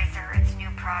sanitizer? It's a new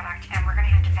product, and we're gonna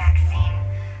have to vaccine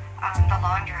the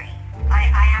laundry. I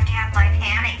have to have my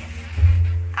panties.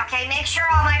 Okay, make sure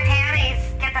all my panties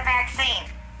get the vaccine.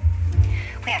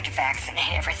 We have to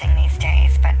vaccinate everything these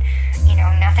days, but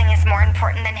nothing is more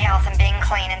important than health and being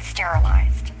clean and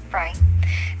sterilized, right?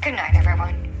 Good night,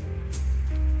 everyone.